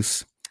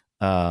abuse,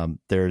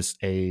 there's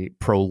a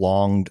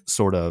prolonged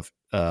sort of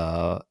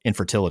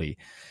infertility.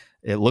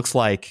 It looks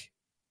like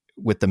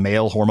with the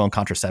male hormone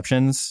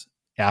contraceptions,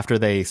 after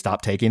they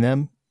stop taking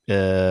them,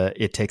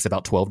 it takes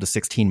about 12 to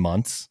 16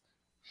 months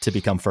to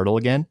become fertile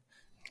again.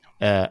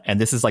 And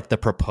this is like the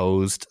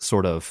proposed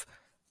sort of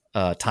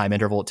time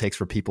interval it takes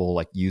for people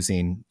like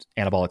using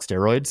anabolic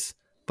steroids,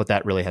 but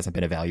that really hasn't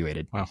been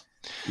evaluated. Wow.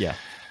 Yeah.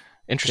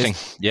 Interesting.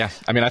 Yeah.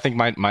 I mean, I think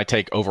my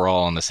take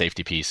overall on the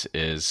safety piece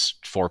is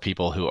for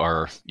people who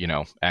are,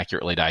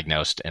 accurately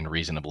diagnosed and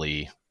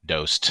reasonably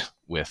dosed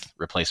with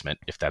replacement,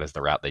 if that is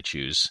the route they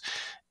choose,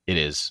 it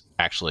is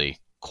actually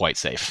quite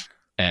safe.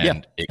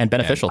 And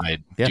beneficial.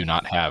 And I do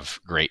not have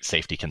great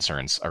safety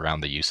concerns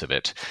around the use of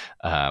it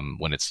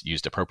when it's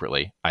used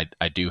appropriately.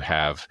 I do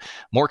have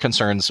more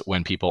concerns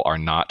when people are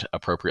not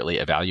appropriately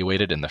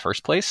evaluated in the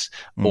first place,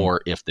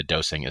 or if the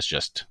dosing is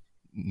just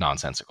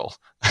nonsensical.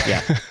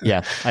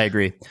 Yeah, I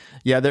agree.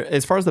 Yeah,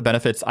 as far as the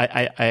benefits,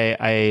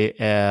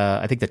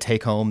 I think the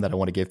take home that I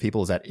want to give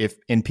people is that if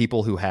in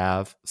people who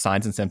have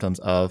signs and symptoms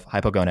of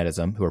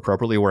hypogonadism, who are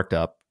appropriately worked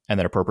up and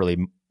that are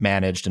appropriately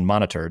managed and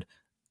monitored,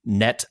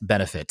 net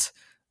benefit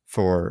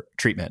for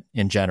treatment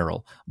in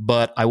general.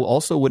 But I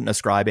also wouldn't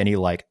ascribe any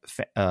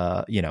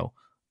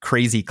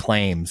crazy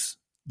claims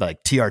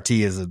like TRT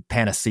is a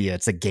panacea,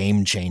 it's a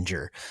game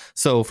changer.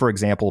 So for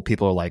example,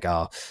 people are like,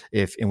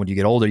 when you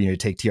get older, you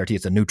need to take TRT,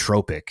 it's a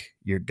nootropic.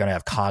 You're going to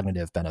have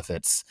cognitive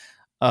benefits.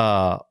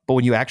 But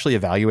when you actually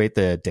evaluate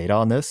the data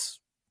on this,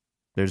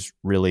 there's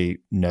really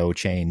no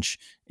change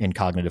in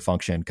cognitive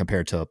function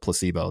compared to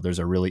placebo. There's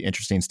a really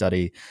interesting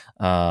study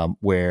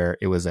where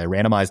it was a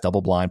randomized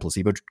double-blind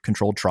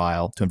placebo-controlled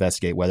trial to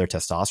investigate whether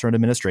testosterone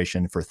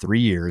administration for 3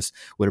 years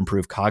would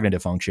improve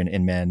cognitive function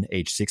in men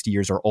aged 60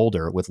 years or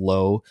older with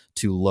low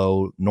to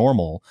low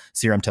normal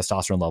serum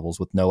testosterone levels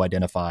with no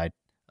identified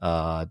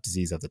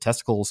disease of the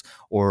testicles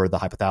or the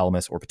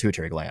hypothalamus or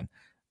pituitary gland.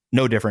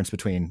 No difference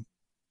between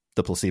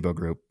the placebo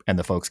group and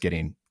the folks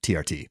getting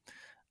TRT.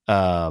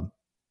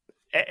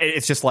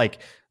 It's just like,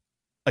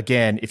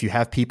 again, if you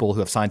have people who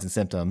have signs and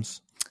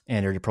symptoms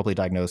and are appropriately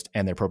diagnosed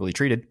and they're appropriately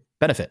treated,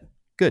 benefit.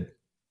 Good.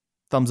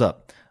 Thumbs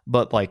up.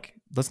 But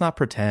let's not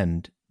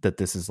pretend that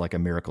this is like a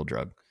miracle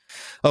drug.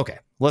 Okay,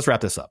 let's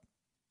wrap this up.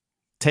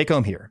 Take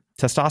home here.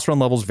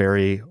 Testosterone levels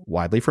vary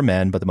widely for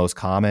men, but the most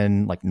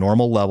common,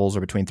 normal levels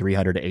are between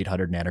 300 to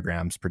 800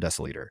 nanograms per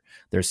deciliter.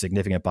 There's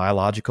significant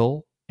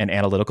biological and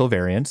analytical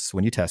variance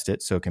when you test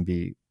it. So it can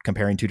be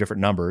comparing two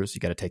different numbers. You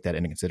got to take that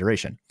into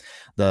consideration.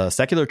 The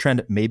secular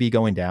trend may be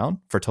going down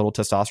for total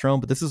testosterone,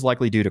 but this is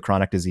likely due to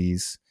chronic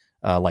disease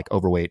like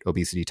overweight,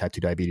 obesity, type 2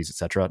 diabetes, et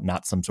cetera,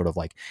 not some sort of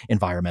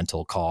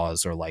environmental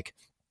cause or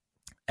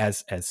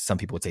as some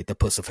people would say, the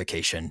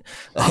pussification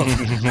of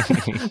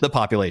the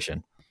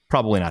population.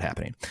 Probably not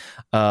happening.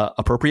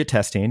 Appropriate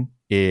testing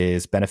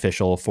is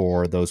beneficial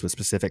for those with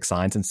specific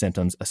signs and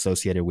symptoms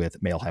associated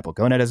with male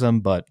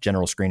hypogonadism, but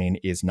general screening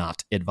is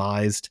not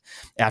advised.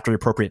 After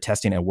appropriate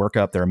testing and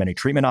workup, there are many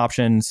treatment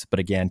options, but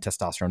again,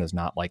 testosterone is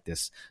not like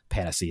this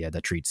panacea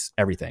that treats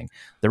everything.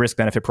 The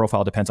risk-benefit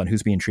profile depends on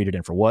who's being treated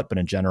and for what, but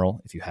in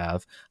general, if you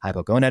have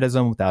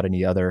hypogonadism without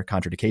any other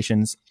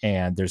contraindications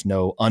and there's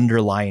no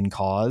underlying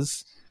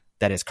cause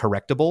that is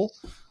correctable,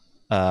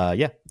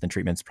 then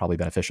treatment's probably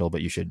beneficial,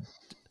 but you should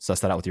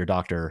suss that out with your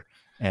doctor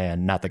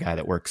and not the guy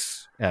that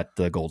works at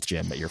the Gold's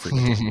Gym that you're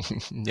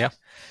frequenting. Yeah.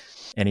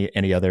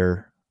 Any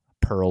other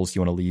pearls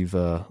you want to leave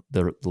the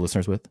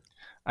listeners with?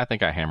 I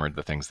think I hammered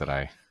the things that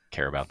I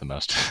care about the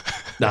most.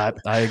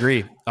 I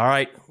agree. All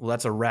right. Well,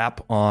 that's a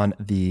wrap on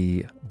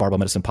the Barbell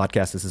Medicine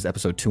Podcast. This is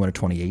episode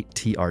 228,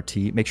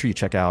 TRT. Make sure you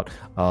check out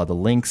the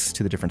links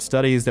to the different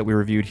studies that we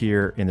reviewed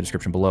here in the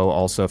description below.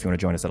 Also, if you want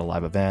to join us at a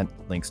live event,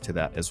 links to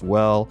that as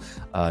well.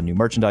 New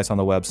merchandise on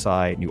the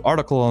website, new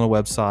article on the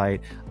website,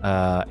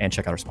 and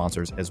check out our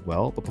sponsors as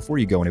well. But before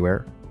you go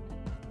anywhere,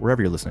 wherever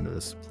you're listening to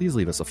this, please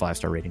leave us a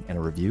 5-star rating and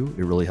a review.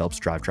 It really helps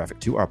drive traffic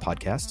to our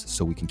podcast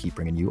so we can keep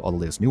bringing you all the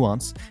latest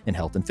nuance in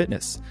health and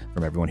fitness.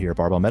 From everyone here at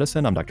Barbell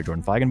Medicine, I'm Dr.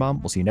 Jordan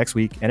Feigenbaum. We'll see you next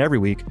week and every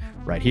week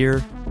right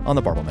here on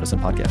the Barbell Medicine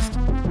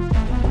Podcast.